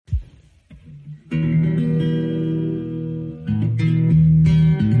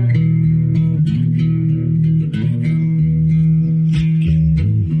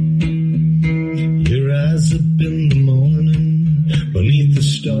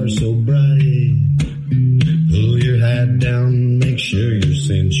are so bright. Pull your hat down, make sure your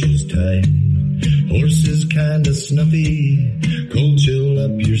cinch is tight. Horse is kinda snuffy, cold chill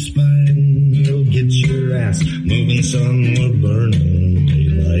up your spine. You'll get your ass moving, son, we're burning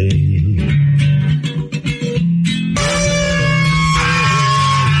daylight.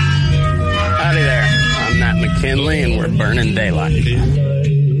 Howdy there, I'm Matt McKinley and we're burning daylight.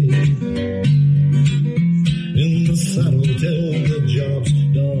 In the saddle till the job's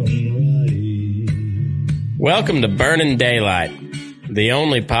done right. Welcome to Burning Daylight, the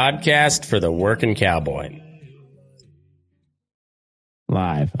only podcast for the working cowboy.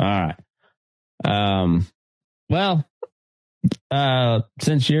 Live. All right.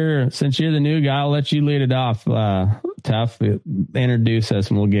 Since you're the new guy, I'll let you lead it off. Tough. Introduce us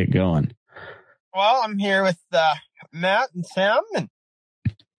and we'll get going. Well, I'm here with Matt and Sam, and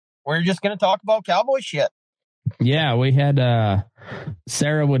we're just going to talk about cowboy shit. Yeah, we had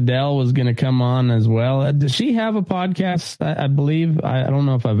Sarah Waddell was going to come on as well. Does she have a podcast? I believe. I don't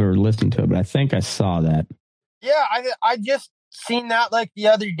know if I've ever listened to it, but I think I saw that. Yeah, I just seen that like the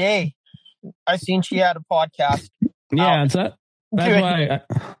other day. I seen she had a podcast. Yeah, that's why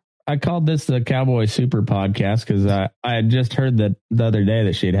I called this the Cowboy Super Podcast, because I had just heard that the other day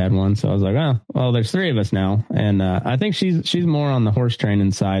that she'd had one. So I was like, oh, well, there's three of us now, and I think she's more on the horse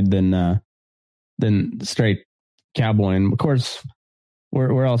training side than straight cowboy. And of course,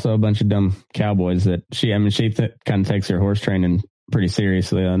 we're also a bunch of dumb cowboys that she kind of takes her horse training pretty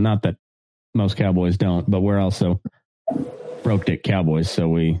seriously. Not that most cowboys don't, but we're also broke dick cowboys, so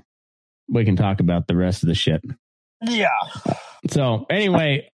we can talk about the rest of the shit. Yeah. So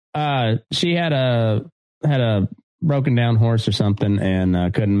anyway, she had a broken down horse or something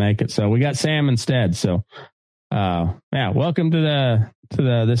and couldn't make it, so we got Sam instead. So welcome to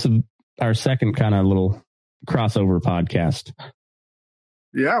this is our second kind of little crossover podcast.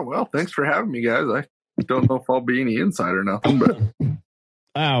 Yeah, well, thanks for having me, guys. I don't know if I'll be any inside or nothing, but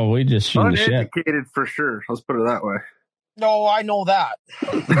we just shoot the shit. Uneducated for sure. Let's put it that way. No, I know that.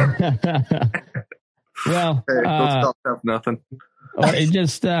 Well, hey, don't stop nothing. It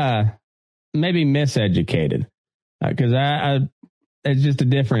just maybe miseducated, because it's just a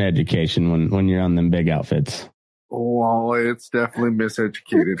different education when you're on them big outfits. Well, it's definitely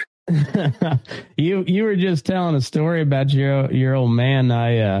miseducated. You were just telling a story about your old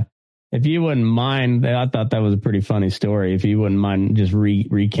man. If you wouldn't mind, I thought that was a pretty funny story. If you wouldn't mind just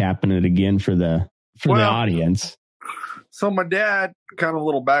recapping it again for the audience. So my dad, kind of a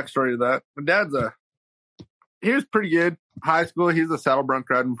little backstory to that. My dad's he was pretty good. High school, he's a saddle bronc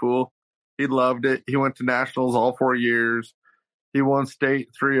riding fool. He loved it. He went to nationals all 4 years. He won state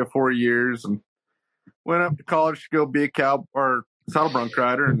 3 or 4 years and went up to college to go be a cow or saddle bronc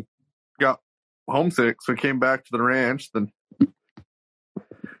rider and got homesick. So he came back to the ranch. Then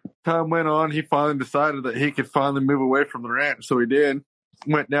time went on. He finally decided that he could finally move away from the ranch. So he did.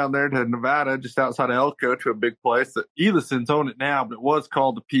 Went down there to Nevada, just outside of Elko, to a big place that Elison's own it now, but it was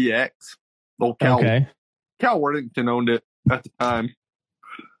called the PX. Old Cal. Okay. Cal Worthington owned it at the time.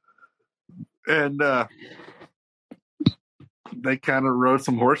 And they kind of rode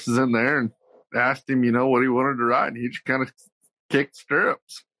some horses in there and asked him, what he wanted to ride. And he just kind of kicked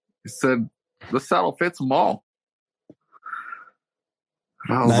stirrups. He said, the saddle fits them all.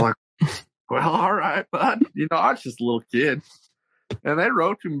 And I was like, well, all right, bud. I was just a little kid. And they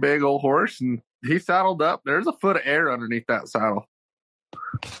rode him big old horse, and he saddled up. There's a foot of air underneath that saddle.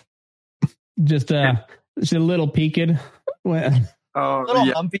 Just a little peaked.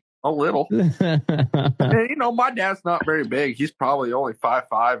 Lumpy. A little. And, my dad's not very big. He's probably only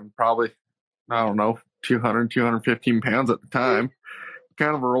 5'5" and probably, I don't know, 215 pounds at the time.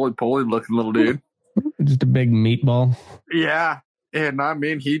 Kind of a roly-poly looking little dude. Just a big meatball. Yeah.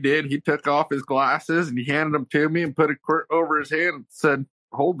 And he did. He took off his glasses and he handed them to me and put a quirt over his hand and said,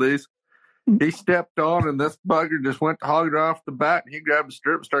 hold these. He stepped on and this bugger just went to hog off the bat, and he grabbed the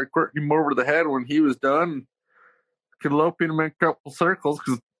strip and started quirting him over the head. When he was done, loping him in a couple circles,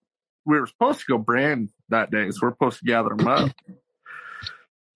 because we were supposed to go brand that day, so we're supposed to gather them up.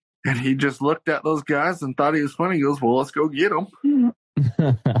 And he just looked at those guys and thought he was funny. He goes, well, let's go get them.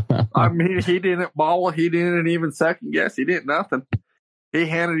 He didn't bobble. He didn't even second guess. He didn't nothing. He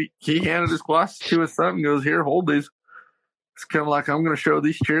handed his glasses to his son and goes, here, hold these. It's kind of like, I'm going to show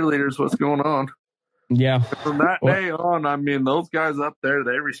these cheerleaders what's going on. Yeah. And from that day on, those guys up there,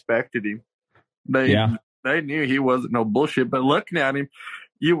 they respected him. They knew he wasn't no bullshit. But looking at him,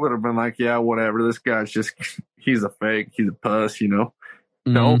 you would have been like, yeah, whatever. This guy's he's a fake. He's a puss,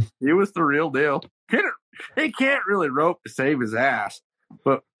 No, he was the real deal. He can't really rope to save his ass,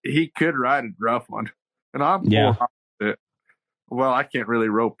 but he could ride a rough one. And I'm poor it. Well, I can't really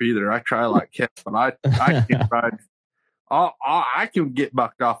rope either. I try like Kev, but I can ride. I can get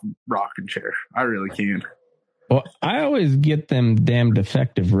bucked off a rocking chair. I really can. Well, I always get them damn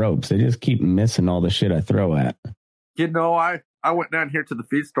defective ropes. They just keep missing all the shit I throw at. You know, I went down here to the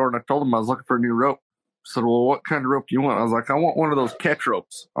feed store and I told them I was looking for a new rope. Said, well, what kind of rope do you want? I was like, I want one of those catch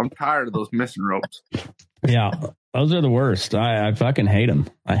ropes. I'm tired of those missing ropes. Yeah, those are the worst. I fucking hate them.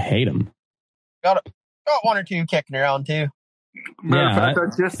 I hate them. Got one or two kicking around too. Matter of fact,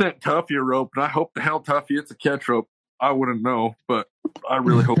 I just sent Tuffy a rope, and I hope the hell Tuffy it's a catch rope. I wouldn't know, but I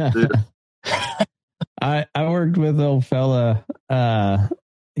really hope it is. I worked with old fella.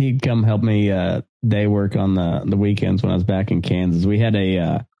 He'd come help me day work on the weekends when I was back in Kansas. We had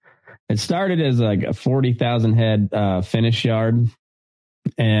it started as like a 40,000 head finish yard,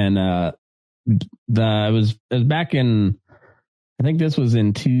 and it was back in, I think this was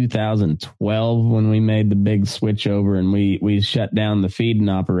in 2012 when we made the big switch over, and we shut down the feeding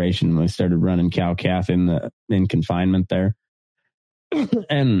operation. We started running cow calf in confinement there.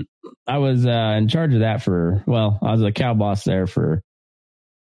 And I was in charge of that I was a cow boss there for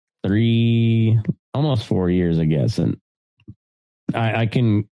almost 4 years, I guess. And I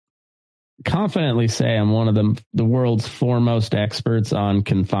can confidently say I'm one of the world's foremost experts on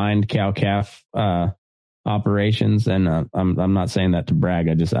confined cow calf operations. And I'm not saying that to brag.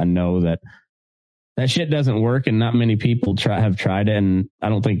 I know that shit doesn't work, and not many people have tried it. And I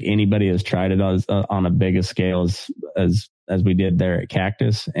don't think anybody has tried it on a big a scale as we did there at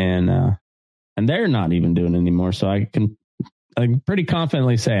Cactus, and they're not even doing it anymore. So I can pretty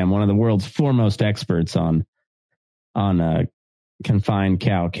confidently say I'm one of the world's foremost experts on confined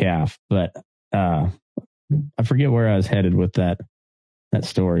cow calf. But I forget where I was headed with that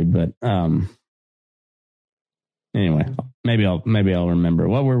story. But anyway, maybe I'll remember.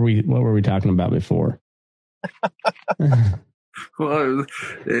 What were we talking about before? Well,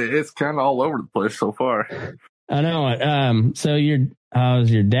 it's kind of all over the place so far. I know. So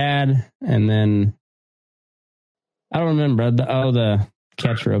how's your dad? And then I don't remember the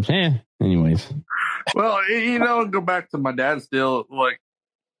catch ropes. Anyways. Well, go back to my dad's deal. Like,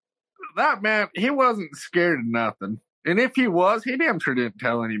 that man, he wasn't scared of nothing. And if he was, he damn sure didn't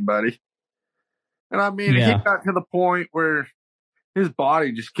tell anybody. And I mean, he got to the point where his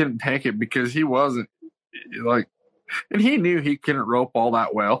body just couldn't take it because he wasn't like, and he knew he couldn't rope all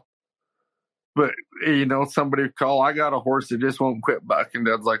that well. But, somebody would call, I got a horse that just won't quit bucking.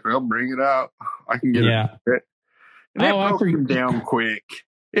 Dad's like, well, bring it out. I can get it. And it broke him down quick.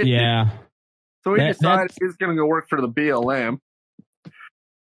 So he decided he was going to go work for the BLM.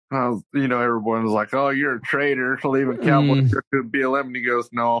 Everyone was like, oh, you're a traitor, leaving Cowboys to the BLM. And he goes,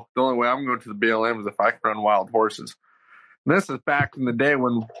 no, the only way I'm going to the BLM is if I can run wild horses. And this is back in the day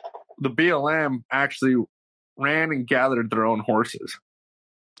when the BLM actually ran and gathered their own horses.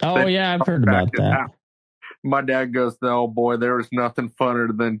 Oh, yeah, I've heard about that. My dad goes, no, boy, there was nothing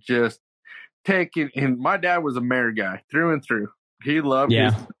funner than just taking. And my dad was a mare guy through and through. He loved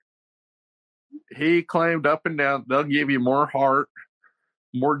his. He claimed up and down, they'll give you more heart,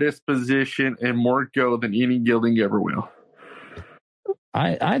 more disposition, and more go than any gelding ever will.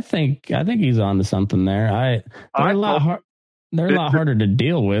 I think he's on to something there. They're a lot harder to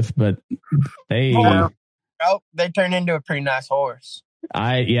deal with, but they turn into a pretty nice horse.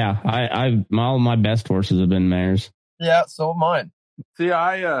 All my best horses have been mares. Yeah, so have mine. See,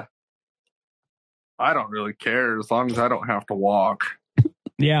 I don't really care as long as I don't have to walk.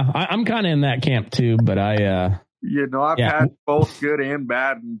 Yeah, I'm kind of in that camp too, but I've had both good and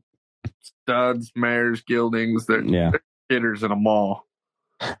bad studs, mares, geldings, that hitters in them all.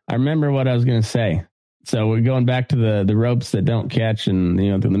 I remember what I was going to say. So we're going back to the ropes that don't catch, and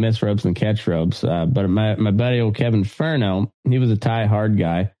the miss ropes and catch ropes. But my buddy old Kevin Furno, he was a tie hard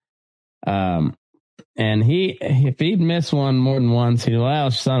guy, and if he'd miss one more than once, he'd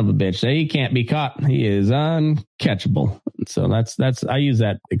son of a bitch, he can't be caught. He is uncatchable. So that's I use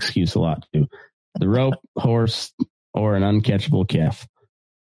that excuse a lot too. The rope, horse, or an uncatchable calf.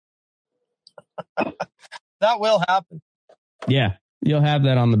 That will happen. Yeah, you'll have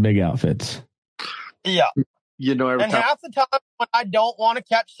that on the big outfits. Yeah. Every and time. half the time when I don't want to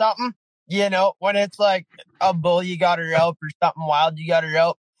catch something, when it's like a bull you got to rope or something wild you got to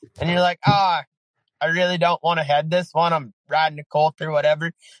rope, and you're like, I really don't want to head this one. I'm riding a colt or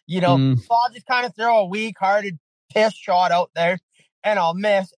whatever. So I'll just kind of throw a weak-hearted piss shot out there, and I'll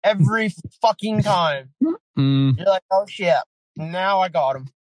miss every fucking time. You're like, oh shit, now I got him.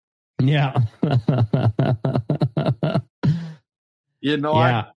 Yeah.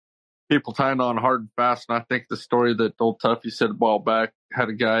 People tying on hard and fast, and I think the story that old Tuffy said a while back had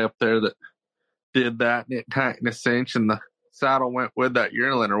a guy up there that did that, and it tightened a cinch, and the saddle went with that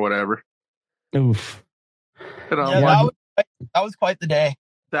yearling or whatever. Oof. You know, Yeah, that was quite the day.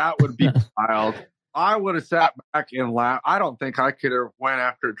 that would be wild. I would have sat back and laughed. I don't think I could have went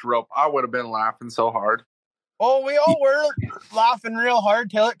after its rope. I would have been laughing so hard. Oh, we all were laughing real hard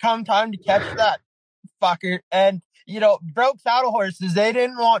till it come time to catch that fucker. And, broke saddle horses, they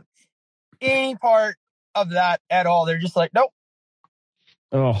didn't want any part of that at all. They're just like, nope.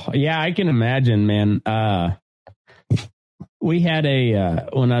 Oh, yeah, I can imagine, man. We had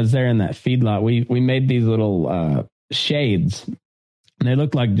when I was there in that feedlot, we made these little shades. And they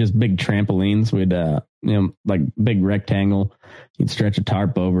looked like just big trampolines. We'd, like big rectangle. You'd stretch a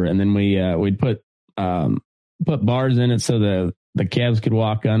tarp over it. And then we'd put bars in it so the calves could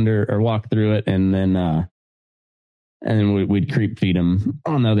walk under or walk through it. And then we'd creep feed them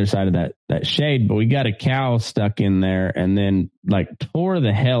on the other side of that shade. But we got a cow stuck in there and then like tore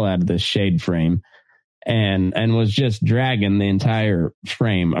the hell out of the shade frame and was just dragging the entire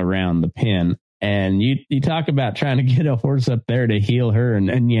frame around the pen. And you talk about trying to get a horse up there to heel her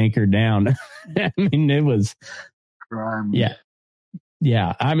and yank her down. I mean, it was, yeah.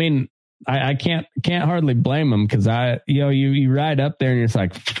 I mean, I can't hardly blame them because you ride up there and you're just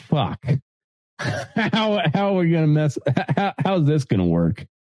like, fuck. How are we gonna how's this gonna work?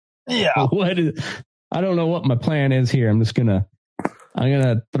 Yeah. I don't know what my plan is here. I'm gonna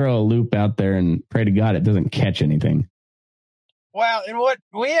throw a loop out there and pray to God it doesn't catch anything. Well, and what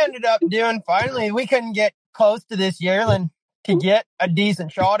we ended up doing finally, we couldn't get close to this yearling to get a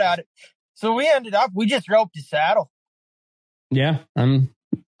decent shot at it. So we just roped his saddle. Yeah. And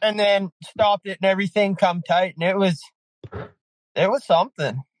then stopped it and everything come tight and it was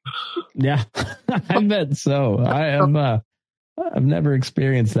something. Yeah, I bet so. I've never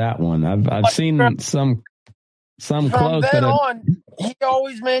experienced that one. I've seen some close. From then on, he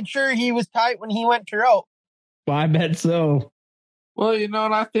always made sure he was tight when he went to rope. Well, I bet so. Well, and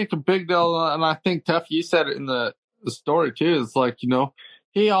I think a big deal, and I think Tuff, you said it in the story too. It's like,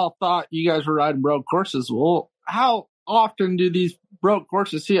 he all thought you guys were riding broke horses. Well, how often do these broke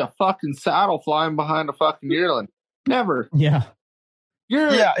horses see a fucking saddle flying behind a fucking yearling? Never. Yeah.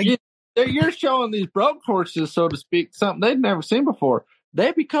 You're showing these broke horses, so to speak, something they've never seen before.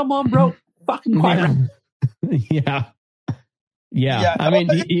 They become unbroke fucking quiet. Yeah. I mean,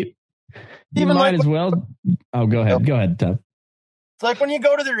 you might as well. Oh, go ahead. Go ahead, Tuff. It's like when you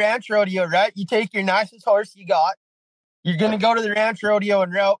go to the ranch rodeo, right? You take your nicest horse you got. You're going to go to the ranch rodeo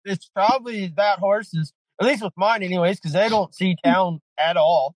and rope. It's probably that horse's, at least with mine anyways, because they don't see town at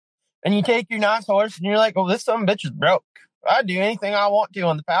all. And you take your nice horse and you're like, oh, this son of a bitch is broke. I do anything I want to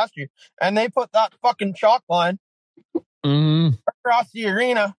on the pasture. And they put that fucking chalk line across the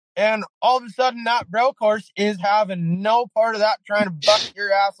arena. And all of a sudden that broke horse is having no part of that trying to buck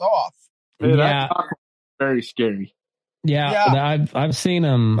your ass off. Dude, that's very scary. Yeah. I've seen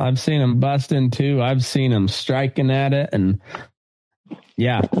them busting too. I've seen them striking at it. And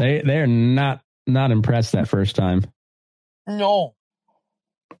yeah, they're not impressed that first time. No.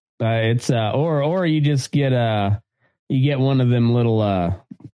 It's or you just get you get one of them little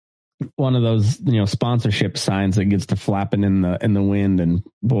one of those sponsorship signs that gets to flapping in the wind, and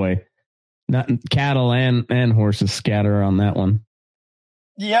boy, not cattle and horses scatter on that one.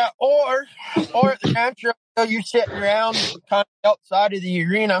 Yeah, or at the ranch rodeo, you're sitting around kind of outside of the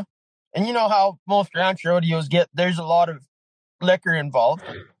arena, and you know how most ranch rodeos get. There's a lot of liquor involved.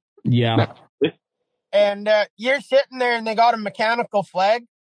 Yeah, and you're sitting there, and they got a mechanical flag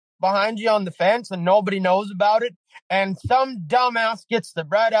behind you on the fence, and nobody knows about it. And some dumbass gets the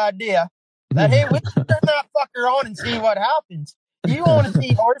bright idea that, hey, we can turn that fucker on and see what happens. You want to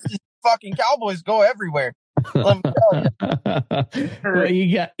see horses, fucking cowboys go everywhere. Let me tell you. Well,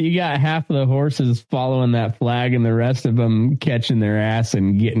 you got half of the horses following that flag, and the rest of them catching their ass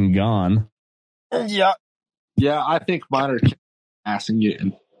and getting gone. Yeah. Yeah, I think mine are ass and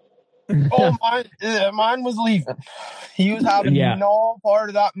getting. Oh, mine was leaving. He was having no part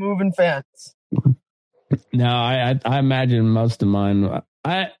of that moving fence. No, I imagine most of mine.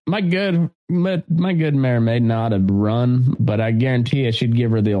 My good mare may not have run, but I guarantee you she'd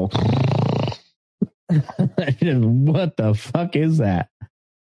give her the old. What the fuck is that?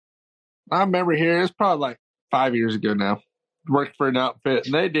 I remember hearing it's probably like 5 years ago now. Worked for an outfit,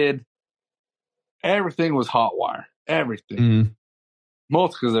 and they did everything was hot wire. Everything. Mm.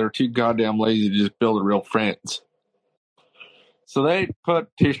 Most because they were too goddamn lazy to just build a real fence. So they put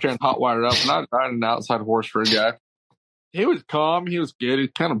 2-strand hot wire up, and I was riding an outside horse for a guy. He was calm. He was good. He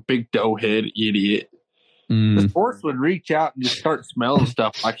was kind of big doughhead idiot. This horse would reach out and just start smelling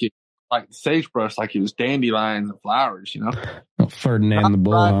stuff like sagebrush, like it was dandelions and flowers, Ferdinand the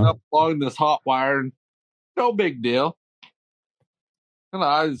Bull. Riding up along this hot wire, no big deal. And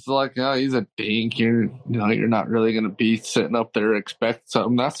I was like, oh, he's a dink. You're not really going to be sitting up there expecting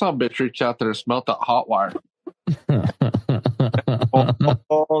something. That son of a bitch reached out there and smelt that hot wire. That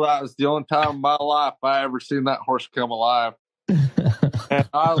was the only time in my life I ever seen that horse come alive. And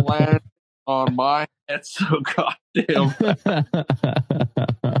I landed on my head so goddamn fast.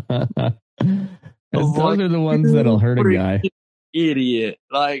 Those are the ones that'll hurt a guy. Idiot.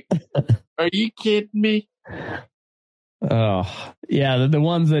 Like, are you kidding me? Oh, yeah. The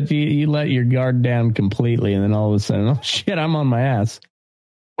ones that you let your guard down completely and then all of a sudden, oh shit, I'm on my ass.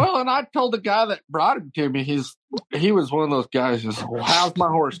 Well, and I told the guy that brought him to me, he was one of those guys just, well, how's my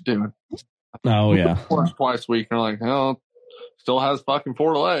horse doing? Oh, yeah. Horse twice a week. And I'm like, oh, still has fucking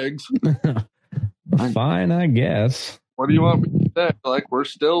 4 legs. Fine, I guess. What do you want me to say? Like, we're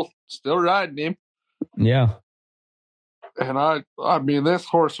still riding him. Yeah. And I mean, this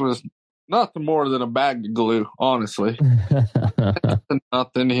horse was nothing more than a bag of glue, honestly.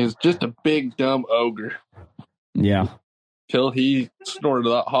 Nothing. He's just a big, dumb ogre. Yeah. Till he snorted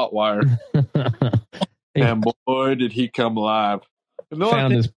that hot wire. And boy, did he come alive.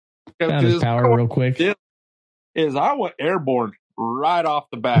 Found his power real quick. Is I went airborne right off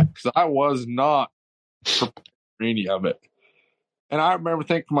the bat because I was not prepared for any of it. And I remember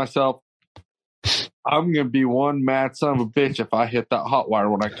thinking to myself, I'm going to be one mad son of a bitch if I hit that hot wire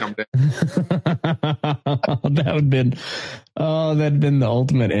when I come down. That'd been the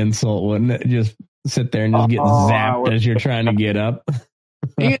ultimate insult, wouldn't it? Just sit there and just get zapped as you're trying to get up.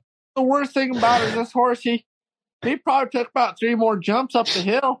 The worst thing about it is this horse, he probably took about 3 more jumps up the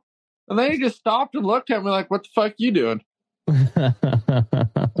hill. And then he just stopped and looked at me like, what the fuck you doing? I'm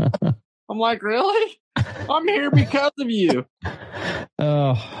like, really? I'm here because of you.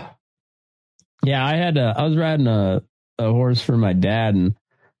 Oh, yeah. I was riding a horse for my dad, and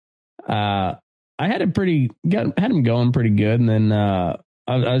I had him going pretty good. And then I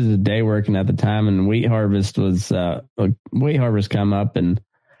was a day working at the time, and wheat harvest come up, and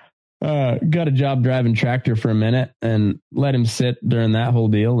got a job driving tractor for a minute and let him sit during that whole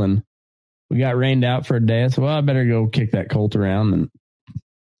deal. And we got rained out for a day. I said, well, I better go kick that colt around. And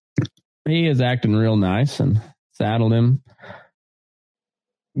he is acting real nice, and saddled him,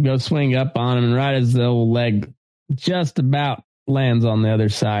 go swing up on him. And right as the old leg just about lands on the other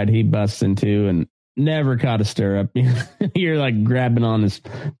side, he busts into and never caught a stirrup. You're like grabbing on his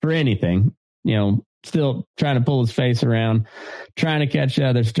for anything, still trying to pull his face around, trying to catch the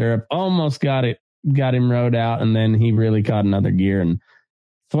other stirrup. Almost got him rode out. And then he really caught another gear and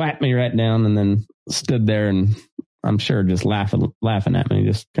flapped me right down, and then stood there, and I'm sure just laughing at me,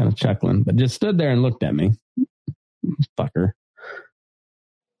 just kind of chuckling, but just stood there and looked at me. Fucker.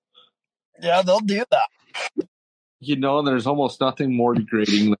 Yeah, they'll do that. There's almost nothing more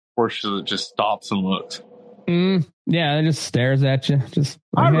degrading than a horse that just stops and looks. Yeah, it just stares at you.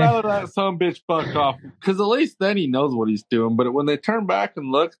 I'd rather that son bitch buck off, because at least then he knows what he's doing. But when they turn back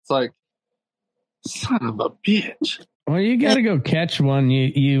and look, it's like, son of a bitch. Well, you got to go catch one.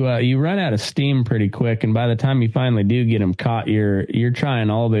 You run out of steam pretty quick, and by the time you finally do get them caught, you're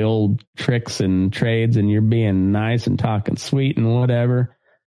trying all the old tricks and trades, and you're being nice and talking sweet and whatever.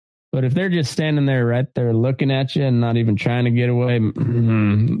 But if they're just standing there right there looking at you and not even trying to get away,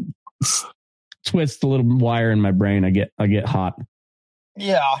 twist a little wire in my brain. I get hot.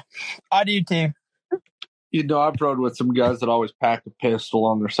 Yeah, I do too. I've rode with some guys that always pack a pistol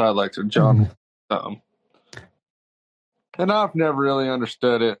on their side, like they're John. And I've never really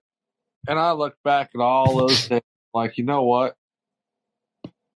understood it. And I look back at all those things like, you know what?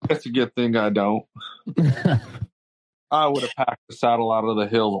 It's a good thing I don't. I would have packed the saddle out of the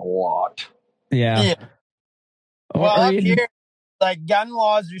hills a lot. Yeah. Well, up here, like, gun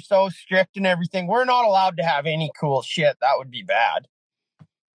laws are so strict and everything. We're not allowed to have any cool shit. That would be bad.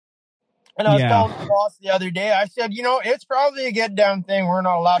 And I was telling the boss the other day, I said, it's probably a good damn thing we're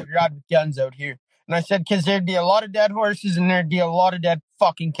not allowed to ride with guns out here. And I said, because there'd be a lot of dead horses and there'd be a lot of dead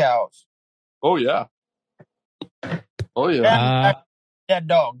fucking cows. Oh, yeah. Oh, yeah. And dead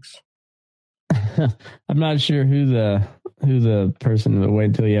dogs. I'm not sure who the person that wait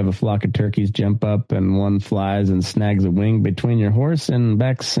until you have a flock of turkeys jump up and one flies and snags a wing between your horse and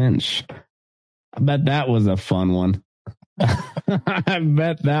back cinch. I bet that was a fun one. I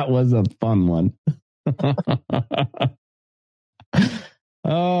bet that was a fun one.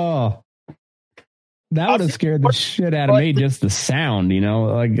 Oh, that would have scared the shit out of me. Just the sound,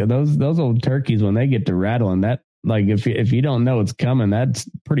 like those old turkeys when they get to rattling, that, like, if you don't know it's coming, that's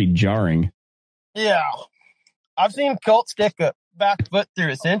pretty jarring. Yeah, I've seen Colt stick a back foot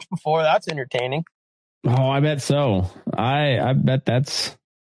through a cinch before. That's entertaining. Oh, I bet so. I bet that's.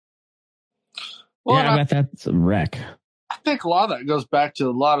 Well, I bet that's a wreck. think a lot of that goes back to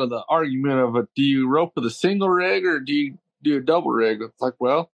a lot of the argument of do you rope with a single rig or do you do a double rig? It's like,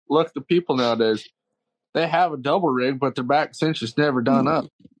 well, look at the people nowadays. They have a double rig, but their back cinch is never done up.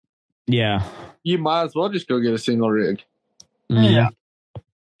 Yeah. You might as well just go get a single rig. Mhm. Yeah.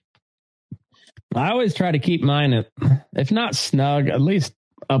 I always try to keep mine, if not snug, at least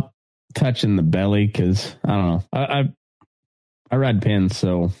up touching the belly, because I don't know. I ride pins,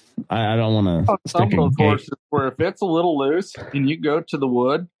 so I don't want to Some stick of a those gate. horses where if it's a little loose and you go to the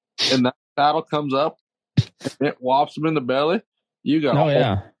wood and that saddle comes up and it whops them in the belly, you got Oh, a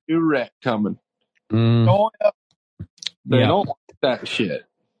yeah. whole new wreck coming. Mm, Oh, yeah. They Yeah. don't like that shit.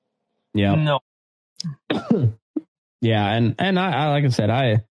 yeah. No. Yeah. And I like I said,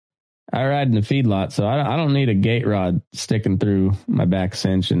 I ride in the feedlot, so I don't need a gate rod sticking through my back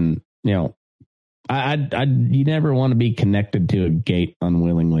cinch. And, you know, you never want to be connected to a gate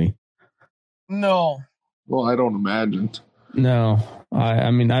unwillingly. No. Well, I don't imagine. No,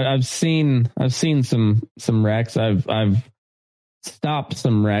 I mean, I've seen some wrecks. I've stopped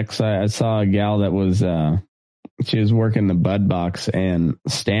some wrecks. I saw a gal that was, she was working the bud box and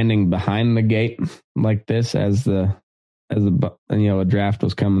standing behind the gate like this as a draft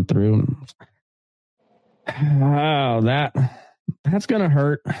was coming through. Oh, that's going to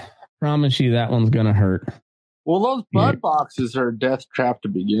hurt. Promise you that one's going to hurt. Well, those bud boxes are a death trap to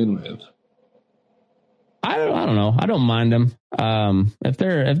begin with. I don't know. I don't mind them. If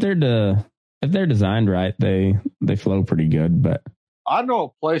they're designed right, they flow pretty good. But I know a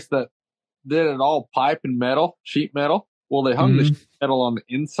place that did it all pipe and metal, sheet metal. Well, they hung the sheet metal on the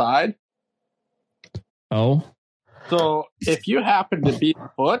inside. Oh, So if you happen to be the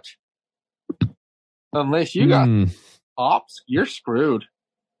foot, unless you got hops, you're screwed.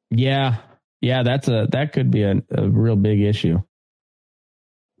 yeah, that could be a real big issue.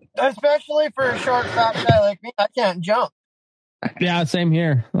 Especially for a short, fat guy like me, I can't jump. Yeah, same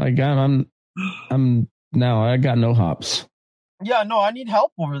here. Like I'm now I got no hops. Yeah, no, I need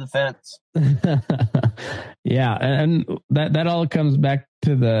help over the fence. Yeah, and that all comes back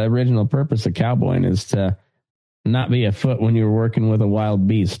to the original purpose of cowboying, is to not be a foot when you're working with a wild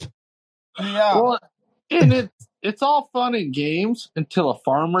beast. Yeah. Well, and it's all fun and games until a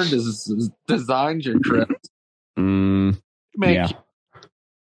farmer designs your trips. Make Yeah. you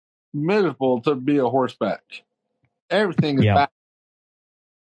miserable to be a horseback. Everything is back.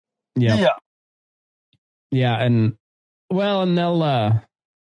 Yeah. Yeah. Yeah, and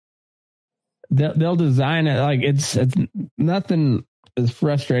they'll design it like it's nothing is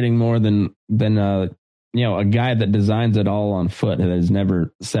frustrating more than a guy that designs it all on foot that has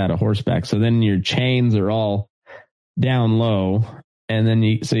never sat a horseback. So then your chains are all down low, and then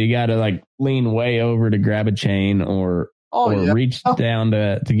you got to like lean way over to grab a chain or reach down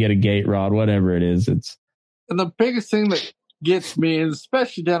to get a gate rod, whatever it is. And the biggest thing that gets me, and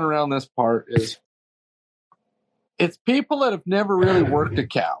especially down around this part, is it's people that have never really worked a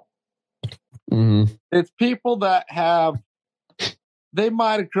cow. Mm-hmm. It's people that they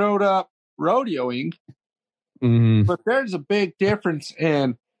might have grown up rodeoing, but there's a big difference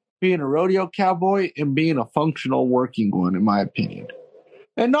in being a rodeo cowboy and being a functional working one, in my opinion.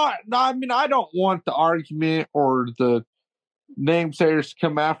 And I mean, I don't want the argument or the namesayers to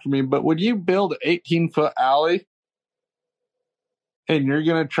come after me, but when you build an 18-foot alley and you're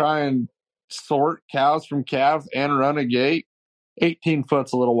going to try and sort cows from calves and run a gate, 18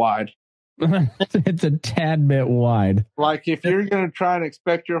 foot's a little wide. It's a tad bit wide. Like if you're going to try and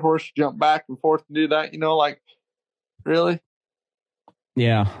expect your horse to jump back and forth and do that, like, really?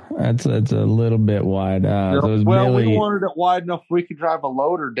 Yeah, it's a little bit wide. We wanted it wide enough we could drive a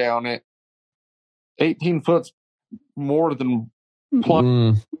loader down it. 18 foot's more than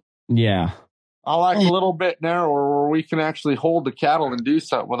plenty. Yeah. I like a little bit narrower where we can actually hold the cattle and do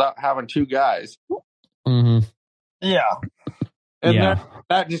something without having two guys. Mm-hmm. Yeah. And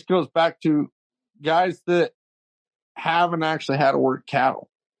that just goes back to guys that haven't actually had to work cattle.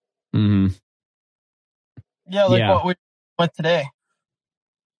 Mm-hmm. Yeah, what we went today.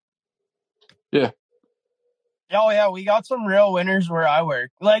 Yeah. Oh, yeah, we got some real winners where I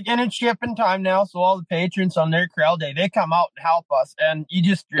work. Like, and it's shipping time now, so all the patrons on their corral day, they come out and help us, and you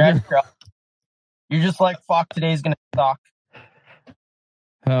just dread corral. You're just like, fuck, today's going to suck.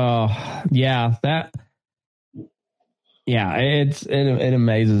 Oh, yeah, it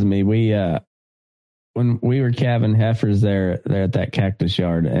amazes me. We, when we were calving heifers there at that cactus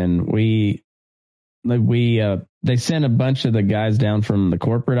yard, and they sent a bunch of the guys down from the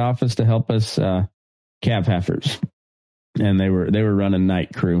corporate office to help us calve heifers, and they were running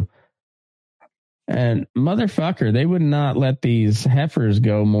night crew. And motherfucker, they would not let these heifers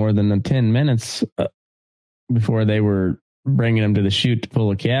go more than 10 minutes before they were bringing them to the chute to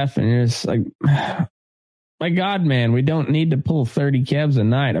pull a calf, and you're just like, my God, man, we don't need to pull 30 calves a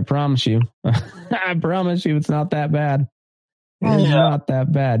night. I promise you. I promise you, it's not that bad. It's not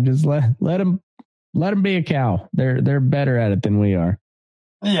that bad. Just let them be a cow. They're better at it than we are.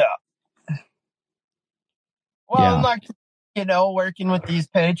 Yeah. Well, and like, working with these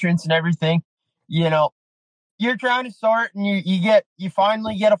patrons and everything, you're trying to sort, and you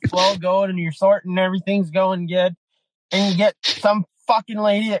finally get a flow going, and you're sorting, and everything's going good, and you get some fucking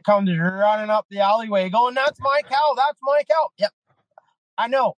lady that comes running up the alleyway going, that's my cow. Yep. I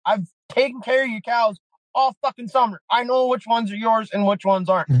know. I've taken care of your cows all fucking summer. I know which ones are yours and which ones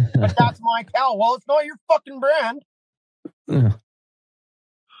aren't. But that's my cow. Well, it's not your fucking brand.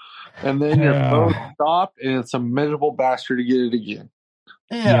 And then your phone stopped, and it's a miserable bastard to get it again.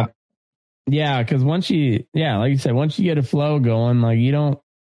 Yeah. Yeah, because once you get a flow going, like you don't,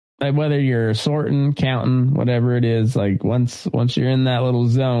 like whether you're sorting, counting, whatever it is, like once you're in that little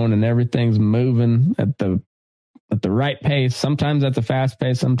zone and everything's moving at the right pace, sometimes that's a fast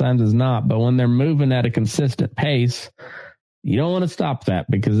pace, sometimes it's not. But when they're moving at a consistent pace, you don't want to stop that,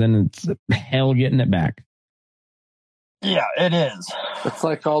 because then it's hell getting it back. Yeah, it is. It's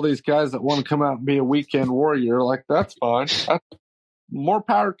like all these guys that want to come out and be a weekend warrior. Like, that's fine. More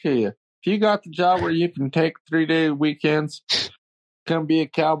power to you. If you got the job where you can take 3-day weekends, come be a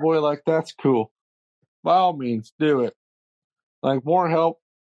cowboy, like, that's cool. By all means, do it. Like, more help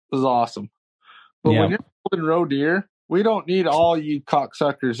is awesome. But when you're holding roe deer, we don't need all you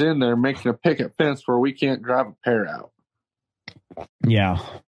cocksuckers in there making a picket fence where we can't drive a pair out. Yeah.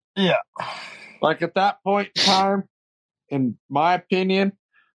 Yeah. Like, at that point in time, in my opinion,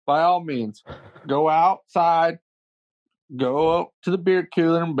 by all means, go outside, go up to the beer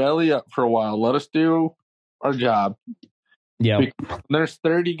cooler and belly up for a while. Let us do our job. Yeah. There's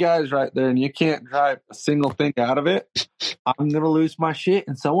 30 guys right there, and you can't drive a single thing out of it. I'm going to lose my shit,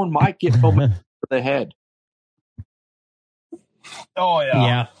 and someone might get home for the head. Oh, yeah.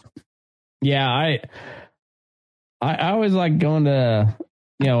 Yeah. Yeah. I always like going to,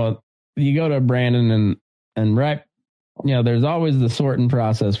 you go to Brandon and right, there's always the sorting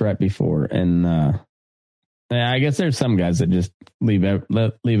process right before. And I guess there's some guys that just leave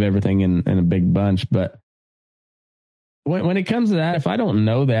everything in a big bunch. But when it comes to that, if I don't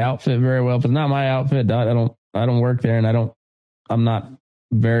know the outfit very well, if it's not my outfit, I don't work there, and I'm not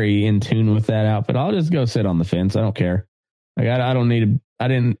very in tune with that outfit, I'll just go sit on the fence. I don't care. Like, I don't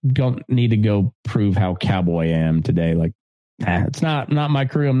need to go prove how cowboy I am today. Like, it's not my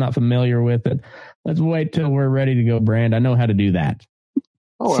crew. I'm not familiar with it. Let's wait till we're ready to go brand. I know how to do that.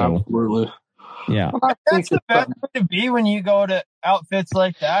 Oh, so, absolutely. Yeah. Well, that's the best way to be when you go to outfits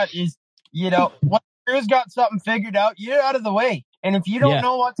like that is, when the crew's got something figured out, you're out of the way. And if you don't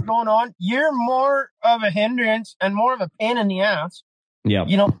know what's going on, you're more of a hindrance and more of a pain in the ass. Yeah.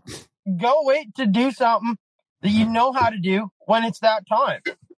 Go wait to do something that you know how to do when it's that time.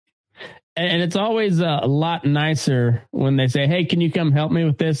 And it's always a lot nicer when they say, hey, can you come help me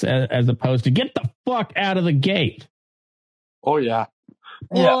with this, as opposed to get the fuck out of the gate. Oh, yeah.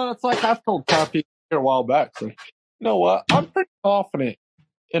 Well, it's like I've told Toppy here a while back. So, you know what? I'm pretty confident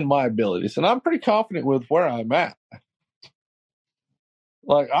in my abilities, and I'm pretty confident with where I'm at.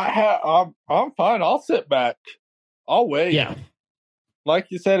 Like, I'm fine. I'll sit back. I'll wait. Yeah. Like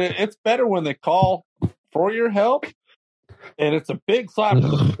you said, it's better when they call for your help. And it's a big slap.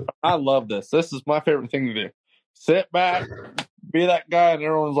 I love this. This is my favorite thing to do. Sit back, be that guy, and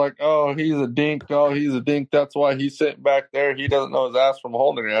everyone's like, oh, he's a dink. Oh, he's a dink. That's why he's sitting back there. He doesn't know his ass from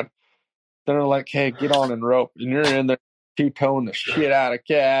holding it. Then they're like, hey, get on and rope. And you're in there two-toning the shit out of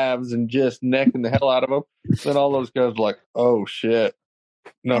calves and just necking the hell out of them. Then all those guys are like, oh, shit.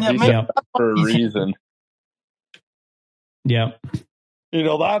 No, he's for a reason. Yeah.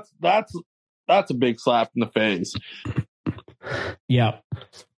 That's a big slap in the face. Yeah.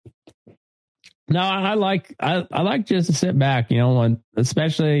 No, I like just to sit back, when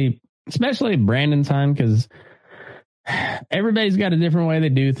especially Brandon time, because everybody's got a different way they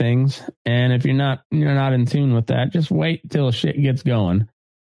do things, and if you're not in tune with that, just wait till shit gets going,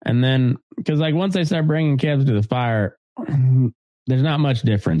 and then because like once they start bringing calves to the fire, there's not much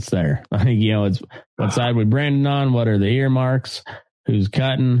difference there. It's what side we Brandon on, what are the earmarks, who's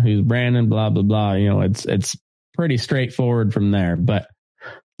cutting, who's branding, blah blah blah. It's pretty straightforward from there, but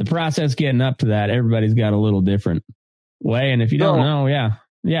the process getting up to that, everybody's got a little different way. And if you don't know,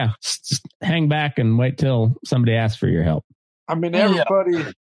 just hang back and wait till somebody asks for your help. I mean, everybody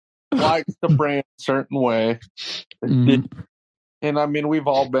likes to brand a certain way. Mm-hmm. And I mean, we've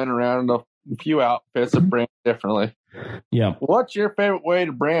all been around a few outfits that brand differently. Yeah. What's your favorite way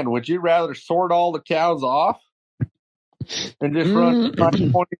to brand? Would you rather sort all the cows off and just run like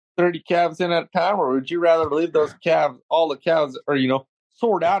 20, 30 calves in at a time, or would you rather leave those calves, all the calves, or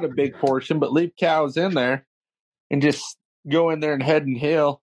sort out a big portion, but leave cows in there and just go in there and head and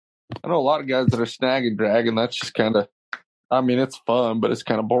heel? I know a lot of guys that are snag and drag, and that's just kind of, it's fun, but it's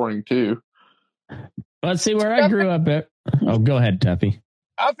kind of boring too. Let's see where I grew up at. Oh, go ahead, Tuffy.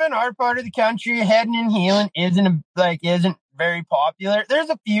 Up in our part of the country, heading and heeling isn't very popular. There's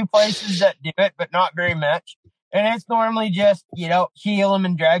a few places that do it, but not very much. And it's normally just, heel them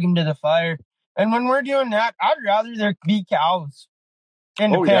and drag them to the fire. And when we're doing that, I'd rather there be cows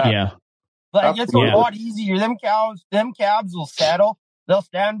in the pen. Yeah. Like, it's a lot easier. Them calves will settle. They'll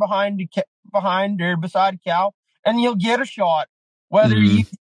stand behind or beside a cow, and you'll get a shot. Whether you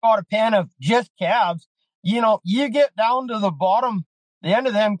got a pen of just calves, you get down to the bottom, the end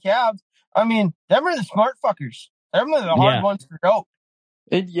of them calves. I mean, them are the smart fuckers. Them are the hard ones to go.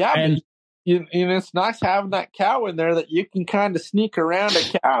 And it's nice having that cow in there that you can kind of sneak around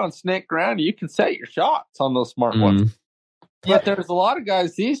a cow and snake around. You can set your shots on those smart ones. But there's a lot of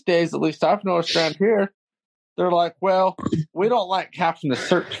guys these days, at least I've noticed around here, they're like, well, we don't like having to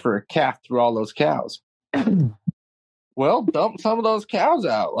search for a calf through all those cows. Well, dump some of those cows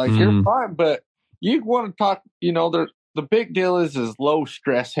out. Like, you're fine, but you want to talk, the big deal is low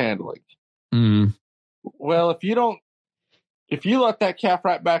stress handling. Well, if you let that calf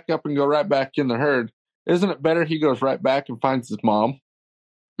right back up and go right back in the herd, isn't it better he goes right back and finds his mom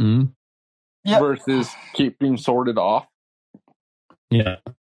versus keep him sorted off? Yeah.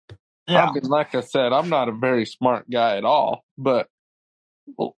 I mean, like I said, I'm not a very smart guy at all, but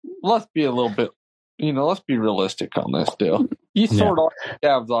let's be a little bit, let's be realistic on this deal. You sort all the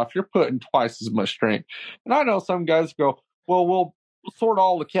calves off, you're putting twice as much strength. And I know some guys go, well, we'll sort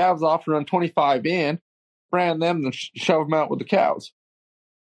all the calves off and run 25 in, brand them, and shove them out with the cows.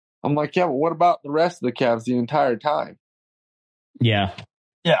 I'm like, yeah, but what about the rest of the calves the entire time? Yeah.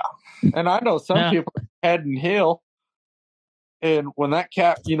 Yeah. And I know some people head and heel, and when that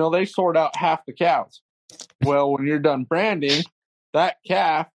calf, they sort out half the cows. Well, when you're done branding, that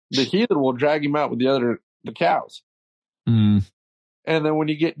calf, the healer will drag him out with the cows. And then when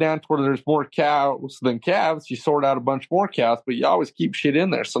you get down to where there's more cows than calves, you sort out a bunch more cows, but you always keep shit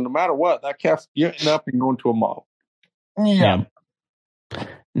in there. So no matter what, that calf's getting up and going to a mob. Yeah.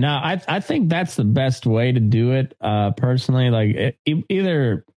 No, I think that's the best way to do it. Personally, like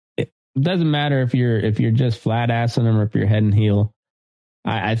either it doesn't matter if you're just flat assing them or if you're head and heel.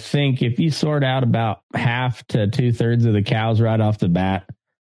 I think if you sort out about half to 2/3 of the cows right off the bat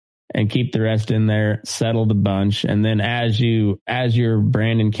and keep the rest in there, settle the bunch, and then as you're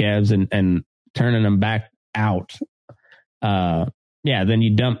branding calves and turning them back out, then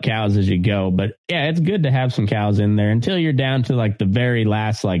you dump cows as you go. But it's good to have some cows in there until you're down to like the very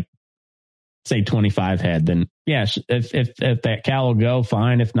last, like say 25 head. Then if that cow will go,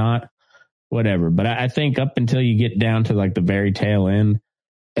 fine. If not, whatever. But I think up until you get down to like the very tail end,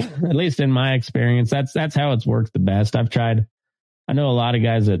 at least in my experience, that's how it's worked the best. I know a lot of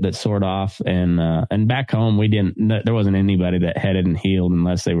guys that sort off, and back home there wasn't anybody that headed and healed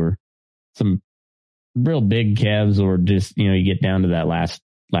unless they were some real big calves or just, you get down to that last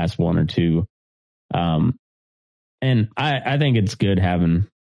one or two. And I think it's good having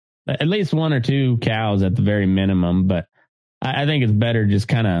at least one or two cows at the very minimum, but I think it's better just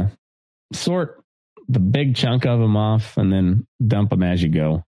kind of sort the big chunk of them off and then dump them as you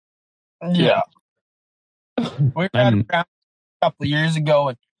go. Yeah. We had a couple of years ago,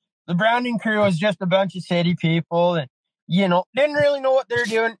 and the branding crew was just a bunch of city people, and didn't really know what they're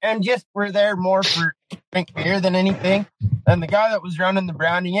doing, and just were there more for drink beer than anything. And the guy that was running the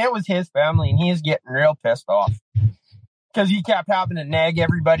branding, it was his family, and he was getting real pissed off because he kept having to nag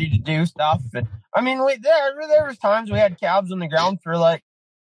everybody to do stuff. And I mean, there was times we had calves on the ground for like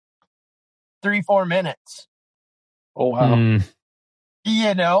 3-4 minutes. Oh wow!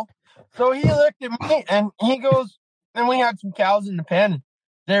 So he looked at me and he goes, and we had some cows in the pen.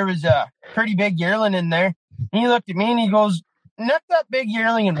 There was a pretty big yearling in there. And he looked at me and he goes, "Nut that big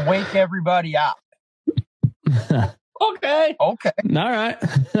yearling and wake everybody up." Okay. All right.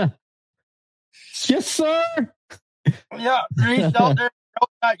 Yes, sir. Yeah, reached out there,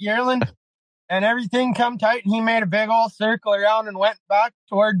 broke that yearling, and everything come tight. And he made a big old circle around and went back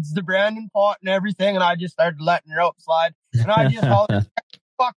towards the branding pot and everything. And I just started letting rope slide. And I just hollered,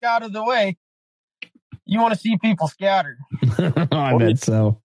 "Fuck out of the way. You want to see people scatter." I bet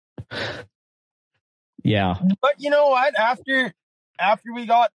so. Yeah. But you know what? After we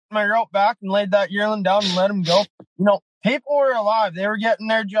got my rope back and laid that yearling down and let him go, people were alive. They were getting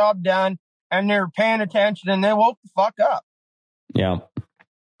their job done and they were paying attention and they woke the fuck up. Yeah.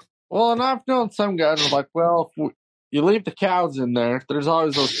 Well, and I've known some guys who are like, well, you leave the cows in there. There's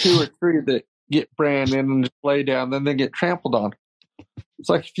always those 2 or 3 that get brand in and just lay down, then they get trampled on. It's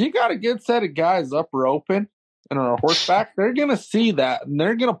like, if you got a good set of guys up roping and on a horseback, they're going to see that and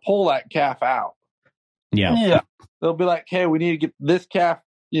they're going to pull that calf out. Yeah. They'll be like, hey, we need to get this calf,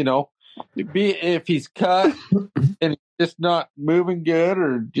 if he's cut and just not moving good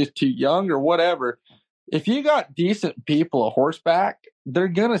or just too young or whatever. If you got decent people a horseback, they're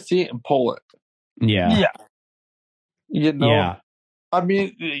going to see it and pull it. Yeah. Yeah. I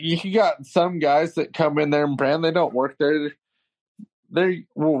mean, you got some guys that come in there and brand, they don't work there. They're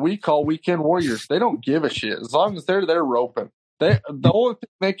what we call weekend warriors. They don't give a shit. As long as they're there roping. The only thing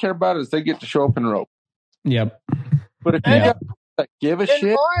they care about is they get to show up and rope. Yep. But if you got that give a shit.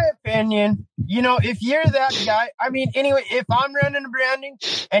 In my opinion, if you're that guy, I mean, anyway, if I'm running a branding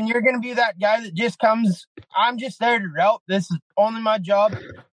and you're going to be that guy that just comes, I'm just there to rope. This is only my job.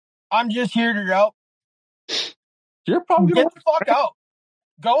 I'm just here to rope. You're probably Get the fuck out.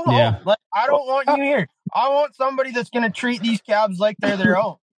 Go home. Yeah. Like, I don't want you here. I want somebody that's going to treat these calves like they're their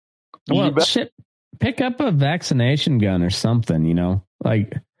own. Well, shit, pick up a vaccination gun or something,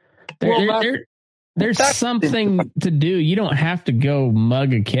 Like, there's something to do. You don't have to go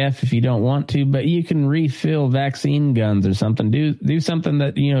mug a calf if you don't want to, but you can refill vaccine guns or something. Do something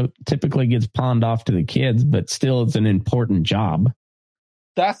that, typically gets pawned off to the kids, but still it's an important job.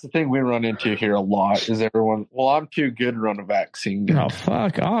 That's the thing we run into here a lot is everyone, well, I'm too good to run a vaccine gun. Oh,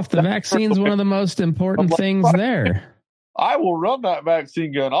 fuck off. The vaccine's one of the most important things there. I will run that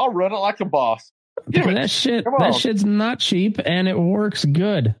vaccine gun. I'll run it like a boss. That shit's not cheap and it works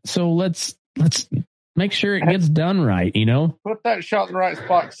good. So let's make sure it gets done right, Put that shot in the right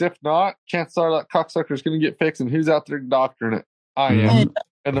spot, 'cause if not, chances are that cocksucker's going to get fixed, and who's out there doctoring it? I am,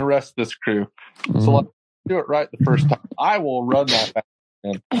 and the rest of this crew. So let's do it right the first time. I will run that back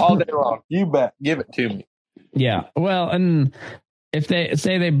all day long. You bet. Give it to me. Yeah. Well, and if they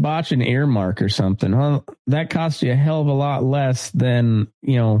say they botch an earmark or something, well, that costs you a hell of a lot less than,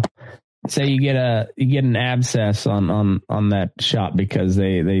 say you get an abscess on that shot because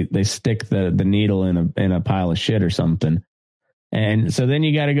they stick the needle in a pile of shit or something. And so then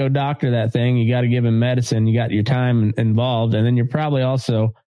you got to go doctor that thing. You got to give him medicine. You got your time involved. And then you're probably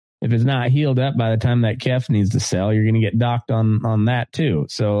also, if it's not healed up by the time that calf needs to sell, you're going to get docked on that too.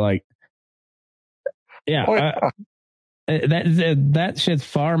 So like, that shit's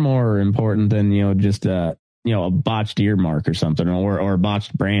far more important than, just, a botched earmark or something, or a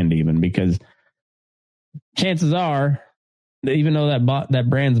botched brand even, because chances are, even though that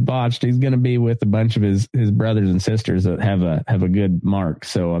brand's botched, he's going to be with a bunch of his brothers and sisters that have a good mark.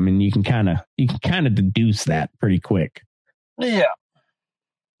 So, I mean, you can kind of deduce that pretty quick. Yeah.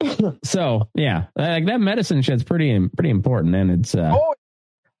 So, yeah, like that medicine shit's pretty important, and it's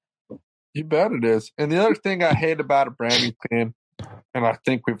you bet it is. And the other thing I hate about a branding pin, and I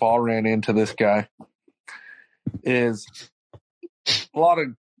think we've all ran into this guy, is a lot of,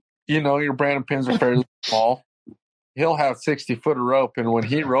 your branding pins are fairly small. He'll have 60 foot of rope, and when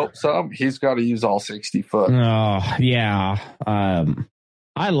he ropes some, he's got to use all 60 foot. Oh, yeah.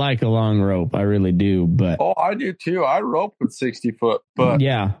 I like a long rope. I really do. But I do too. I rope with 60 foot, but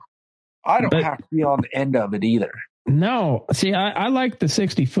yeah, I don't have to be on the end of it either. No, see, I like the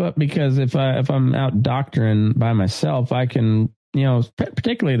 60 foot because if I'm out doctoring by myself, I can,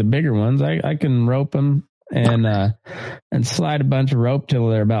 particularly the bigger ones, I can rope them and slide a bunch of rope till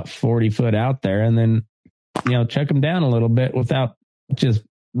they're about 40 foot out there, and then chuck them down a little bit without just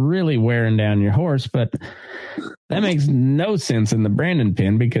really wearing down your horse. But that makes no sense in the branding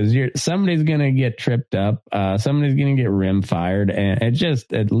pin because somebody's going to get tripped up, somebody's going to get rim fired, and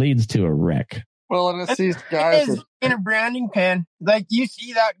it leads to a wreck. Well, and it's these guys in a branding pin, like you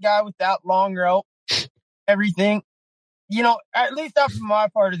see that guy with that long rope, everything, at least up in my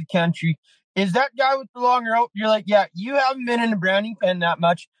part of the country, is that guy with the long rope. You're like, yeah, you haven't been in a branding pin that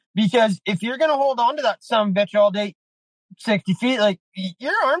much, because if you're going to hold on to that son of a bitch all day, 60 feet, like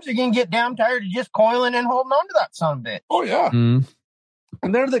your arms are going to get damn tired of just coiling and holding on to that son of a bitch. Oh, yeah. Mm.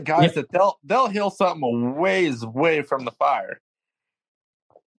 And they're the guys that they'll heal something a ways away from the fire.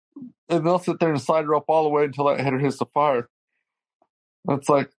 And they'll sit there and slide rope all the way until that header hits the fire. It's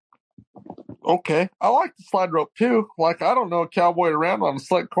like, okay, I like to slide rope too. Like, I don't know a cowboy around on a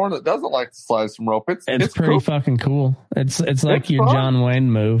slick corn that doesn't like to slide some rope. It's pretty cool. Fucking cool. It's like your fun. John Wayne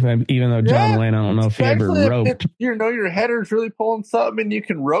move, even though John Wayne, I don't know if he ever roped. Your header's really pulling something and you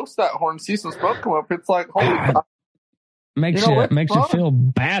can roast that horn, see some smoke come up. It's like, holy God. Makes you feel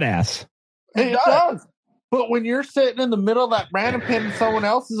badass. It does. But when you're sitting in the middle of that branding pin and someone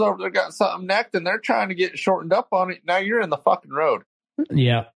else is over there got something necked and they're trying to get shortened up on it, now you're in the fucking road.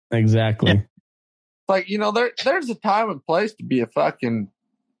 Yeah, exactly. It's like, there's a time and place to be a hand,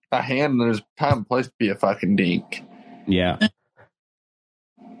 and there's a time and place to be a fucking dink. Yeah.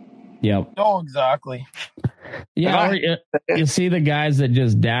 Yep. Oh, exactly. Yeah, or you see the guys that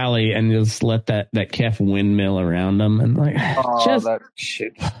just dally and just let that Kef windmill around them, and like, just that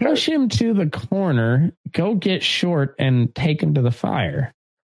shit. push him to the corner, go get short, and take him to the fire.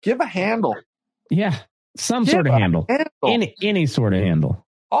 Give a handle. Yeah, some sort of handle. Any sort of handle.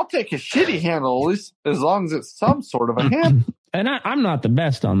 I'll take a shitty handle, at least as long as it's some sort of a handle. And I'm not the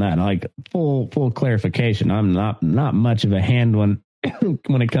best on that. Like, full clarification, I'm not much of a hand when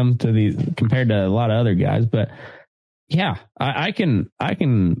it comes to these compared to a lot of other guys, but yeah, I can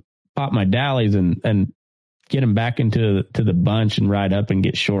pop my dallies and get them back into the bunch and ride up and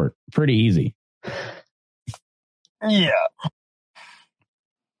get short pretty easy. Yeah.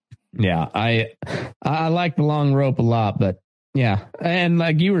 Yeah, I like the long rope a lot, but yeah, and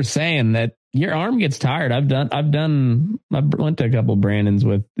like you were saying, that your arm gets tired. I went to a couple Brandons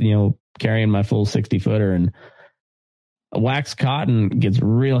with carrying my full 60-footer, and wax cotton gets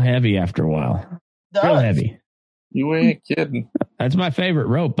real heavy after a while. Real heavy. You ain't kidding. That's my favorite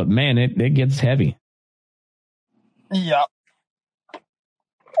rope, but man, it gets heavy. Yeah.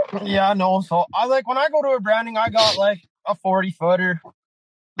 Yeah, no. So I like when I go to a branding, I got like a 40-footer.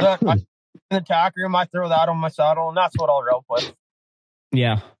 In the tack room, I throw that on my saddle, and that's what I'll rope with.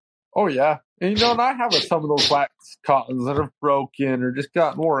 Yeah. Oh yeah, and and I have some of those wax cottons that have broken or just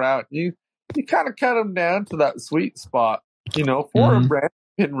gotten wore out. You kind of cut them down to that sweet spot, for a brand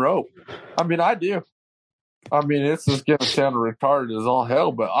pin rope. I mean, I do. I mean, this is going to sound retarded as all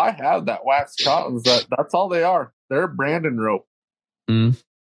hell, but I have that wax cottons. That's all they are. They're a Brandon rope. Mm.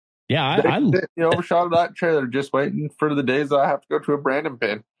 Yeah, I'm overshot of that trailer, just waiting for the days I have to go to a Brandon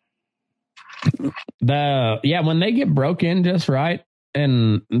pin. When they get broke in just right,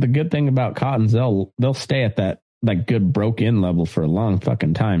 and the good thing about cottons, they'll stay at that like good broke in level for a long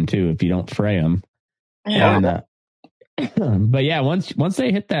fucking time too if you don't fray them. Yeah. And, but yeah, once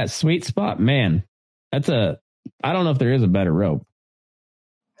they hit that sweet spot, man, I don't know if there is a better rope.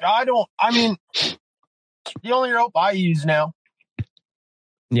 I mean, the only rope I use now.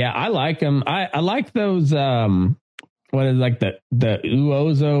 Yeah, I like them. I like those. What is like the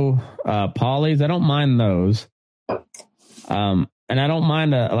Uozo polys? I don't mind those. And I don't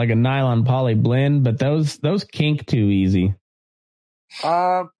mind a nylon poly blend, but those kink too easy.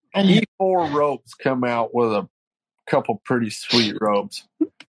 E4 ropes come out with a couple pretty sweet ropes.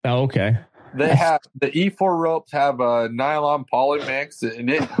 Oh, okay. They have the E4 ropes have a nylon poly mix, and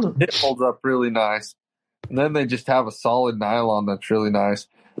it holds up really nice. And then they just have a solid nylon that's really nice.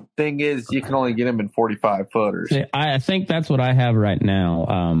 Thing is, you can only get them in 45-footers. I think that's what I have right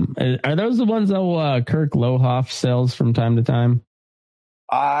now. Are those the ones that Kirk Lohoff sells from time to time?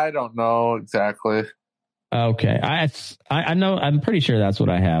 I don't know exactly. Okay, I know. I'm pretty sure that's what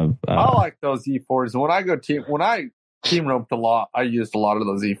I have. I like those E4s. When I team roped a lot, I used a lot of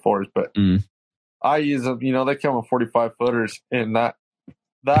those E4s, but I use them. They come in 45-footers, and that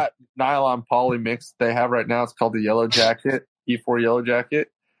nylon poly mix they have right now, it's called the Yellow Jacket, E4 Yellow Jacket.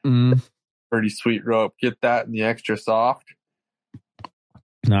 Pretty sweet rope. Get that in the extra soft.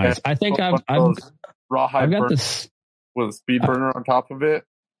 Nice. I think I've rawhide got this with a speed burner on top of it.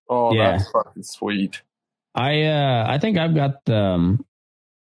 Oh, yeah. That's fucking sweet. I think I've got the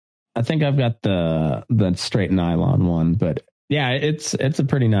straight nylon one, but yeah, it's a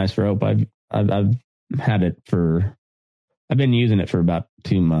pretty nice rope. I've had it I've been using it for about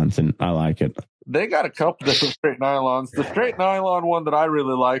 2 months, and I like it. They got a couple different straight nylons. The straight nylon one that I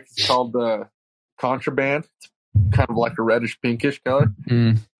really like is called the Contraband. It's kind of like a reddish pinkish color.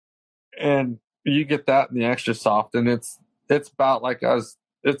 And you get that in the extra soft, and it's about like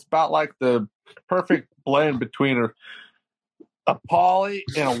the perfect blend between a poly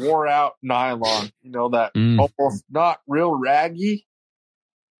and a wore out nylon. That almost not real raggy,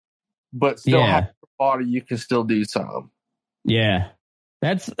 but still have a body you can still do some. Yeah.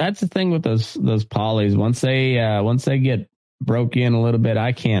 That's the thing with those polys. Once they get broke in a little bit,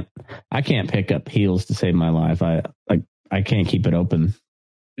 I can't pick up heels to save my life. I can't keep it open.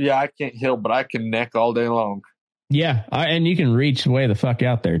 Yeah, I can't heel, but I can neck all day long. Yeah, and you can reach way the fuck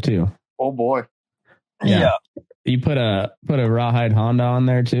out there too. Oh boy. Yeah. You put a rawhide Honda on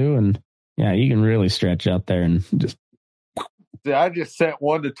there too, and yeah, you can really stretch out there and just. See, I just sent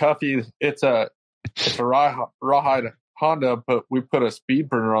one to Tuffy. It's a rawhide Honda, but we put a speed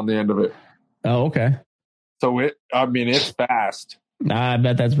burner on the end of it. Oh, okay. So it's fast. I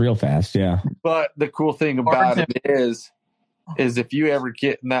bet that's real fast, yeah. But the cool thing about it is if you ever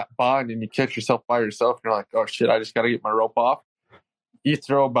get in that bind and you catch yourself by yourself and you're like, oh shit, I just got to get my rope off. you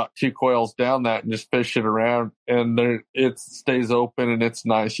throw about 2 coils down that and just fish it around, and it stays open and it's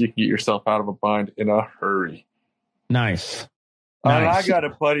nice. You can get yourself out of a bind in a hurry. Nice. And I got a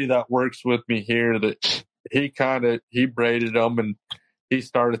buddy that works with me here that he braided them and he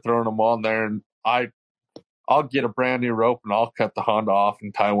started throwing them on there, and I'll get a brand new rope and I'll cut the Honda off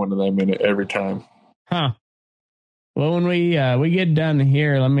and tie one of them in it every time. Huh. Well, when we get done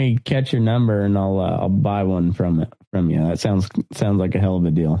here, let me catch your number and I'll buy one from you. That sounds like a hell of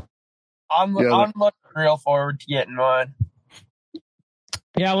a deal. I'm looking real forward to getting one.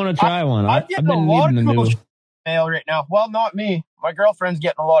 Yeah, I want to try one. I've been a lot of cool mail right now. Well, not me. My girlfriend's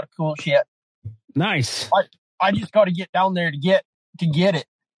getting a lot of cool shit. Nice. I just got to get down there to get it.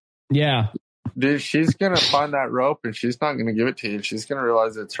 Yeah. Dude, she's going to find that rope and she's not going to give it to you. She's going to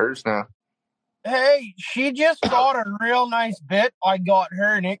realize it's hers now. Hey, she just got a real nice bit I got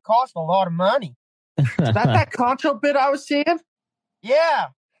her, and it cost a lot of money. Is that concho bit I was seeing? Yeah.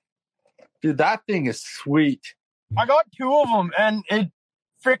 Dude, that thing is sweet. I got 2 of them, and it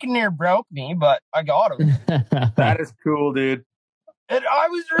freaking near broke me, but I got them. That is cool, dude. And I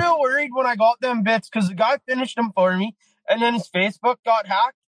was real worried when I got them bits because the guy finished them for me, and then his Facebook got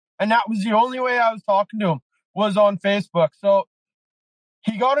hacked, and that was the only way I was talking to him was on Facebook. So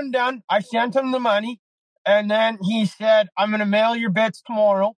he got them done. I sent him the money, and then he said, I'm going to mail your bits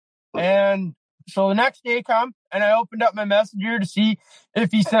tomorrow. And so the next day come, and I opened up my messenger to see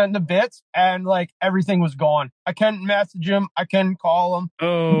if he sent the bits, and like everything was gone. I couldn't message him. I couldn't call him.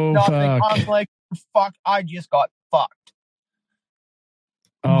 Oh, nothing. fuck. I'm like, fuck, I just got fucked.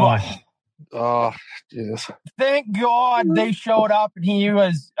 Oh. Oh, jeez. Thank God they showed up and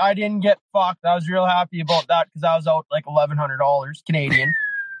I didn't get fucked. I was real happy about that because I was out like $1,100 Canadian.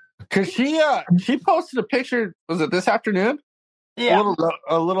 Because she posted a picture, was it this afternoon? Yeah.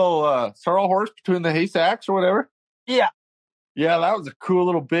 A little sorrel horse between the haystacks or whatever? Yeah. Yeah, that was a cool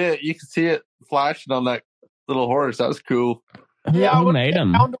little bit. You can see it flashing on that little horse. That was cool. Who made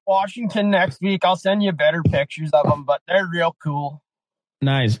them? Down to Washington next week. I'll send you better pictures of them, but they're real cool.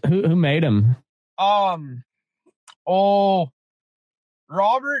 Nice. Who made them? Robert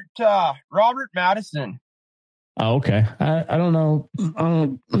Madison. Oh, okay. I don't know.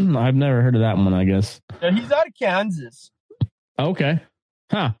 I've never heard of that one, I guess. Yeah, he's out of Kansas. Okay.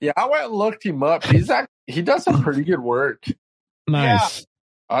 Huh. Yeah, I went and looked him up. He does some pretty good work. Nice. Yeah.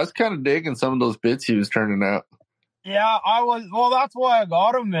 I was kind of digging some of those bits he was turning out. Yeah, I was. Well, that's why I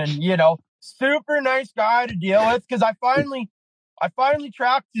got him, and super nice guy to deal with because I finally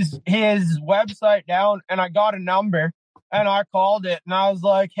tracked his website down, and I got a number, and I called it, and I was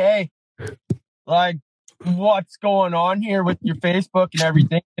like, hey, like, what's going on here with your Facebook and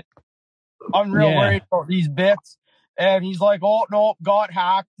everything? I'm real worried about these bits. And he's like, oh, no, got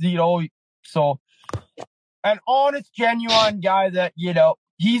hacked, so an honest, genuine guy that,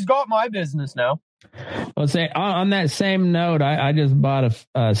 he's got my business now. Well, say on that same note, I just bought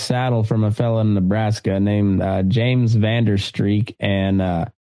a saddle from a fella in Nebraska named James Vanderstreek, and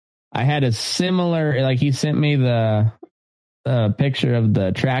I had a similar, like he sent me the picture of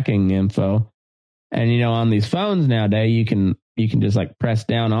the tracking info, and on these phones nowadays you can just like press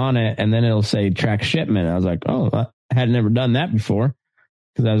down on it and then it'll say track shipment. I was like, oh, I had never done that before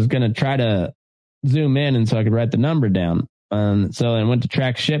because I was gonna try to zoom in and so I could write the number down. So I went to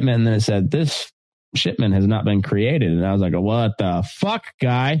track shipment and then it said this shipment has not been created. And I was like, what the fuck,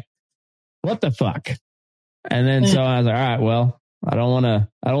 guy? What the fuck? And then so I was like, all right, well, I don't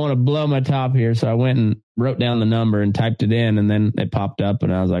want to blow my top here. So I went and wrote down the number and typed it in, and then it popped up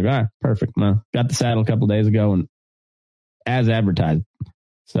and I was like, all right, perfect. Well, got the saddle a couple of days ago and as advertised.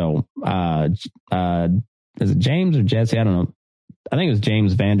 So, is it James or Jesse? I don't know. I think it was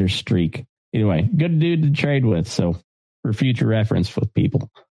James Vanderstreek. Either way, good dude to trade with. So for future reference with people.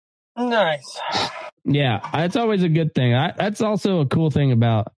 Nice. Yeah, it's always a good thing. That's also a cool thing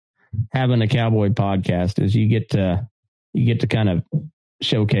about having a cowboy podcast is you get to kind of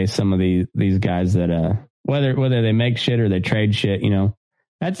showcase some of these guys that whether they make shit or they trade shit.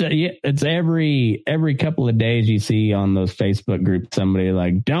 It's every couple of days you see on those Facebook groups somebody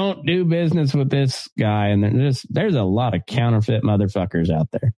like, don't do business with this guy, and there's a lot of counterfeit motherfuckers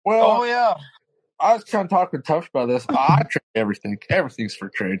out there. Well, Oh yeah. I was trying to talk with Tuff about this. I trade everything. Everything's for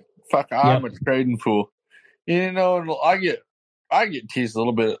trade. Fuck, I'm a trading fool. I get teased a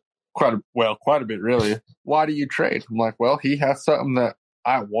little bit, quite a bit really. Why do you trade? I'm like, well, he has something that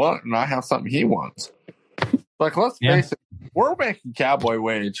I want, and I have something he wants. Like, let's face it, we're making cowboy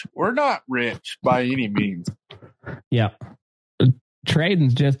wage. We're not rich by any means. Yeah,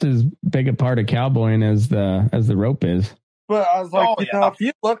 trading's just as big a part of cowboying as the rope is. But I was like, if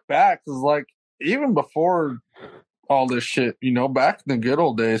you look back, it's like even before all this shit, back in the good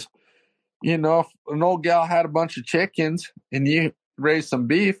old days. If an old gal had a bunch of chickens and you raised some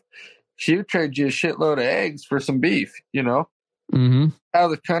beef, she would trade you a shitload of eggs for some beef, Mm-hmm. How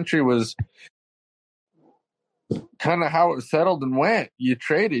the country was kind of how it settled and went. You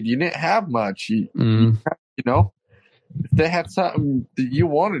traded. You didn't have much. If they had something that you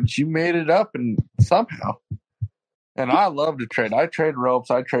wanted, you made it up and somehow. And I love to trade. I trade ropes.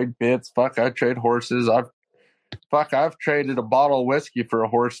 I trade bits. Fuck, I trade horses. I've traded a bottle of whiskey for a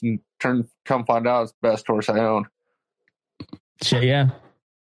horse and come find out it's the best horse I own. Shit, yeah.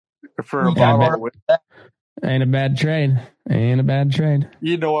 For a bottle of whiskey. Ain't a bad trade. At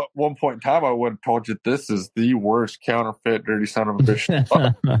one point in time, I would have told you this is the worst counterfeit dirty son of a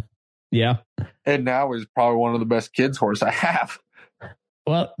bitch. Yeah. And now he's probably one of the best kids' horse I have.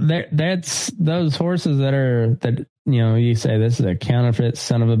 Well, that's those horses that you say this is a counterfeit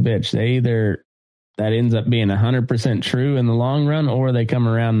son of a bitch. They either that ends up being 100% true in the long run, or they come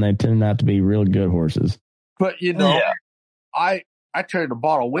around and they turn out to be real good horses. But I traded a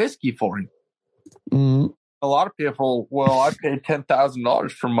bottle of whiskey for him. Mm. A lot of people, I paid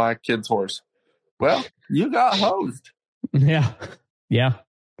 $10,000 for my kid's horse. Well, you got hosed. Yeah.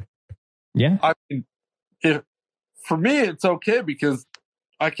 I mean, for me, it's okay because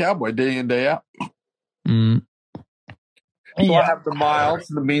I cowboy day in, day out. Mm. So I have the miles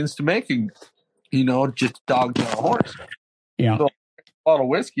and the means to making, just dog tail horse. Yeah. So a bottle of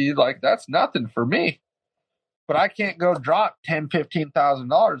whiskey, that's nothing for me. But I can't go drop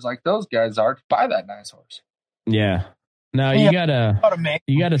 $10,000-$15,000 like those guys are to buy that nice horse. Yeah. No, you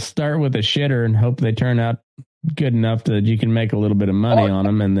gotta start with a shitter and hope they turn out good enough that you can make a little bit of money on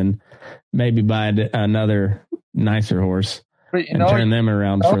them, and then maybe buy another nicer horse and turn them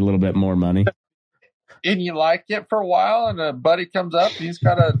around for a little bit more money. And you like it for a while, and a buddy comes up, and he's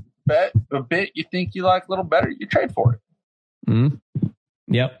got a bit you think you like a little better, you trade for it. Mm-hmm.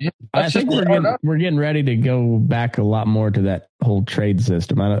 Yep. I think we're getting ready to go back a lot more to that whole trade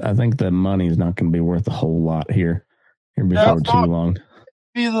system. I think the money's not going to be worth a whole lot here before too long.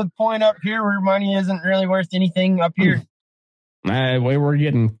 Be the point up here where money isn't really worth anything up here. We're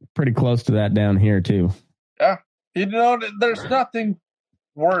getting pretty close to that down here too. Yeah. There's nothing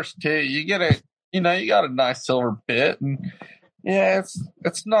worse to it. You get you got a nice silver bit, and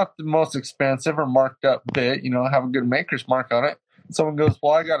it's not the most expensive or marked up bit, have a good maker's mark on it. Someone goes,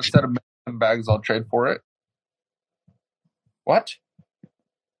 well, I got a set of bags, I'll trade for it. What?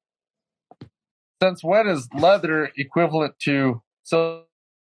 Since when is leather equivalent to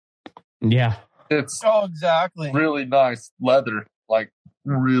Yeah. It's exactly really nice leather,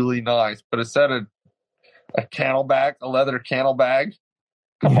 really nice. But instead of a cannel bag, a leather cannel bag.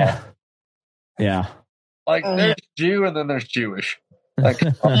 Come on. Yeah. There's Jew and then there's Jewish.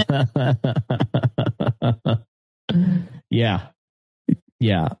 Yeah.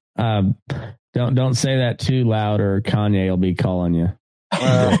 Yeah. Don't say that too loud, or Kanye will be calling you.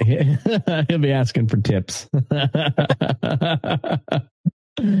 He'll be asking for tips.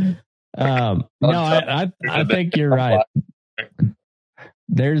 I think you're right.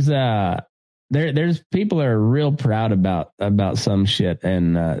 There's people that are real proud about some shit,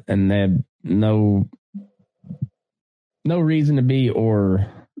 and they have no reason to be, or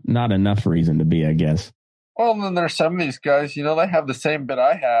not enough reason to be, I guess. Well, then there's some of these guys, they have the same bit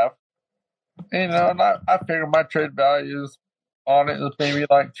I have. And I figure my trade values on it is maybe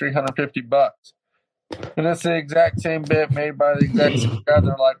 $350. And it's the exact same bit made by the exact same guy.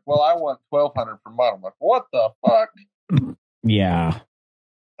 They're like, well, I want $1,200 per month. I'm like, what the fuck? Yeah.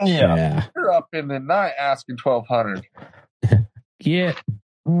 You're up in the night asking $1,200. Get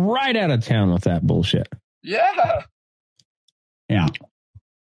right out of town with that bullshit. Yeah. Yeah.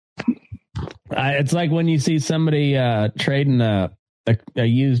 It's like when you see somebody trading a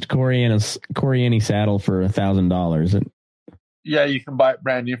used Coriani saddle for $1,000. Yeah, you can buy it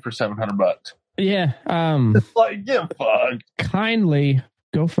brand new for $700. Yeah. It's like, get fucked. Kindly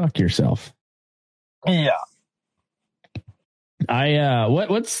go fuck yourself. Yeah.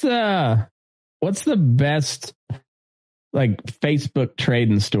 What's the best Facebook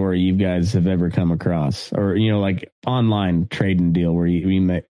trading story you guys have ever come across, or online trading deal where you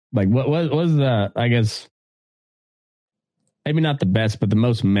make what was the, I guess maybe not the best but the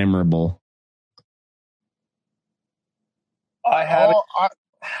most memorable? I had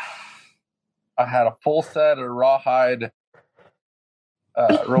a full set of rawhide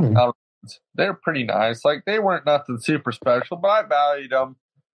rope. They're pretty nice. They weren't nothing super special, but I valued them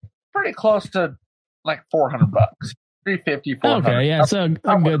pretty close to $400, $350, $400. Okay, yeah, so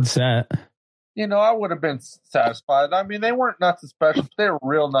a good set. I would have been satisfied. I mean, they weren't nothing special, but they were a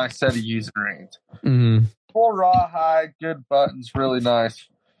real nice set of user reins. Mm-hmm. full rawhide, good buttons, really nice.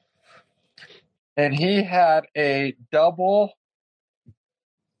 And he had a double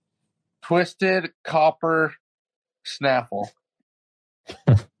twisted copper snaffle.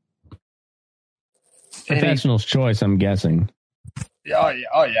 Professional's choice, I'm guessing. Oh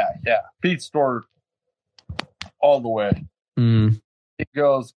yeah. Feed store all the way. Mm. He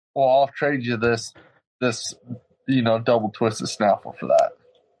goes, well, I'll trade you this, double twisted snaffle for that.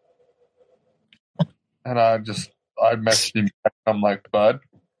 And I messaged him back. I'm like, bud,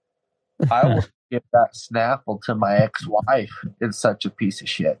 I will give that snaffle to my ex-wife. It's such a piece of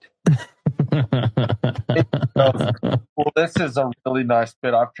shit. He goes, well, this is a really nice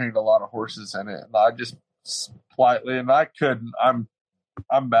bit. I've trained a lot of horses in it. And I just politely, and I couldn't, I'm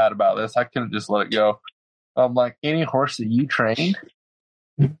bad about this. I couldn't just let it go. I'm like, any horse that you trained,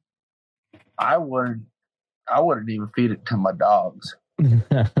 I wouldn't even feed it to my dogs. You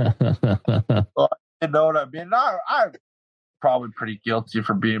know what I mean? I'm probably pretty guilty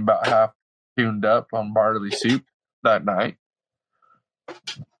for being about half tuned up on barley soup that night.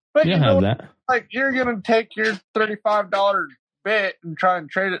 But you know, that. Like, you're going to take your $35 bit and try and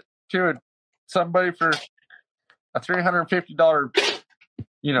trade it to somebody for a $350,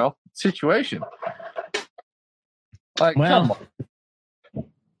 situation. Like, come on.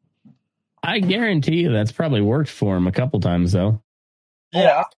 I guarantee you that's probably worked for him a couple times, though.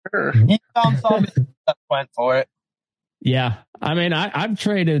 Yeah, sure. He found somebody that went for it. Yeah, I mean, I've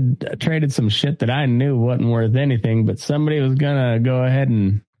traded some shit that I knew wasn't worth anything, but somebody was gonna go ahead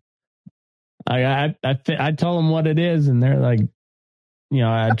and I told them what it is, and they're like,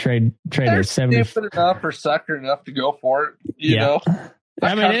 I trade a 70. Stupid enough or sucker enough to go for it, you know.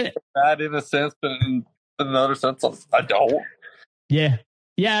 I mean, bad in a sense, but in another sense, I don't. Yeah,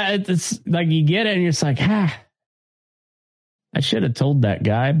 it's like you get it, and you're just like, I should have told that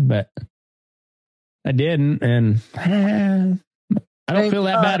guy, but I didn't, and I don't feel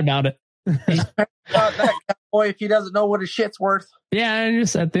that bad about it. That cowboy, if he doesn't know what his shit's worth. Yeah, and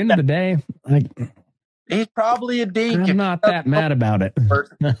just at the end of the day, like, he's probably a dink. I'm not that mad about it.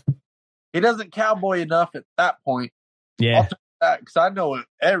 He doesn't cowboy enough at that point. Yeah, I'll tell you that, because I know what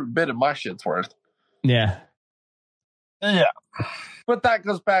every bit of my shit's worth. Yeah. But that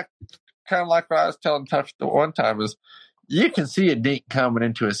goes back kind of like what I was telling Tuff the one time is you can see a dink coming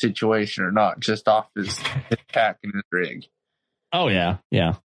into a situation or not just off his pack and his rig. Oh yeah.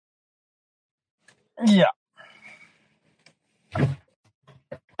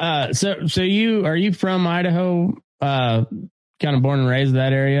 So are you from Idaho? Kind of born and raised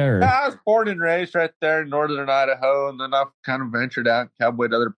that area, or? I was born and raised right there in northern Idaho, and then I've kind of ventured out,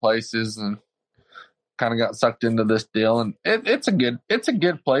 cowboyed other places, and kind of got sucked into this deal. And it's a good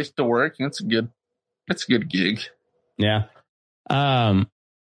place to work. And it's a good gig. Yeah.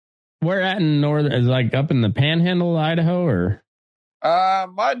 Where at in northern is like up in the Panhandle, Idaho, or?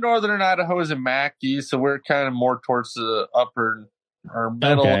 My northern Idaho is in Mackey, so we're kind of more towards the upper or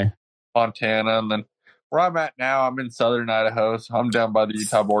middle Montana, and then where I'm at now, I'm in southern Idaho, so I'm down by the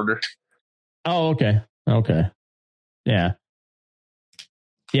Utah border. Oh, okay. Yeah.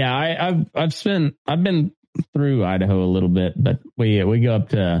 I've been through Idaho a little bit, but we've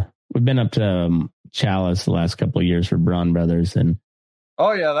been up to Chalice the last couple of years for Braun Brothers, and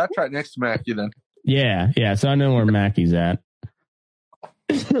oh yeah, that's right next to Mackey then. Yeah. So I know where Mackey's at.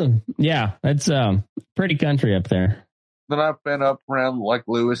 Yeah, it's pretty country up there. Then I've been up around like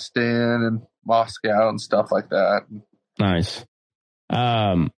Lewiston and Moscow and stuff like that. Nice.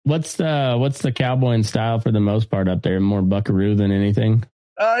 What's the cowboying style for the most part up there? More buckaroo than anything?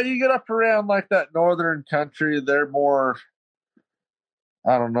 You get up around like that northern country, they're more,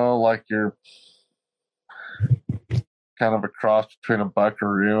 I don't know, like you're kind of a cross between a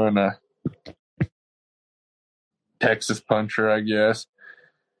buckaroo and a Texas puncher, I guess.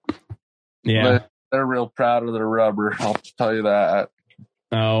 Yeah. But they're real proud of their rubber, I'll tell you that.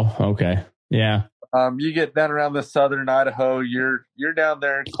 Oh, okay. Yeah. You get down around the southern Idaho, you're down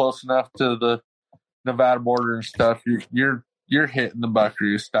there close enough to the Nevada border and stuff. You're hitting the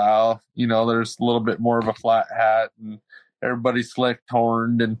buckaroo style. There's a little bit more of a flat hat, and everybody's slick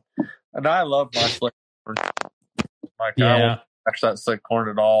horned, and I love my slick horn. Like, I don't touch that slick horn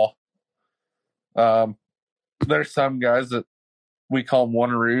at all. There's some guys that we call them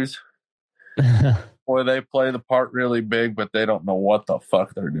wannaroos. Boy, they play the part really big, but they don't know what the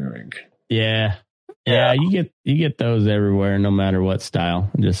fuck they're doing. Yeah. You get those everywhere, no matter what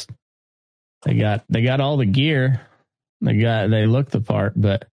style. Just they got all the gear. They look the part,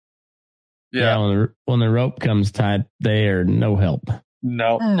 but when the rope comes tight, they are no help.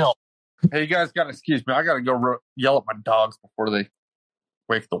 No. Hey, you guys got to excuse me. I got to go yell at my dogs before they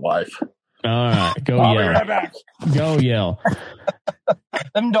wake the wife. All right, go I'll be yell. right back. Go yell.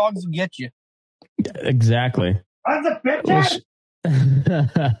 Them dogs will get you. Exactly. That's a bitch.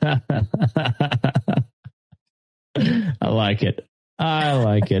 I like it. I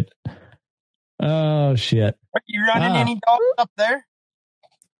like it. Oh shit. Are you running any dogs up there?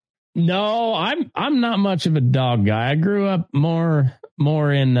 No, I'm not much of a dog guy. I grew up more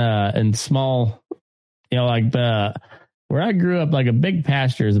in small, like where I grew up, like a big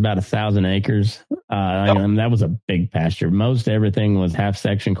pasture is about 1,000 acres. That was a big pasture. Most everything was half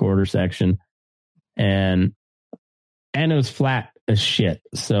section, quarter section, and it was flat as shit.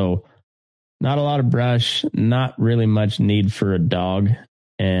 So not a lot of brush, not really much need for a dog.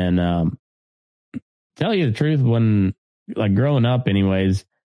 And tell you the truth, when like growing up, anyways.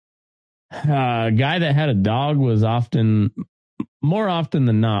 A guy that had a dog was more often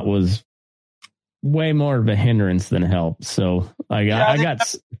than not, was way more of a hindrance than help. So like I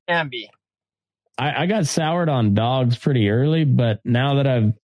got soured on dogs pretty early, but now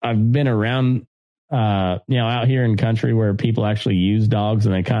that I've been around, out here in country where people actually use dogs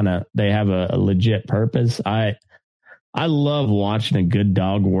and they have a legit purpose. I love watching a good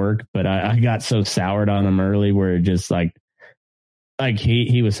dog work, but I got so soured on them early where it just like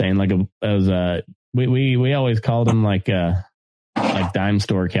he was saying, we always called them like dime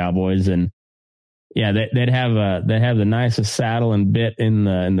store cowboys, and yeah, they'd have the nicest saddle and bit in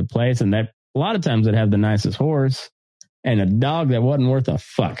the place, and that a lot of times they'd have the nicest horse and a dog that wasn't worth a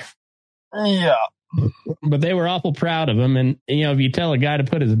fuck. Yeah, but they were awful proud of him, and if you tell a guy to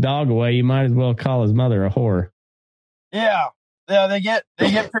put his dog away, you might as well call his mother a whore. Yeah, they get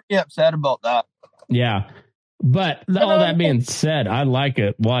pretty upset about that. Yeah. But all that being said, I like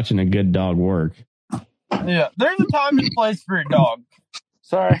watching a good dog work. Yeah, there's a time and place for a dog.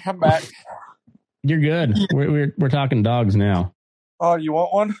 Sorry, I'm back. You're good. We're talking dogs now. Oh, you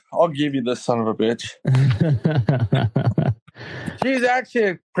want one? I'll give you this son of a bitch. She's actually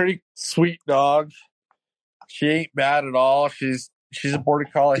a pretty sweet dog. She ain't bad at all. She's a border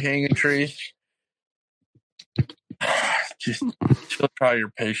collie hanging tree. Just she'll try your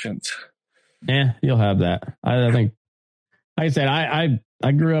patience. Yeah, you'll have that. I think, like I said,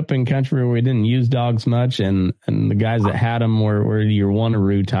 I grew up in country where we didn't use dogs much, and the guys that had them were your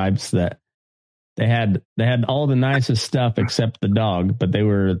wanaroo types that they had all the nicest stuff except the dog, but they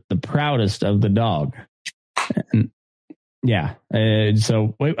were the proudest of the dog. And yeah,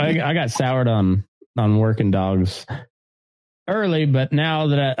 so I got soured on working dogs early, but now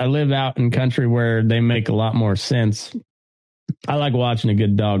that I live out in country where they make a lot more sense, I like watching a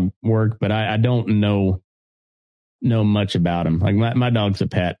good dog work, but I don't know much about them. Like my dog's a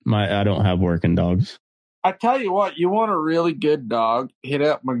pet. I don't have working dogs. I tell you what, you want a really good dog, hit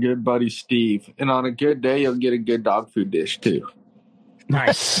up my good buddy Steve, and on a good day, you'll get a good dog food dish too.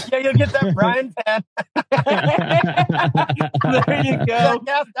 Nice. Yeah, you'll get that Brian pan. There you go.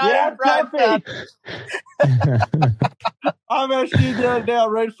 Yeah, Brian pan. I'm actually the other day, I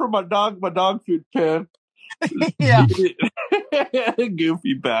read for my dog food pan. Yeah.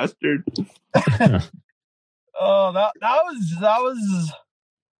 Goofy bastard. Oh, that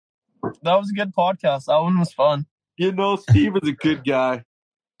was a good podcast. That one was fun. Steve is a good guy.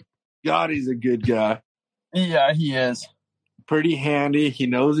 God, he's a good guy. Yeah, he is. Pretty handy. He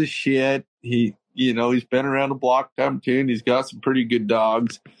knows his shit. He's been around the block time too, and he's got some pretty good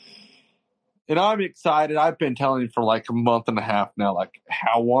dogs. And I'm excited. I've been telling him for like a month and a half now, like,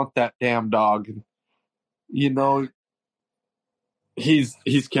 I want that damn dog. And, he's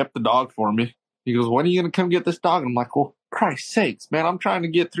kept the dog for me. He goes, when are you going to come get this dog? And I'm like, well, Christ's sakes, man, I'm trying to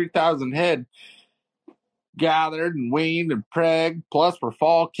get 3,000 head gathered and weaned and preg, plus for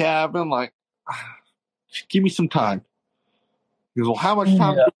fall calving. Like, just give me some time. He goes, well, how much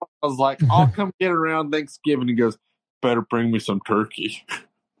time? Yeah. I was like, I'll come get around Thanksgiving. He goes, better bring me some turkey.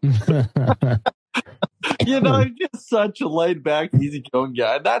 He's just such a laid back, easy going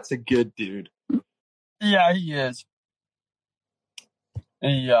guy. That's a good dude. Yeah, he is.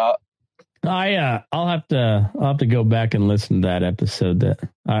 Yeah. I'll have to go back and listen to that episode. That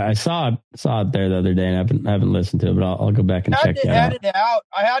I saw it there the other day, and I haven't listened to it, but I'll go back and check that out.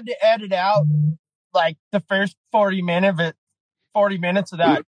 I had to edit out like the first 40 minutes of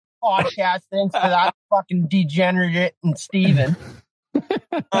that podcast thanks to that fucking degenerate and Steven.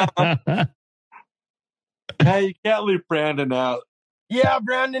 Hey, you can't leave Brandon out. Yeah,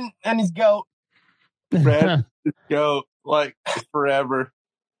 Brandon and his goat. Brandon, his goat, like forever.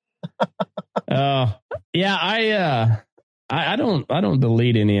 Oh, yeah. I don't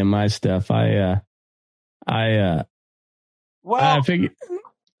delete any of my stuff. I figure.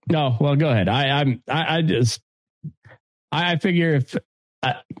 No, well, go ahead. I figure if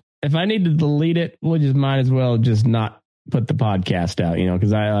if I need to delete it, we'll just might as well just not put the podcast out,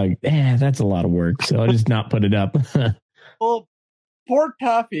 because I that's a lot of work. So I'll just not put it up. Well, poor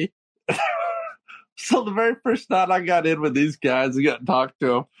Tuffy. So the very first night I got in with these guys, I got to talk to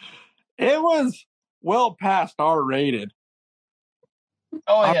them. It was well past R-rated.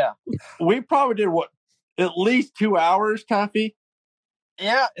 Oh, yeah. We probably did, at least 2 hours, Tuffy?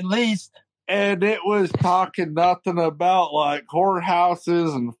 Yeah, at least. And it was talking nothing about like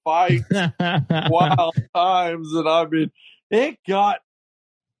whorehouses and fights, wild times. And I mean, it got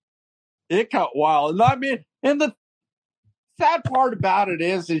wild. And I mean, and the sad part about it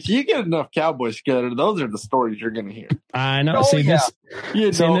is you get enough cowboy scudder, those are the stories you're going to hear. I know. Oh, See, yeah.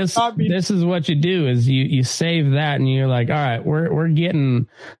 this is what you do is you save that and you're like, all right, we're getting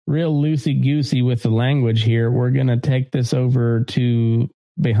real loosey goosey with the language here. We're going to take this over to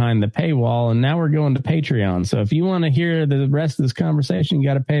behind the paywall, and now we're going to Patreon. So if you want to hear the rest of this conversation, you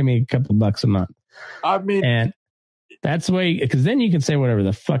got to pay me a couple bucks a month. I mean, and that's the way, because then you can say whatever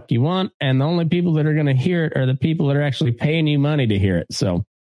the fuck you want, and the only people that are going to hear it are the people that are actually paying you money to hear it. So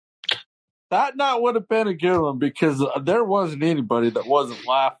that night would have been a good one because there wasn't anybody that wasn't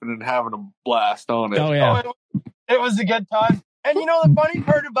laughing and having a blast on it. Oh yeah, it was a good time. And the funny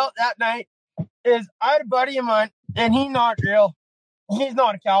part about that night is I had a buddy of mine, and he's not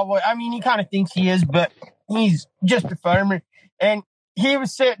a cowboy. I mean, he kind of thinks he is, but he's just a farmer. And he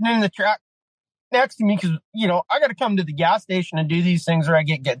was sitting in the truck next to me because, I got to come to the gas station and do these things where I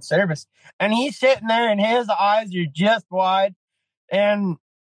get good service. And he's sitting there and his eyes are just wide. And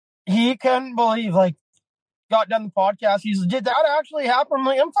he couldn't believe, got done the podcast. He's like, did that actually happen? I'm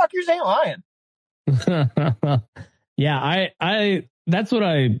like, them fuckers ain't lying. Yeah, I that's what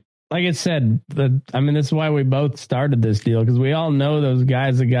like I said, this is why we both started this deal, because we all know those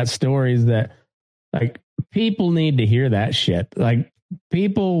guys that got stories that, people need to hear that shit. Like,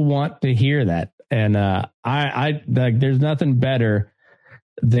 people want to hear that. And I there's nothing better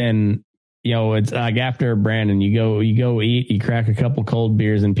than, it's like after Brandon, you go eat, you crack a couple cold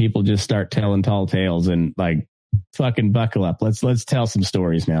beers, and people just start telling tall tales and fucking buckle up. Let's tell some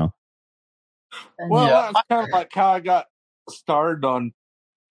stories now. Well, that's kind of like how I got started on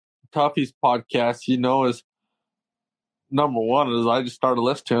Tuffy's podcast, is number one is I just started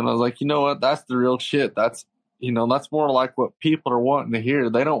listening. I was like, you know what? That's the real shit. That's, that's more like what people are wanting to hear.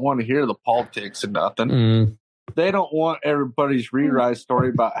 They don't want to hear the politics and nothing. Mm. They don't want everybody's rewrite story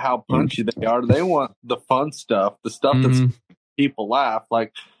about how punchy they are. They want the fun stuff, the stuff that's people laugh.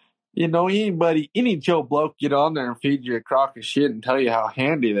 Like, any Joe Bloke get on there and feed you a crock of shit and tell you how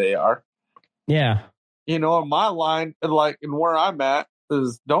handy they are. Yeah. And my line, and where I'm at,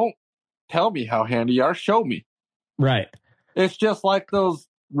 is don't tell me how handy you are, show me. Right. It's just like those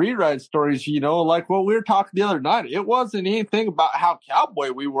rewrite stories, like what we were talking the other night. It wasn't anything about how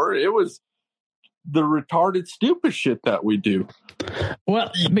cowboy we were. It was the retarded, stupid shit that we do.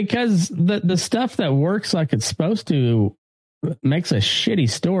 Well, because the stuff that works like it's supposed to makes a shitty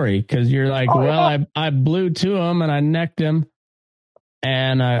story, because you're like, I blew to him and I necked him.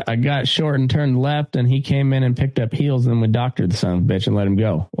 And I got short and turned left, and he came in and picked up heels, and we doctored the son of a bitch and let him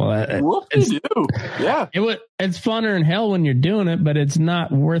go. Well, it's funner than hell when you're doing it, but it's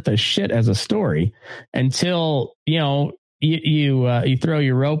not worth a shit as a story until you throw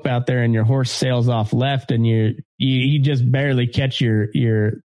your rope out there and your horse sails off left, and you just barely catch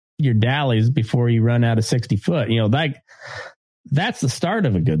your dallies before you run out of 60 foot. That's the start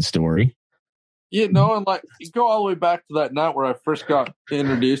of a good story. And you go all the way back to that night where I first got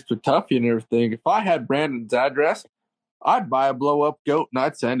introduced to Tuffy and everything. If I had Brandon's address, I'd buy a blow up goat and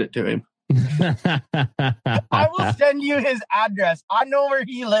I'd send it to him. I will send you his address. I know where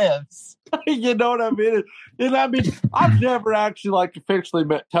he lives. You know what I mean? And I've never actually officially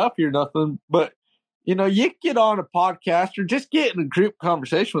met Tuffy or nothing, but you get on a podcast or just get in a group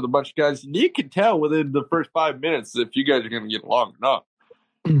conversation with a bunch of guys, and you can tell within the first 5 minutes if you guys are going to get along or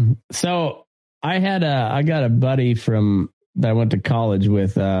not. So I got a buddy that I went to college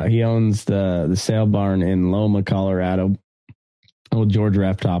with. He owns the sale barn in Loma, Colorado, old George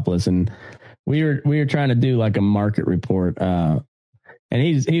Raftopoulos, and we were trying to do a market report. And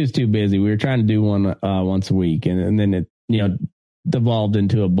he was too busy. We were trying to do one once a week, and then it devolved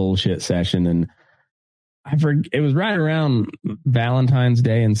into a bullshit session. And it was right around Valentine's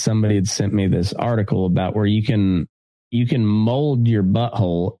Day, and somebody had sent me this article about where you can mold your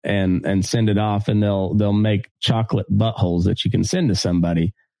butthole and send it off, and they'll make chocolate buttholes that you can send to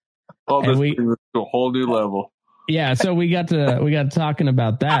somebody. Oh, this is a whole new level. Yeah, so we got talking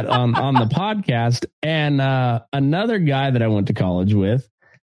about that on the podcast, and another guy that I went to college with,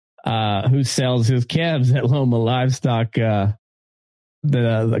 who sells his calves at Loma Livestock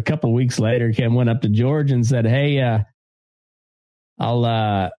a couple weeks later, Ken went up to George and said, "Hey, are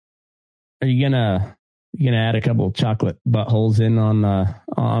you gonna add a couple of chocolate buttholes in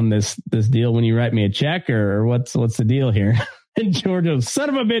on this deal when you write me a check, or what's the deal here?" And George goes, "Son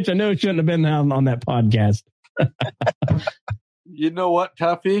of a bitch, I know it shouldn't have been on that podcast." You know what,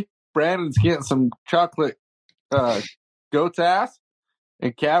 Tuffy? Brandon's getting some chocolate goat's ass,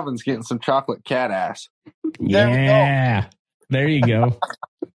 and Kevin's getting some chocolate cat ass. Yeah, there you go.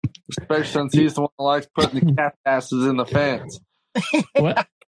 Especially since he's the one that likes putting the cat asses in the fence. What?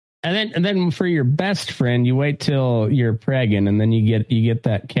 And then for your best friend, you wait till you're pregnant, and then you get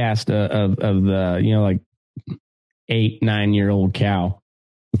that cast of the like 8-9 year old cow.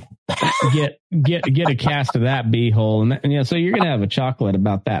 Get a cast of that beehole, and so you're gonna have a chocolate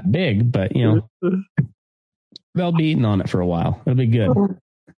about that big, but they'll be eating on it for a while. It'll be good.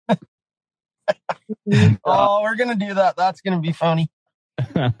 Oh, we're gonna do that. That's gonna be funny.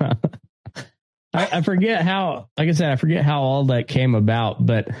 I forget how, like I said, I forget how all that came about,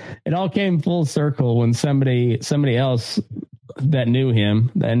 but it all came full circle when somebody else that knew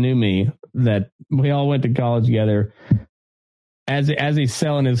him, that knew me, that we all went to college together. As he's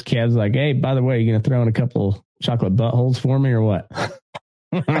selling his kids, like, "Hey, by the way, you gonna throw in a couple chocolate buttholes for me or what?"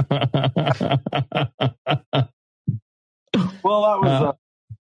 Well, that was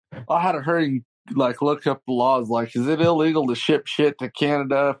I had to hurry, look up the laws. Is it illegal to ship shit to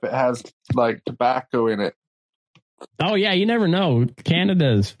Canada if it has tobacco in it? Oh yeah, you never know.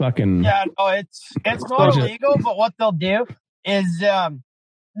 Canada's fucking it's not illegal, but what they'll do is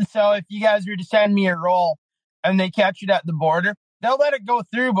so if you guys were to send me a roll and they catch it at the border, they'll let it go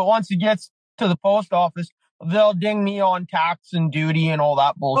through, but once it gets to the post office, they'll ding me on tax and duty and all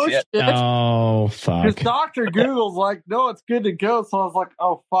that bullshit. Oh, fuck. Because Dr. Google's like, "No, it's good to go." So I was like,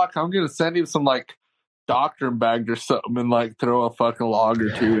 "Oh, fuck, I'm going to send him some, doctoring bag or something and, throw a fucking log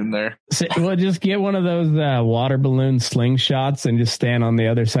or two in there." Well, just get one of those water balloon slingshots and just stand on the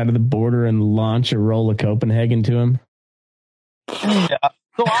other side of the border and launch a roll of Copenhagen to him. Yeah.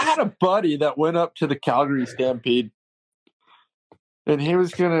 So I had a buddy that went up to the Calgary Stampede, and he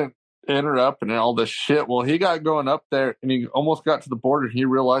was going to enter up and all this shit. Well, he got going up there, and he almost got to the border, and he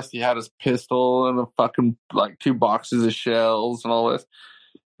realized he had his pistol and a fucking 2 boxes of shells and all this.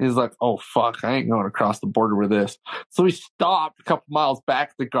 He's like, "Oh fuck, I ain't going across the border with this." So he stopped a couple miles back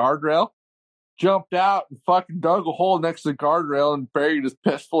at the guardrail, jumped out and fucking dug a hole next to the guardrail and buried his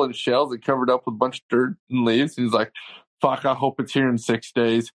pistol in shells and covered up with a bunch of dirt and leaves. And he's like, "Fuck, I hope it's here in 6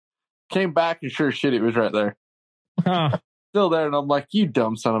 days." Came back and sure as shit, it was right there. Huh. Still there, and I'm like, "You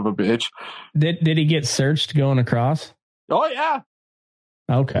dumb son of a bitch." Did he get searched going across? Oh yeah.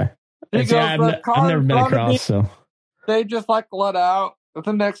 Okay. I've never been across, so they just let out. With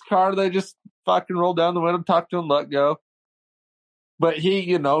the next car, they just fucking roll down the window, talk to him, let go. But he,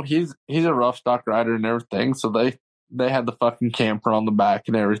 he's a rough stock rider and everything, so they had the fucking camper on the back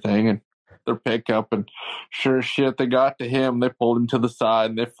and everything, and their pickup, and sure as shit, they got to him, they pulled him to the side,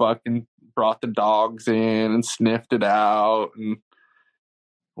 and they fucking brought the dogs in and sniffed it out and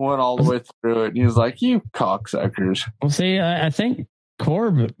went all the way through it. And he was like, "You cocksuckers." Well, see, I think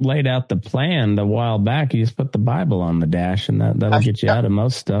Corb laid out the plan a while back. You just put the Bible on the dash, and that'll get you out of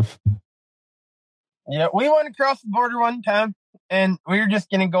most stuff. Yeah, we went across the border one time, and we were just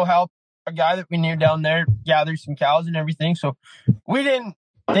going to go help a guy that we knew down there gather some cows and everything. So we didn't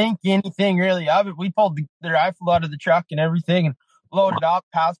think anything really of it. We pulled the rifle out of the truck and everything and loaded up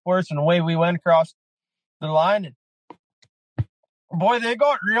passports, and away we went across the line. And boy, they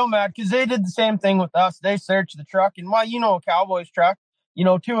got real mad because they did the same thing with us. They searched the truck, and a Cowboys truck, 2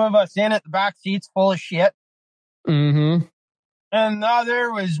 of us in it, the back seat's full of shit. Mm-hmm. And now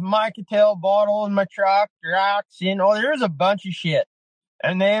there was my Cattell bottle in my truck, rocks, there was a bunch of shit.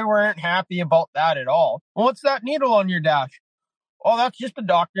 And they weren't happy about that at all. "Well, what's that needle on your dash?" "Oh, that's just a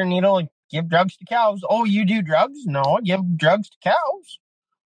doctor needle and give drugs to cows." "Oh, you do drugs?" "No, I give drugs to cows."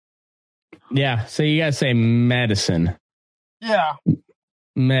 Yeah, so you gotta say medicine. Yeah.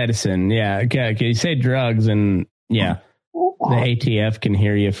 Medicine, yeah. Okay, you say drugs, and yeah, the ATF can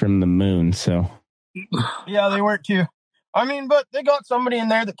hear you from the moon, so. Yeah, they weren't too. But they got somebody in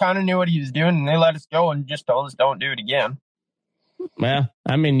there that kind of knew what he was doing, and they let us go and just told us don't do it again. Well,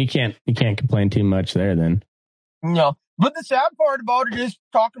 you can't complain too much there then. No, but the sad part about it is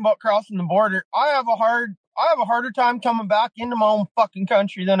talking about crossing the border. I have a harder time coming back into my own fucking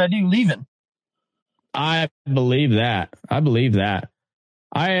country than I do leaving. I believe that. I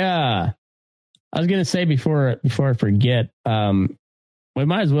was gonna say before I forget, we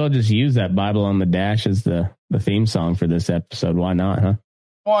might as well just use that Bible on the dash as the theme song for this episode. Why not, huh?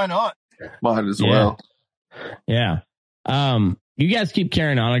 Why not? Might as well. Yeah. You guys keep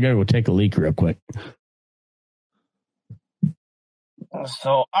carrying on. I gotta go take a leak real quick.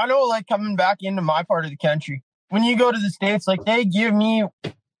 So I know, like, coming back into my part of the country, when you go to the States, like, they give me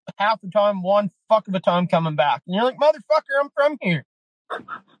half the time, one fuck of a time coming back. And you're like, motherfucker, I'm from here.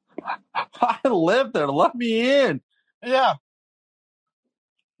 I live there. Let me in. Yeah.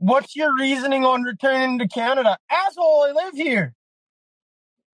 What's your reasoning on returning to Canada? Asshole, I live here.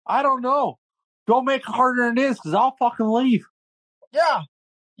 I don't know. Don't make it harder than it is, because I'll fucking leave. Yeah.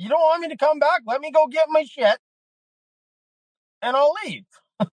 You don't want me to come back? Let me go get my shit. And I'll leave.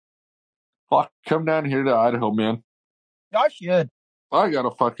 Fuck, come down here to Idaho, man. I should. I got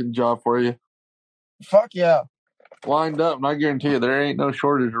a fucking job for you. Fuck yeah. Lined up, and I guarantee you there ain't no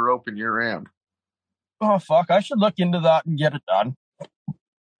shortage of rope in year round. Oh, fuck. I should look into that and get it done.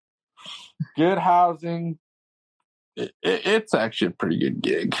 Good housing. It's actually a pretty good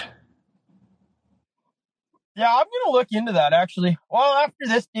gig. Yeah, I'm going to look into that, actually. Well, after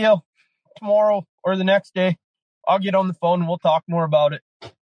this deal, tomorrow or the next day, I'll get on the phone and we'll talk more about it.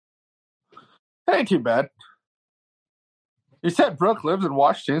 Ain't too bad. You said Brooke lives in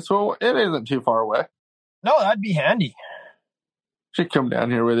Washington, so it isn't too far away. No, that'd be handy. She'd come down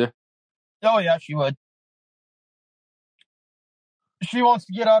here with you. Oh, yeah, she would. She wants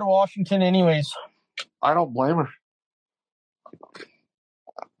to get out of Washington anyways. I don't blame her.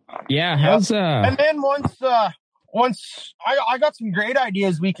 Yeah, how's And then once I got some great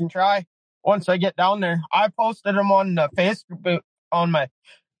ideas we can try once I get down there. I posted them on the Facebook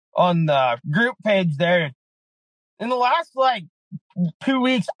on the group page there. In the last 2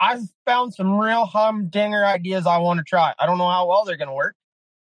 weeks, I've found some real humdinger ideas I want to try. I don't know how well they're going to work.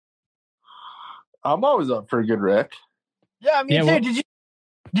 I'm always up for a good wreck. Yeah, me too. Well,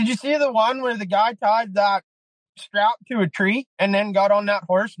 did you see the one where the guy tied that strap to a tree and then got on that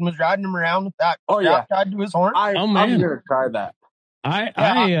horse and was riding him around with that strap tied to his horn? I'm gonna try that.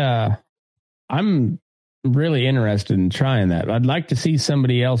 I'm really interested in trying that. I'd like to see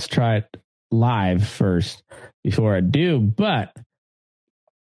somebody else try it live first before I do, but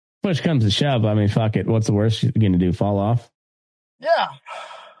push comes to shove. I mean, fuck it. What's the worst you're going to do? Fall off? Yeah.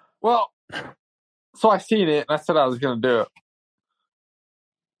 Well, so I seen it and I said I was gonna do it.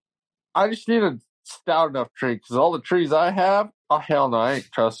 I just need a stout enough tree, because all the trees I have, oh hell no, I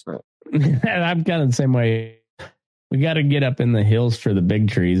ain't trusting it. And I'm kind of the same way. We got to get up in the hills for the big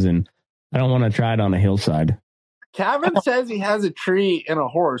trees, and I don't want to try it on a hillside. Kevin says he has a tree and a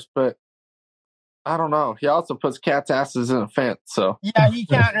horse, but I don't know. He also puts cats' asses in a fence, so. Yeah, he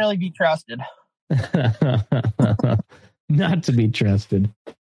can't really be trusted. Not to be trusted.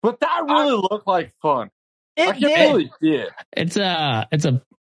 But that really looked like fun. It did. really did. It's a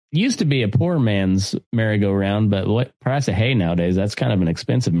used to be a poor man's merry-go-round, but what price of hay nowadays? That's kind of an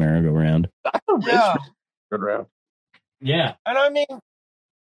expensive merry-go-round. That's a rich good round. Yeah. And I mean,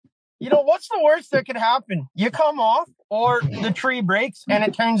 what's the worst that could happen? You come off, or the tree breaks and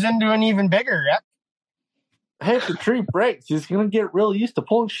it turns into an even bigger wreck. Hey, if the tree breaks, he's going to get real used to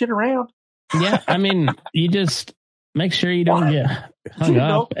pulling shit around. Yeah, I mean, you just make sure you don't get hung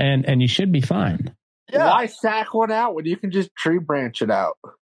up, and you should be fine. Yeah. Why sack one out when you can just tree branch it out?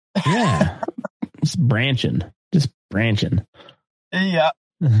 Yeah. Just branching. Yeah.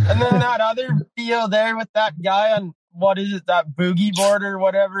 And then that other deal there with that guy on, what is it, that boogie board or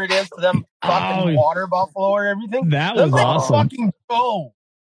whatever it is, to them fucking water buffalo or everything. That was awesome. Fucking go.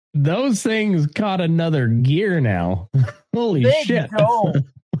 Those things caught another gear now. Holy shit. Go.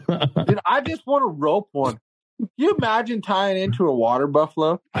 Dude, I just want to rope one. Can you imagine tying into a water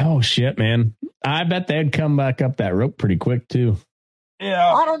buffalo? Oh shit, man. I bet they'd come back up that rope pretty quick too.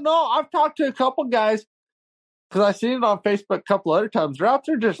 Yeah. I don't know. I've talked to a couple guys, because I seen it on Facebook a couple other times. They're out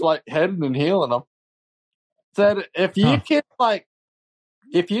there just heading and healing them. Said if you can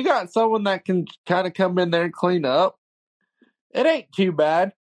if you got someone that can kind of come in there and clean up, it ain't too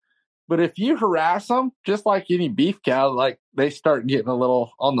bad. But if you harass them, just like any beef cow, they start getting a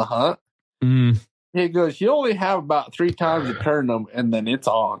little on the hunt. He goes, you only have about 3 times to turn them, and then it's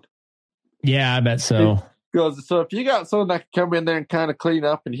on. Yeah, I bet so. He goes, so if you got someone that can come in there and kind of clean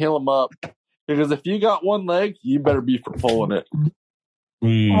up and heal them up, because if you got one leg, you better be for pulling it.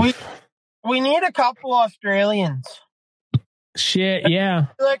 We need a couple Australians. Shit, yeah.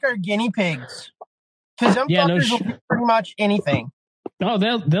 Like our guinea pigs. Because them fuckers will do pretty much anything. Oh,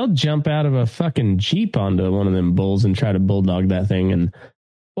 they'll jump out of a fucking Jeep onto one of them bulls and try to bulldog that thing, and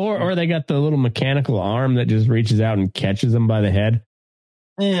or they got the little mechanical arm that just reaches out and catches them by the head.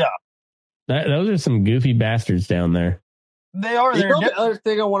 Yeah. Those are some goofy bastards down there. They are. The other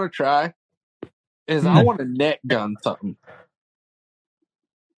thing I want to try is I want to net gun something.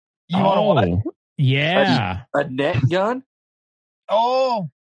 You want to what? Yeah. A net gun? Oh,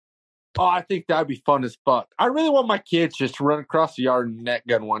 Oh, I think that'd be fun as fuck. I really want my kids just to run across the yard and net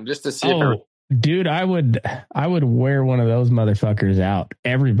gun one just to see if Oh, dude, I would wear one of those motherfuckers out.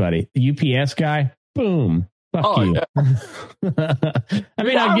 Everybody, the UPS guy, boom, fuck you. Yeah. I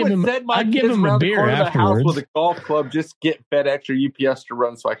mean, I'd give him a beer afterwards. With a golf club, just get FedEx or UPS to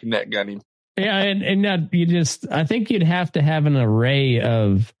run so I can net gun him. Yeah, and I think you'd have to have an array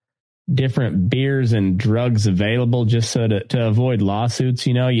of different beers and drugs available just so to avoid lawsuits.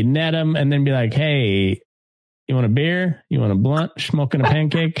 You net them and then be like, hey, you want a beer? You want a blunt? Smoking a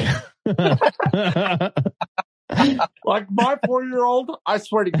pancake? Like my 4-year-old, I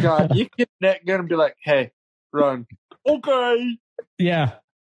swear to God, you get net gun and be like, hey, run. Okay. Yeah.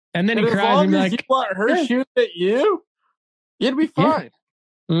 And then he as cries long and be as like, you let her shoot at you, you'd be fine.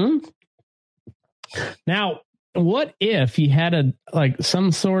 Yeah. Mm-hmm. Now, what if you had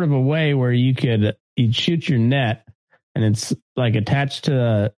some sort of a way where you'd shoot your net and it's like attached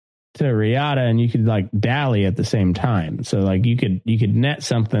to a riata and you could like dally at the same time. So like you could net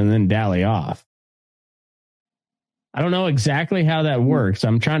something and then dally off. I don't know exactly how that works.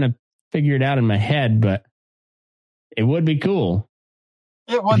 I'm trying to figure it out in my head, but it would be cool.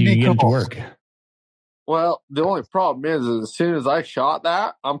 It would be cool. Get it to work. Well, the only problem is as soon as I shot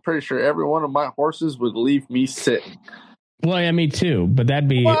that, I'm pretty sure every one of my horses would leave me sitting. Well, yeah, me too. But that'd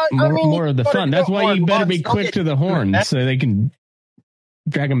be more of the fun. That's why you better be quick to the horn so they can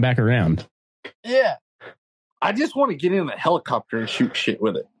drag them back around. Yeah. I just want to get in the helicopter and shoot shit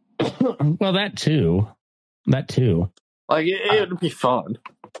with it. Well, that too. Like, it would be fun.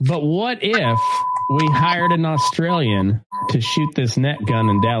 But what if we hired an Australian to shoot this net gun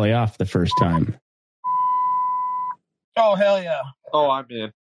and dally off the first time? Oh, hell yeah. Oh, I'm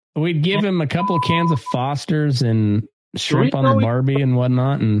in. We'd give him a couple of cans of Foster's and shrimp on the Barbie and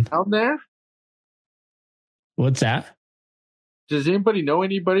whatnot. And down there? What's that? Does anybody know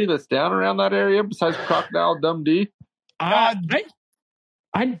anybody that's down around that area besides Crocodile Dundee? I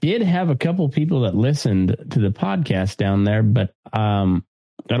did have a couple people that listened to the podcast down there, but I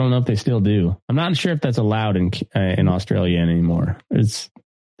don't know if they still do. I'm not sure if that's allowed in Australia anymore.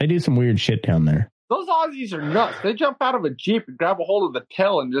 They do some weird shit down there. Those Aussies are nuts. They jump out of a Jeep and grab a hold of the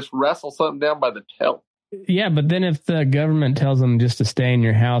tail and just wrestle something down by the tail. Yeah, but then if the government tells them just to stay in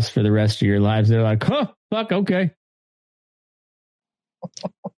your house for the rest of your lives, they're like, huh, fuck, okay.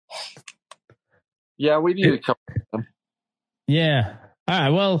 Yeah, we need a couple of them. Yeah. All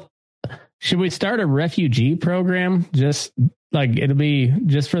right, well, should we start a refugee program? Just like it'll be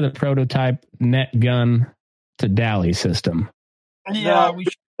just for the prototype net gun to dally system. Yeah,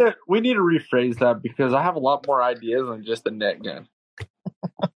 we need to rephrase that because I have a lot more ideas than just the net gun.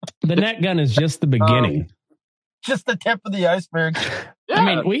 The net gun is just the beginning. Just the tip of the iceberg. Yeah,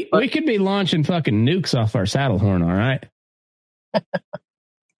 I mean, we could be launching fucking nukes off our saddle horn, all right?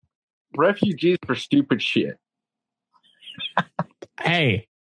 Refugees for stupid shit. Hey,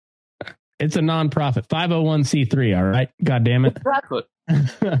 it's a nonprofit, 501c3, all right? God damn it. Exactly.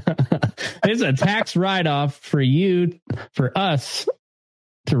 It's a tax write-off for us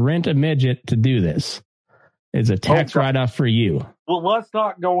to rent a midget to do this. It's a tax write-off for you. Well, let's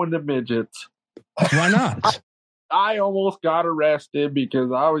not go into midgets. Why not? I almost got arrested because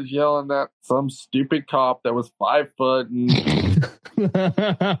I was yelling at some stupid cop that was 5 foot. And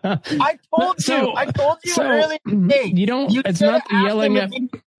I told you earlier. Hey, you don't. It's not the yelling at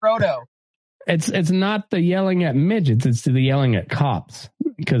Frodo. It's not the yelling at midgets. It's the yelling at cops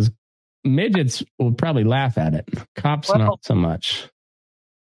because midgets will probably laugh at it. Cops not so much.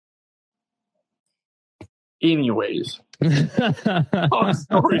 Anyways, long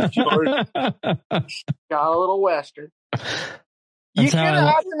story short, got a little western. You should have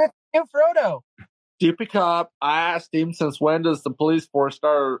asked him if he knew Frodo. Stupid cop. I asked him, since when does the police force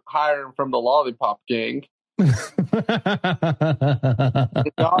start hiring from the Lollipop Gang? I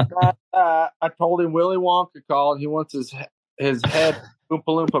told him Willy Wonka called. He wants his head Oompa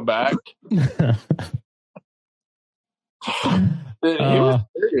Loompa back. He was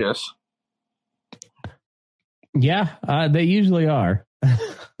serious. Yeah, they usually are.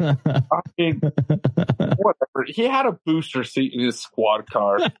 I mean, whatever. He had a booster seat in his squad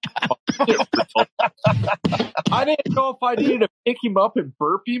car. I didn't know if I needed to pick him up and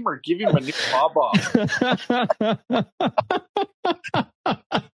burp him or give him a new bob off.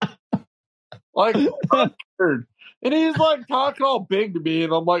 Like, I'm scared. And he's like talking all big to me,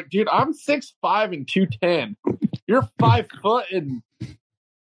 and I'm like, dude, I'm 6'5" and 210. You're 5 foot and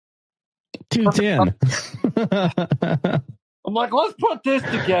 210. I'm like, let's put this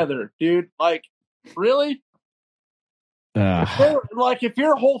together, dude. Like, really? Like, if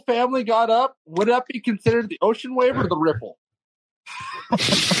your whole family got up, would that be considered the ocean wave or the ripple?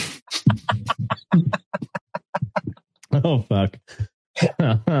 Oh fuck!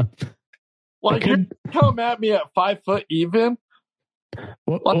 Like, you come at me at 5 foot even.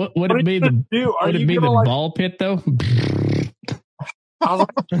 What would it be? Would it be the ball pit though? I was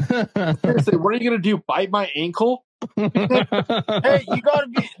like, seriously, what are you gonna do? Bite my ankle? Hey, you gotta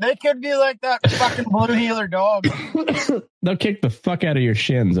be. They could be like that fucking blue heeler dog. They'll kick the fuck out of your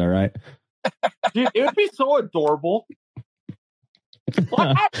shins. All right, dude. It would be so adorable.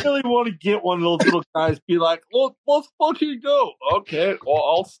 Like, I really want to get one of those little guys. Be like, well, let's fucking go. Okay, well,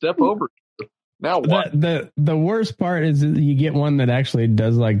 I'll step over. Now what? The worst part is you get one that actually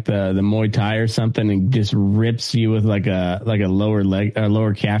does like the Muay Thai or something and just rips you with like a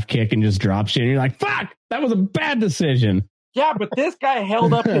lower calf kick and just drops you and you're like, fuck, that was a bad decision. Yeah, but this guy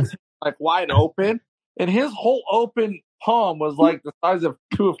held up his like wide open and his whole open palm was like the size of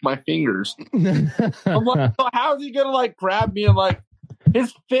 2 of my fingers. I'm like, so how is he gonna like grab me and like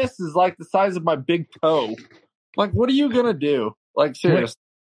his fist is like the size of my big toe? Like, what are you gonna do? Like, seriously.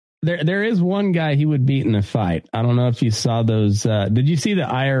 There is one guy he would beat in a fight. I don't know if you saw those. Did you see the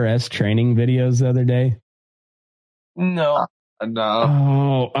IRS training videos the other day? No. No.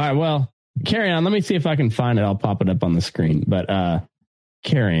 Oh, all right. Well, carry on. Let me see if I can find it. I'll pop it up on the screen. But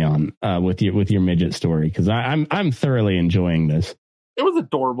carry on with your midget story because I'm thoroughly enjoying this. It was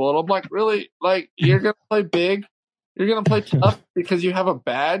adorable, and I'm like, really? Like, you're gonna play big? You're gonna play tough because you have a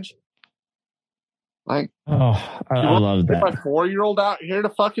badge? Like, oh, I love that. My 4-year-old out here to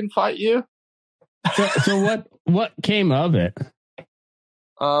fucking fight you. So what came of it?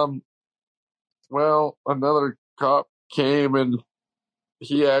 Well, another cop came and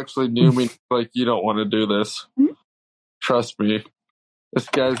he actually knew me. Like, you don't want to do this. Trust me, this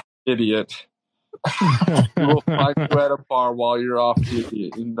guy's an idiot. We'll find you at a bar while you're off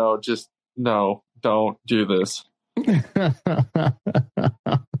duty. No, don't do this.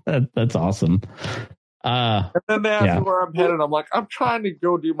 That's awesome. And then they ask me where I'm headed. I'm like, I'm trying to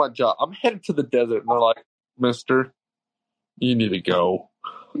go do my job. I'm headed to the desert. And they're like, mister, you need to go.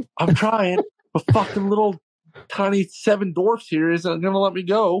 I'm trying, but fucking little tiny 7 dwarfs here isn't going to let me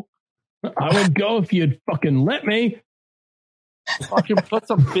go. I would go if you'd fucking let me. Fucking put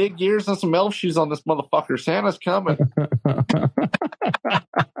some big ears and some elf shoes on this motherfucker. Santa's coming.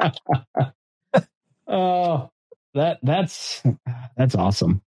 Oh, that's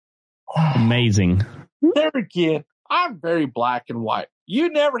awesome. Amazing. There again, I'm very black and white. You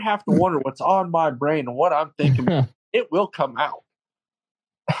never have to wonder what's on my brain and what I'm thinking. It will come out.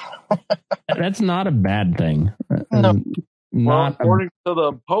 That's not a bad thing. No. According to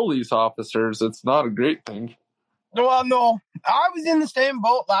the police officers, it's not a great thing. Well, no. I was in the same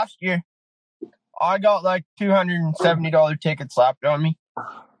boat last year. I got like $270 ticket slapped on me.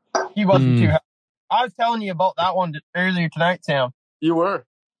 He wasn't too happy. I was telling you about that one earlier tonight, Sam. You were?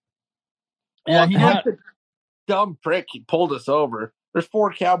 Yeah, he did. The dumb prick, he pulled us over. There's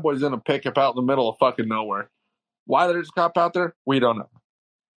 4 cowboys in a pickup out in the middle of fucking nowhere. Why there's a cop out there? We don't know.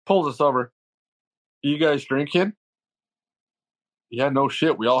 Pulled us over. You guys drinking? Yeah, no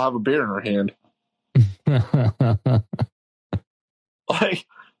shit. We all have a beer in our hand. Like,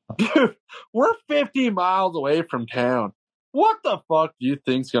 dude, we're 50 miles away from town. What the fuck do you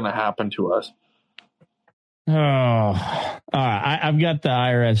think's going to happen to us? Oh, all right. I've got the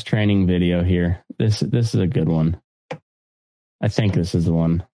IRS training video here. This is a good one. I think this is the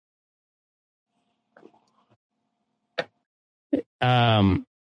one.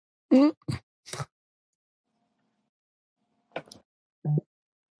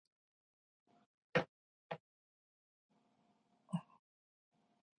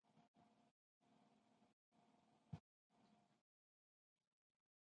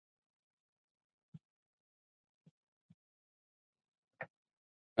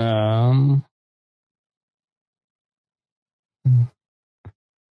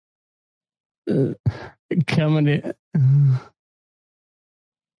 Coming in.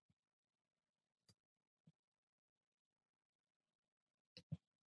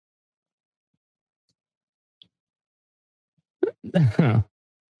 I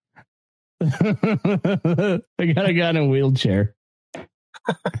got a guy in a wheelchair.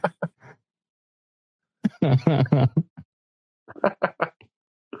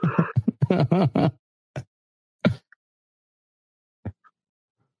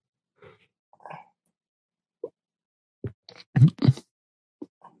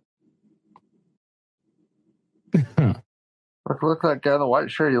 Look at that guy in the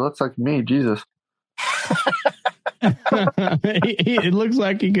white shirt. He looks like me. Jesus. It looks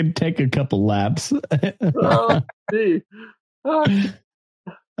like he could take a couple laps. Gee.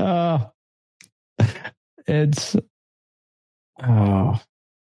 It's Oh.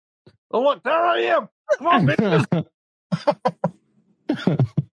 Oh, look, there I am. Come on, bitches.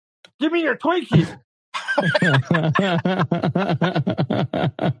 Give me your Twinkies.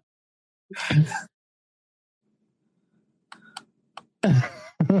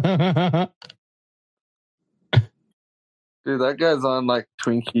 Dude, that guy's on like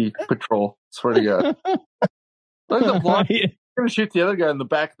Twinkie patrol. Swear to God. Look at the block. He's gonna shoot the other guy in the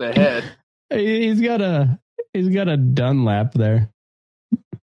back of the head. He's got a Dunlap there.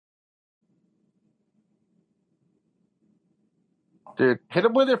 Dude, hit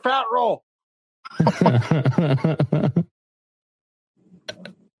him with your fat roll.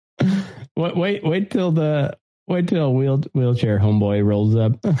 Wait till wheelchair homeboy rolls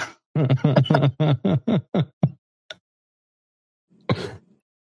up.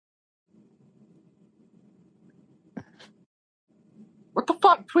 What the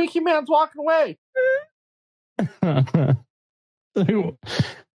fuck? Twinkie Man's walking away.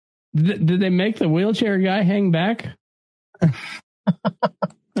 Did they make the wheelchair guy hang back?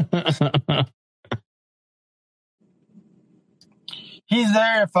 He's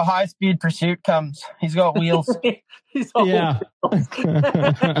there if a high-speed pursuit comes. He's got wheels. He's all Yeah.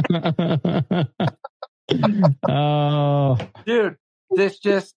 Oh, dude, this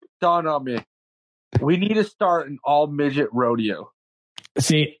just dawned on me. We need to start an all-midget rodeo.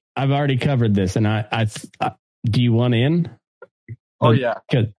 see, I've already covered this, and I do you want in? Oh yeah,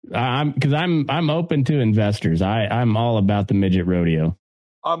 because I'm open to investors. I'm all about the midget rodeo.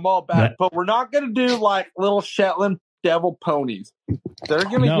 I'm all about it, but we're not going to do like little Shetland devil ponies. They're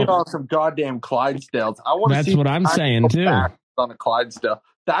going to get on some goddamn Clydesdales. I want to see. That's what I'm saying too. On a Clydesdale,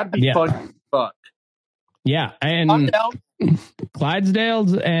 that'd be fun as fuck. Yeah, and I'm down.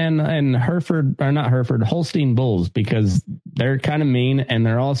 Clydesdales and Hereford, or not Hereford, Holstein bulls, because they're kind of mean and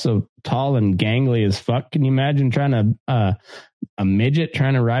they're also tall and gangly as fuck. Can you imagine trying to a midget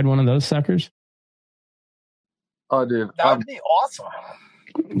trying to ride one of those suckers? Oh, dude, That would be awesome.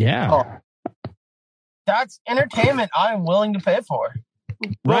 Yeah. That's entertainment I'm willing to pay for.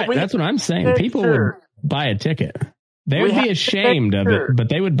 Right, that's what I'm saying. People would buy a ticket. They would be ashamed of it, but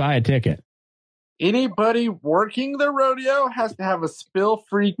they would buy a ticket. Anybody working the rodeo has to have a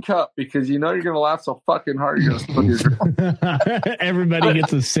spill-free cup, because you know you're going to laugh so fucking hard you're going to spill your drink. Everybody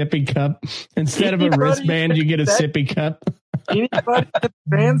gets a sippy cup. Instead of a wristband, you get a sippy cup. Anybody at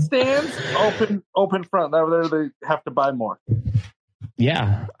bandstands, open front. Over there, they have to buy more.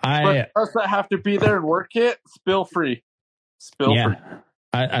 Yeah. But us that have to be there and work it, spill-free. Spill-free.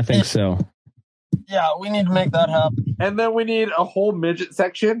 I think so. Yeah, we need to make that happen. And then we need a whole midget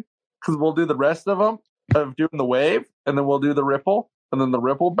section, because we'll do the rest of them of doing the wave, and then we'll do the ripple, and then the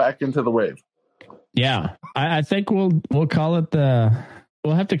ripple back into the wave. Yeah, I think we'll call it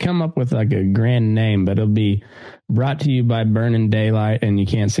we'll have to come up with like a grand name, but it'll be brought to you by Burning Daylight, and you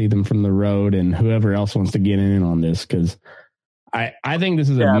can't see them from the road, and whoever else wants to get in on this, because I think this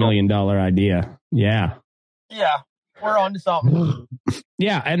is a $1 million idea. Yeah. Yeah, we're on to something.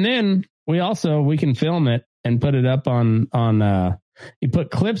 Yeah, and then we can film it and put it up on you put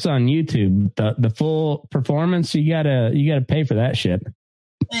clips on YouTube. The full performance, you gotta pay for that shit.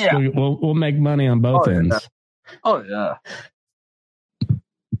 Yeah, we'll make money on both ends. Yeah. Oh yeah.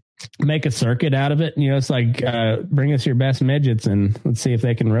 Make a circuit out of it. You know, it's like bring us your best midgets and let's see if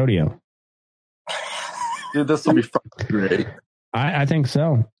they can rodeo. Dude, this will be fucking great. I think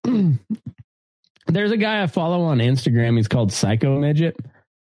so. There's a guy I follow on Instagram. He's called Psycho Midget.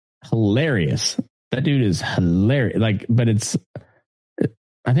 Hilarious. That dude is hilarious. Like, but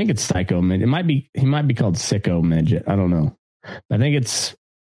I think it's Psycho Midget. He might be called Sicko Midget. I don't know. I think it's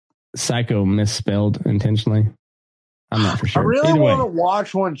Psycho misspelled intentionally. I'm not for sure. I really want to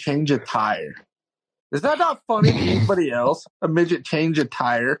watch one change a tire. Is that not funny to anybody else? A midget change a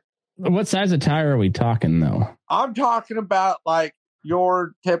tire? What size of tire are we talking, though? I'm talking about like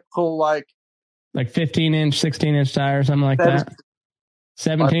your typical like 15-inch, 16-inch tire, something like that.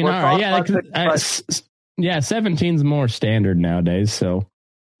 17. All right, yeah, 17's more standard nowadays. So,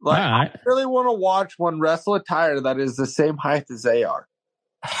 I really want to watch one wrestle a tire that is the same height as they are.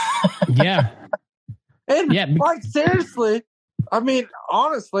 Yeah, and like seriously, I mean,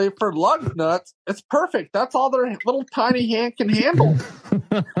 honestly, for lug nuts, it's perfect. That's all their little tiny hand can handle.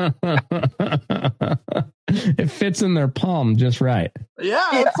 It fits in their palm just right. Yeah,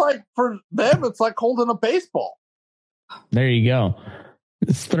 it's like for them, it's like holding a baseball. There you go.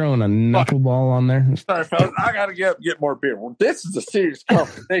 Just throwing a knuckleball on there. Sorry, fellas. I got to get more beer. Well, this is a serious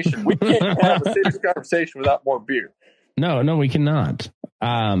conversation. We can't have a serious conversation without more beer. No, we cannot.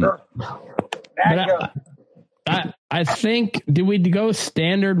 But I think, do we go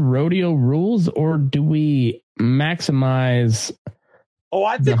standard rodeo rules or do we maximize? Oh,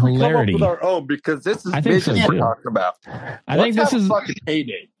 I The think we come up hilarity. with our own because this is I think so, midgets we're too. talking about. I think Let's this have is a fucking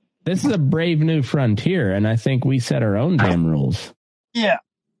heyday. this is a brave new frontier, and I think we set our own damn rules. Yeah.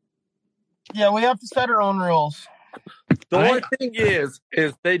 Yeah, we have to set our own rules. The only thing is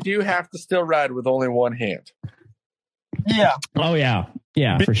they do have to still ride with only one hand. Yeah. Oh yeah,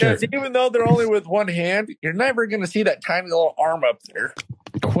 for Because sure. even though they're only with one hand, you're never going to see that tiny little arm up there.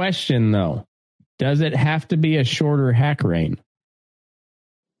 Question though, does it have to be a shorter hack rein?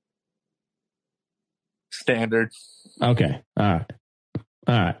 Standard. Okay, all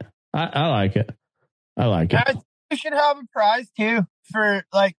right. I like it. I like it. I think we should have a prize too for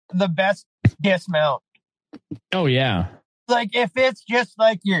like the best dismount. Oh yeah. Like if it's just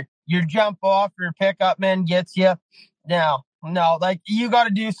like your jump off or pickup man gets you, no, like you got to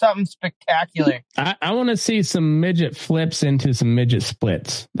do something spectacular. I want to see some midget flips into some midget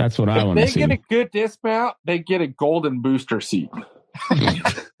splits. That's what I want to If see. they get a good dismount, they get a golden booster seat.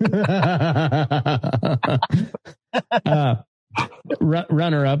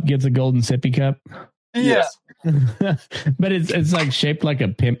 Runner up gets a golden sippy cup, Yeah. but it's like shaped like a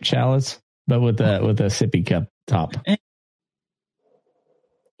pimp chalice, but with a sippy cup top. Yeah,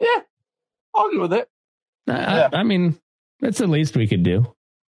 I'll go with it. I mean, that's the least we could do.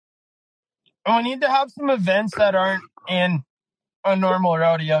 We need to have some events that aren't in a normal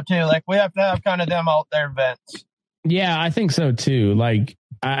rodeo too. Like we have to have kind of them out there events. Yeah, I think so too. Like,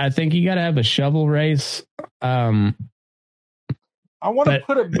 I think you got to have a shovel race. I want to But-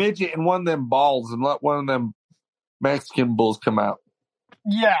 put a midget in one of them balls and let one of them Mexican bulls come out.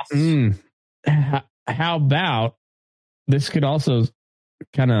 Yes. How about this could also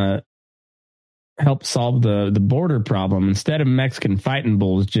kind of help solve the border problem? Instead of Mexican fighting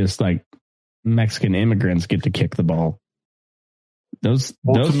bulls, just like Mexican immigrants get to kick the ball. Those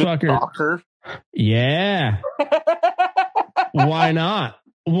Ultimate fuckers. soccer. Yeah. Why not?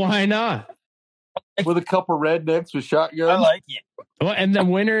 With a couple rednecks with shotguns. I like it. Well, and the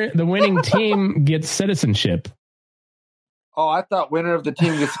winning team gets citizenship. Oh, I thought winner of the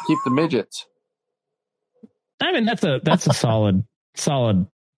team gets to keep the midgets. I mean, that's a solid.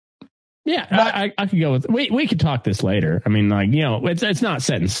 Yeah, I could go with. We could talk this later. I mean, like, you know, it's not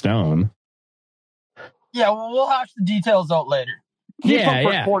set in stone. Yeah, well, we'll hash the details out later. Keep Yeah, them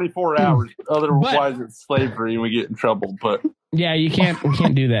for yeah. 24 hours. Otherwise, it's slavery and we get in trouble. But Yeah, we can't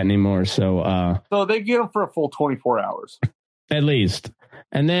do that anymore. So so they get them for a full 24 hours. at least,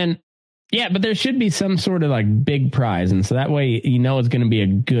 and then yeah, but there should be some sort of like big prize, and so that way you know it's going to be a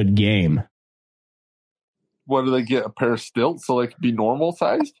good game. What do they get? A pair of stilts so they can be normal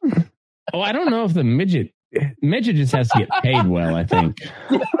sized? Oh, I don't know if the midget just has to get paid well. I think.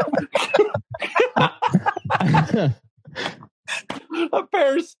 A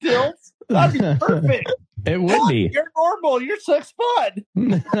pair of stilts? That'd be perfect. It would be. You're normal. You're such fun.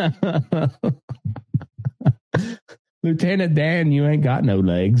 Lieutenant Dan, you ain't got no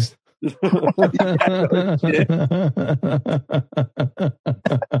legs.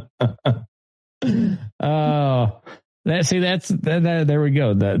 Oh, that's there we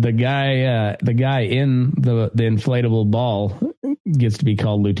go. The guy in the inflatable ball gets to be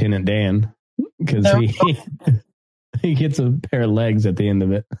called Lieutenant Dan because he gets a pair of legs at the end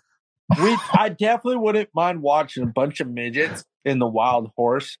of it. I definitely wouldn't mind watching a bunch of midgets in the wild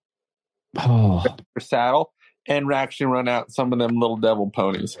horse Oh, saddle and actually run out some of them little devil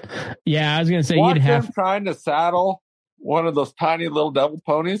ponies. yeah, I was gonna say Watch you'd have. them trying to saddle one of those tiny little devil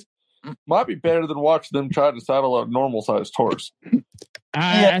ponies might be better than watching them try to saddle a normal sized horse.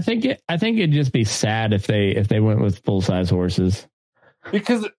 I think it'd just be sad if they went with full size horses.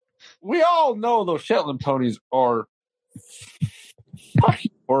 Because we all know those Shetland ponies are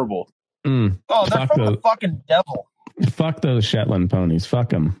fucking horrible. Mm, Oh, they're Fuck from the those. fucking devil. fuck those Shetland ponies. Fuck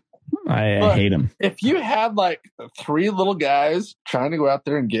them. I But- hate them. If you had like 3 little guys trying to go out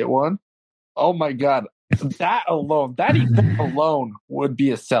there and get one, oh my God, that event alone would be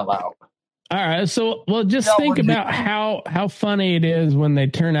a sellout. All right, so well, just That think would be- about how funny it is when they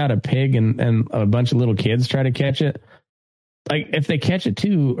turn out a pig and a bunch of little kids try to catch it. Like if they catch it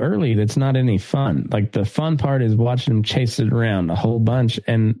too early, that's not any fun. Like the fun part is watching them chase it around a whole bunch.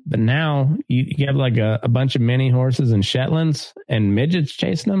 But now you have like a bunch of mini horses and Shetlands and midgets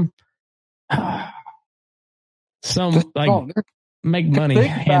chasing them. Make money think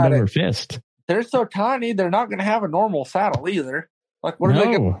hand about over it. fist. They're so tiny, they're not going to have a normal saddle either. Like, what are they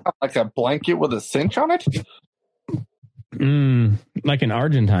going to No, have? Like a blanket with a cinch on it? like an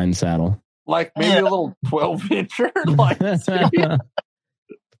Argentine saddle. Like maybe Yeah. a little 12-incher? Like,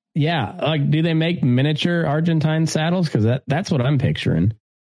 Yeah, like do they make miniature Argentine saddles? Because that's what I'm picturing.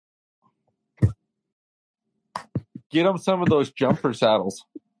 Get them some of those jumper saddles.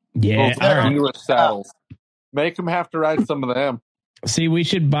 Yeah, Those all right. English saddles. Make them have to ride some of them. See, we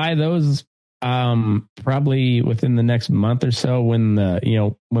should buy those probably within the next month or so when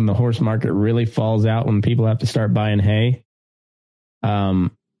the horse market really falls out, when people have to start buying hay.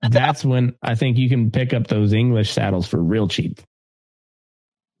 That's when I think you can pick up those English saddles for real cheap.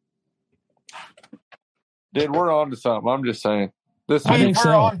 Dude, we're on to something. I'm just saying. I think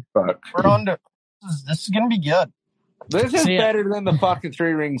so. We're on to this is gonna be good. This is better than the fucking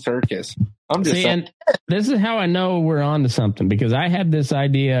 3-ring circus. I'm just saying. And this is how I know we're on to something, because I had this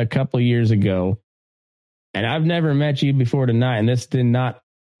idea a couple of years ago, and I've never met you before tonight, and this did not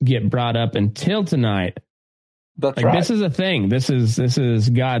get brought up until tonight. That's like, right. This is a thing. This is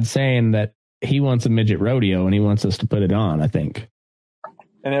God saying that he wants a midget rodeo and he wants us to put it on, I think.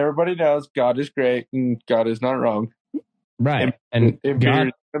 And everybody knows God is great and God is not wrong. Right. And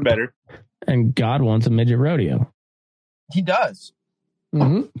God better. And God wants a midget rodeo. He does.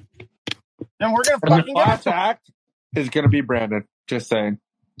 Mm-hmm. And we're gonna And fucking the get last act is gonna be Brandon. Just saying.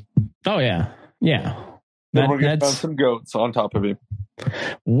 Oh yeah. Yeah. Then we're gonna put some goats on top of him.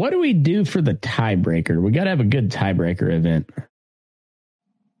 What do we do for the tiebreaker? We got to have a good tiebreaker event.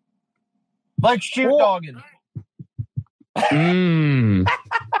 like shoot dogging. Dogging.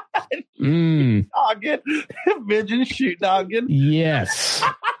 Midget shoot dogging. Yes.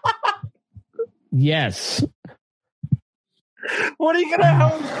 Yes. What are you gonna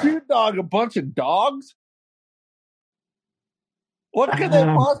have shoot dog? A bunch of dogs? What could they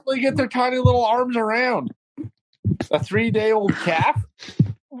possibly get their tiny little arms around? A 3-day-old calf?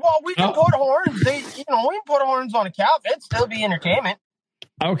 Well, we can put horns. We can put horns on a calf. It'd still be entertainment.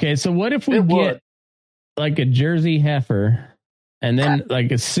 Okay, so what if we get like a Jersey heifer, and then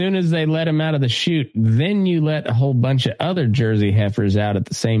like as soon as they let him out of the chute, then you let a whole bunch of other Jersey heifers out at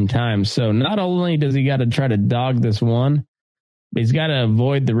the same time. So not only does he got to try to dog this one, but he's got to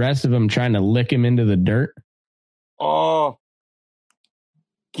avoid the rest of them trying to lick him into the dirt. Oh,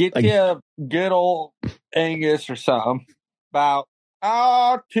 get you a good old Angus or something. About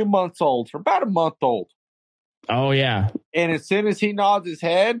 2 months old, or about a month old. Oh, yeah. And as soon as he nods his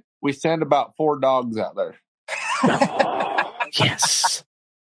head, we send about 4 dogs out there. Yes.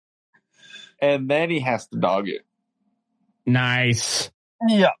 And then he has to dog it. Nice.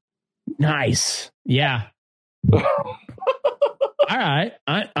 Yeah. Nice. Yeah. All right.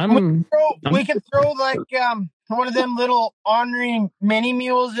 We could throw like one of them little ornery mini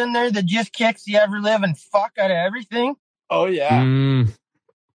mules in there that just kicks the ever living fuck out of everything. Oh yeah.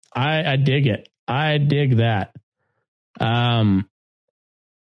 I dig it. I dig that.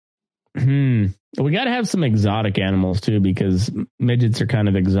 We got to have some exotic animals too, because midgets are kind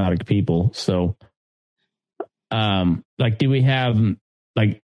of exotic people. So, like, do we have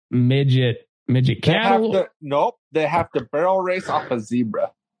like midget cattle? They have to barrel race off a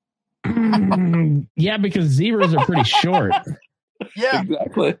zebra. Yeah, because zebras are pretty short. Yeah,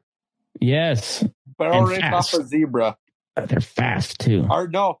 exactly. Yes, barrel race off a zebra. They're fast too. Or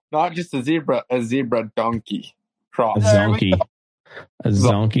no, not just a zebra donkey cross. A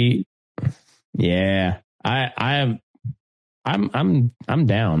zonkey. Yeah, I'm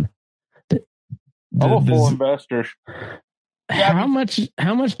down. I'm a full investor. How much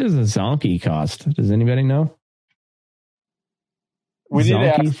does a zonkey cost? Does anybody know? We need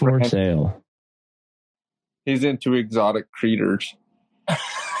to ask for sale. He's into exotic creatures.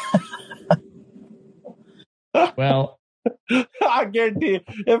 Well, I guarantee you,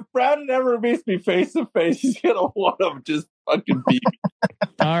 if Brandon ever meets me face to face, he's gonna want to just fucking beat me.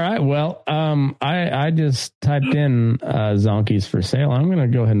 All right. Well, I just typed in zonkies for sale. I'm gonna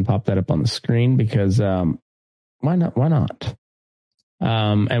go ahead and pop that up on the screen because why not? Why not?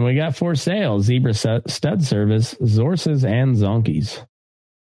 And we got for sale Zebra Stud Service, Zorses, and Zonkies.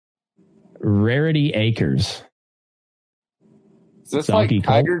 Rarity Acres. Is this Zonkey like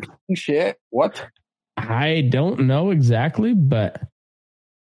Tiger King shit? What? I don't know exactly, but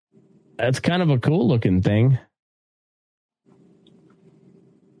that's kind of a cool looking thing.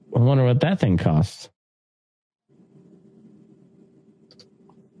 I wonder what that thing costs.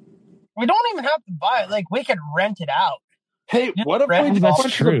 We don't even have to buy it. Like, we could rent it out. Hey, what if we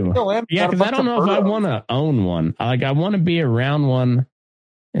that's true? Yeah, because I don't know if I want to own one. Like, I want to be around one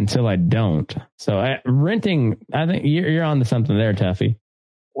until I don't. So renting, I think you're on to something there, Tuffy.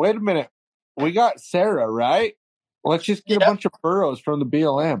 Wait a minute. We got Sarah, right? Let's just get a bunch of burros from the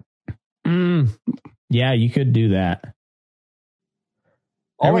BLM. Yeah, you could do that.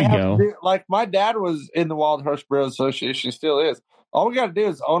 There we go. Like, my dad was in the Wild Horse Burro Association, still is. All we got to do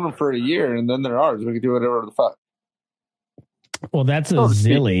is own them for a year, and then they're ours. We can do whatever the fuck. Well, that's a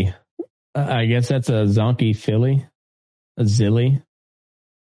Zilly. I guess that's a Zonky filly. A Zilly.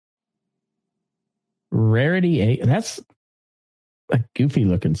 Rarity 8. That's a goofy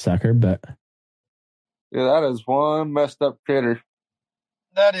looking sucker, but Yeah, that is one messed up critter.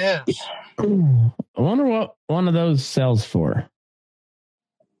 That is. I wonder what one of those sells for.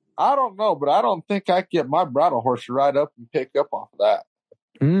 I don't know, but I don't think I could get my bridle horse to ride up and pick up off of that.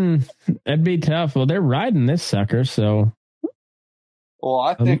 That'd be tough. Well, they're riding this sucker, so. Well,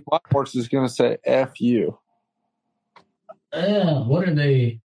 I think my horse is going to say F you. What are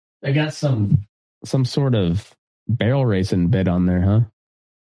they? They got some sort of barrel racing bit on there, huh?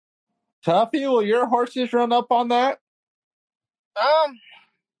 Tuffy, will your horses run up on that? I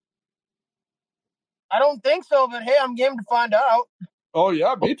don't think so, but hey, I'm game to find out. Oh,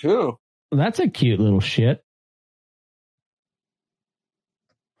 yeah, me too. That's a cute little shit.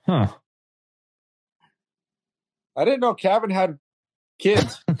 Huh. I didn't know Kevin had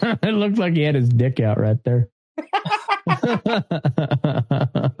kids. It looked like he had his dick out right there. I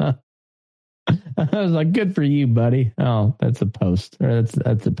was like, good for you, buddy. Oh, that's a post. Or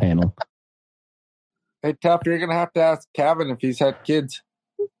that's a panel. Hey, Tuff, you're going to have to ask Kevin if he's had kids.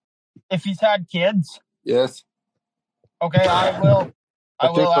 If he's had kids? Yes. Okay, I will. I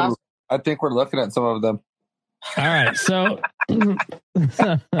will ask. I think we're looking at some of them. All right, so I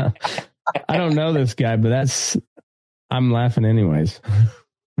don't know this guy, but I'm laughing anyways.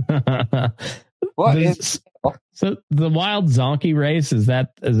 What? So the wild Zonky race, is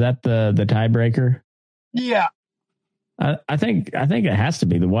that the tiebreaker? Yeah. I think it has to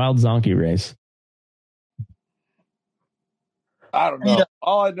be the wild Zonky race. I don't know. Yeah.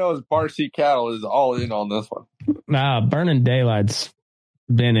 All I know is Barcy Cattle is all in on this one. Burning Daylight's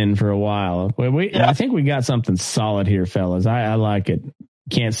been in for a while. I think we got something solid here, fellas. I like it.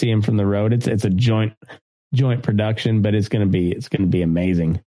 Can't see him from the road. It's a joint production, but it's gonna be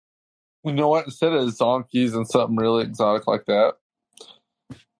amazing. You know what? Instead of zonkies and something really exotic like that,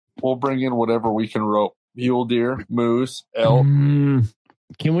 we'll bring in whatever we can rope. Mule deer, moose, elk.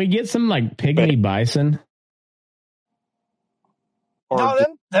 Can we get some like pygmy bison? I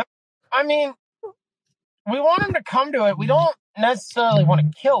mean, we want them to come to it. We don't necessarily want to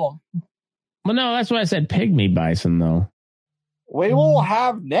kill them. Well, no, that's why I said pygmy bison, though. We will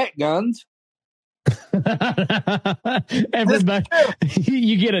have net guns. Everybody,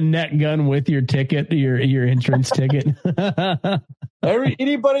 you get a net gun with your ticket, your entrance ticket.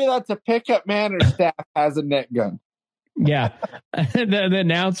 Anybody that's a pickup man or staff has a net gun. Yeah, the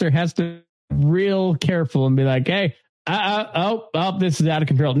announcer has to be real careful and be like, "Hey, oh, this is out of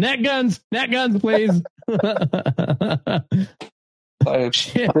control. Net guns, please."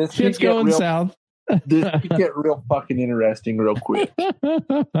 Shit's going south. This could get real fucking interesting real quick.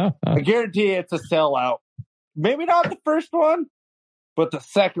 I guarantee it's a sellout. Maybe not the first one, but the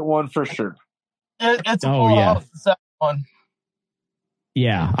second one for sure. It's a full house, the second one.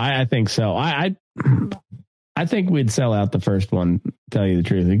 Yeah, I think so. I think we'd sell out the first one, tell you the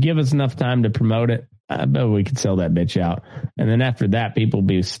truth. It'd give us enough time to promote it. I bet we could sell that bitch out. And then after that, people will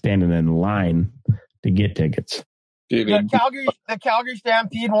be standing in line to get tickets. Dude, the Calgary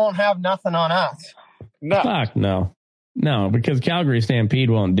Stampede won't have nothing on us. No. Fuck no. No, because Calgary Stampede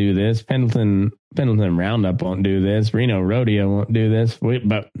won't do this. Pendleton Roundup won't do this. Reno Rodeo won't do this.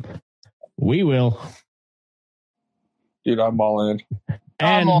 But we will. Dude, I'm all in.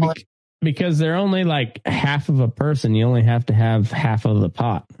 And because they're only like half of a person, you only have to have half of the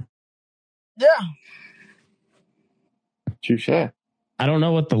pot. Yeah. Touche. I don't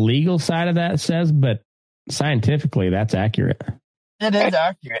know what the legal side of that says, but scientifically, that's accurate. It is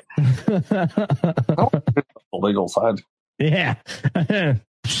accurate. The legal side. Yeah.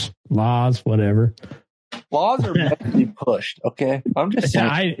 Laws, whatever. Laws are meant to be pushed, okay? I'm just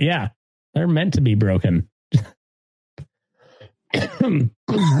saying. They're meant to be broken.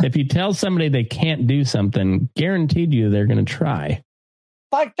 If you tell somebody they can't do something, guaranteed you they're going to try.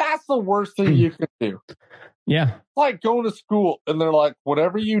 Like, that's the worst thing you can do. Yeah. Like going to school and they're like,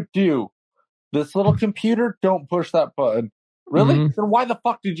 whatever you do, this little computer, don't push that button. Really? Mm-hmm. Then why the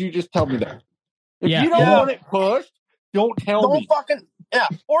fuck did you just tell me that? If you don't want it pushed, don't tell me.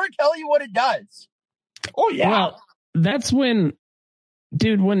 Or tell you what it does. Oh, yeah. Well, that's when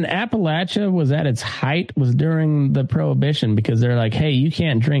Appalachia was at its height was during the Prohibition, because they're like, hey, you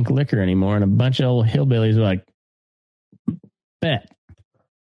can't drink liquor anymore. And a bunch of old hillbillies were like, bet.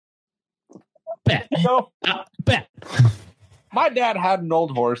 Bet. My dad had an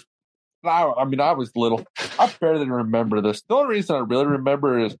old horse. I mean, I was little. I barely remember this. The only reason I really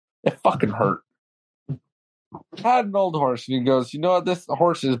remember is it fucking hurt. had an old horse, and he goes, you know what? This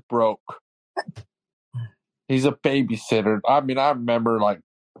horse is broke. He's a babysitter. I mean, I remember like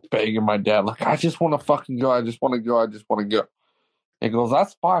begging my dad, like, I just want to fucking go. I just want to go. I just want to go. He goes,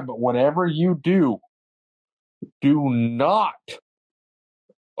 that's fine, but whatever you do not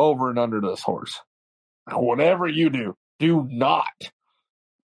over and under this horse. Whatever you do not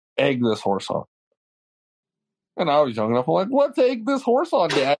egg this horse on. And I was young enough, I'm like, let's egg this horse on,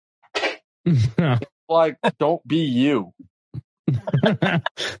 Dad. Like, don't be you.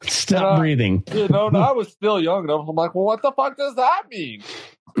 Stop breathing. You know, and I was still young enough. I'm like, well, what the fuck does that mean?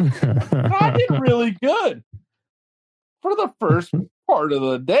 And I did really good for the first part of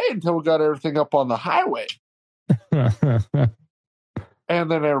the day until we got everything up on the highway. And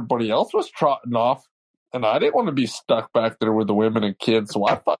then everybody else was trotting off. And I didn't want to be stuck back there with the women and kids. So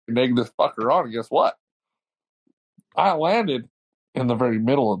I fucking egged this fucker on. And guess what? I landed in the very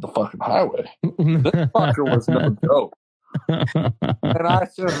middle of the fucking highway. This fucker was no joke. And I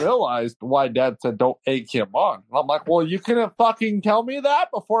soon realized why Dad said don't egg him on. And I'm like, well, you couldn't fucking tell me that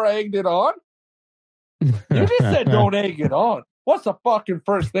before I egged it on? You just said don't egg it on. What's the fucking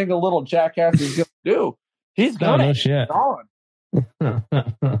first thing a little jackass is going to do? He's going to egg it on.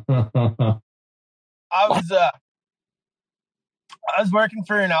 I was working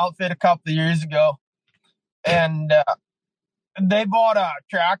for an outfit a couple of years ago, and they bought a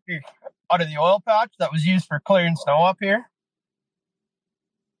tractor out of the oil patch that was used for clearing snow up here.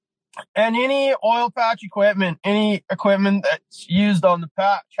 And any oil patch equipment, any equipment that's used on the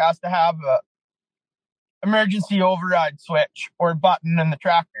patch has to have a emergency override switch or button in the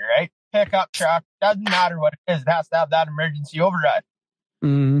tractor, right? Pickup truck, doesn't matter what it is, it has to have that emergency override.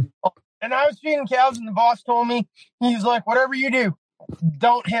 Mm. And I was feeding cows, and the boss told me, he's like, whatever you do,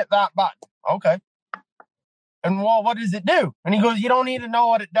 don't hit that button. Okay. And well, what does it do? And he goes, you don't need to know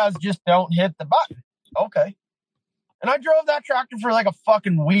what it does, just don't hit the button. Okay. And I drove that tractor for like a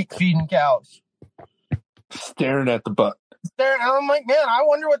fucking week feeding cows. Staring at the button. And I'm like, man, I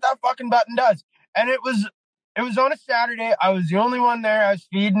wonder what that fucking button does. And it was on a Saturday. I was the only one there. I was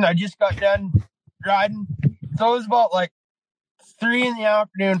feeding. I just got done riding. So it was about like 3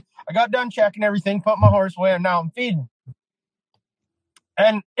 p.m. I got done checking everything, put my horse away, and now I'm feeding.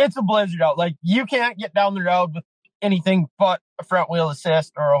 And it's a blizzard out. Like, you can't get down the road with anything but a front wheel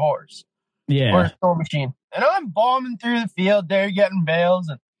assist or a horse. Yeah. Or a snow machine. And I'm bombing through the field there, getting bales,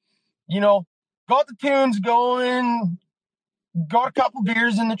 and, you know, got the tunes going, got a couple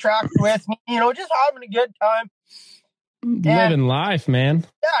beers in the tractor with me, you know, just having a good time. Living life, man.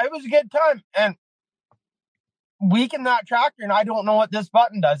 Yeah, it was a good time. And weaken that tractor, and I don't know what this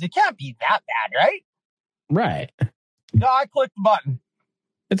button does. It can't be that bad, right? Right. Yeah, I clicked the button.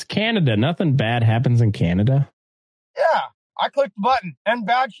 It's Canada. Nothing bad happens in Canada. Yeah, I clicked the button, and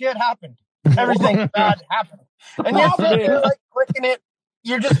bad shit happened. Everything bad happened. And you're sitting there, like, clicking it.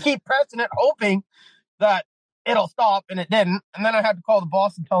 You just keep pressing it, hoping that it'll stop, and it didn't. And then I had to call the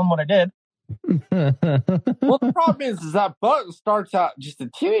boss and tell him what I did. Well, the problem is that button starts out just a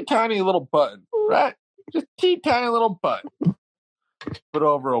teeny tiny little button, right? Just teeny tiny little button. But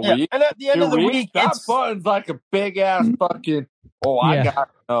over a week, and at the end of the week, that button's like a big ass fucking. I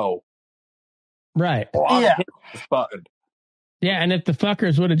gotta know. Right. I'm hitting this button. Yeah, and if the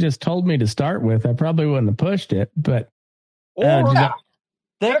fuckers would have just told me to start with, I probably wouldn't have pushed it. But They of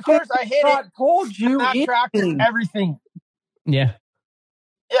course I hit it. Told you that tractor, everything. Yeah.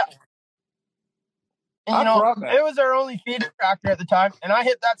 Yeah. And, you know, it was our only feeder tractor at the time, and I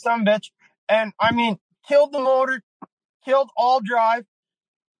hit that sumbitch, and I mean, killed the motor, killed all drive,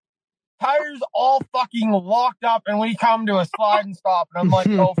 tires all fucking locked up, and we come to a slide and stop, and I'm like,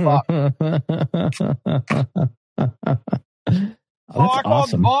 oh fuck. So I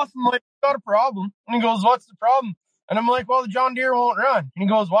called the boss, and I'm like, got a problem. And he goes, what's the problem? And I'm like, well, the John Deere won't run. And he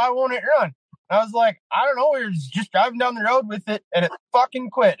goes, why won't it run? And I was like, I don't know. We were just driving down the road with it, and it fucking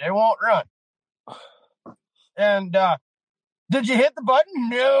quit. It won't run. And did you hit the button?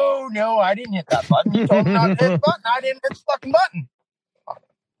 No, I didn't hit that button. You told me not to hit the button. I didn't hit the fucking button.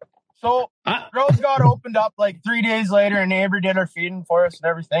 So roads got opened up like 3 days later. A neighbor did our feeding for us and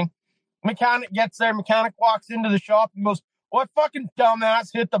everything. Mechanic gets there. Mechanic walks into the shop and goes, what fucking dumbass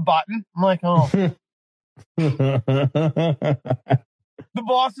hit the button? I'm like, oh. The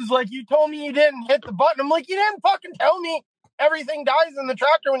boss is like, you told me you didn't hit the button. I'm like, you didn't fucking tell me everything dies in the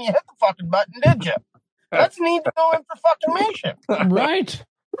tractor when you hit the fucking button, did you? That's need to know information. Right.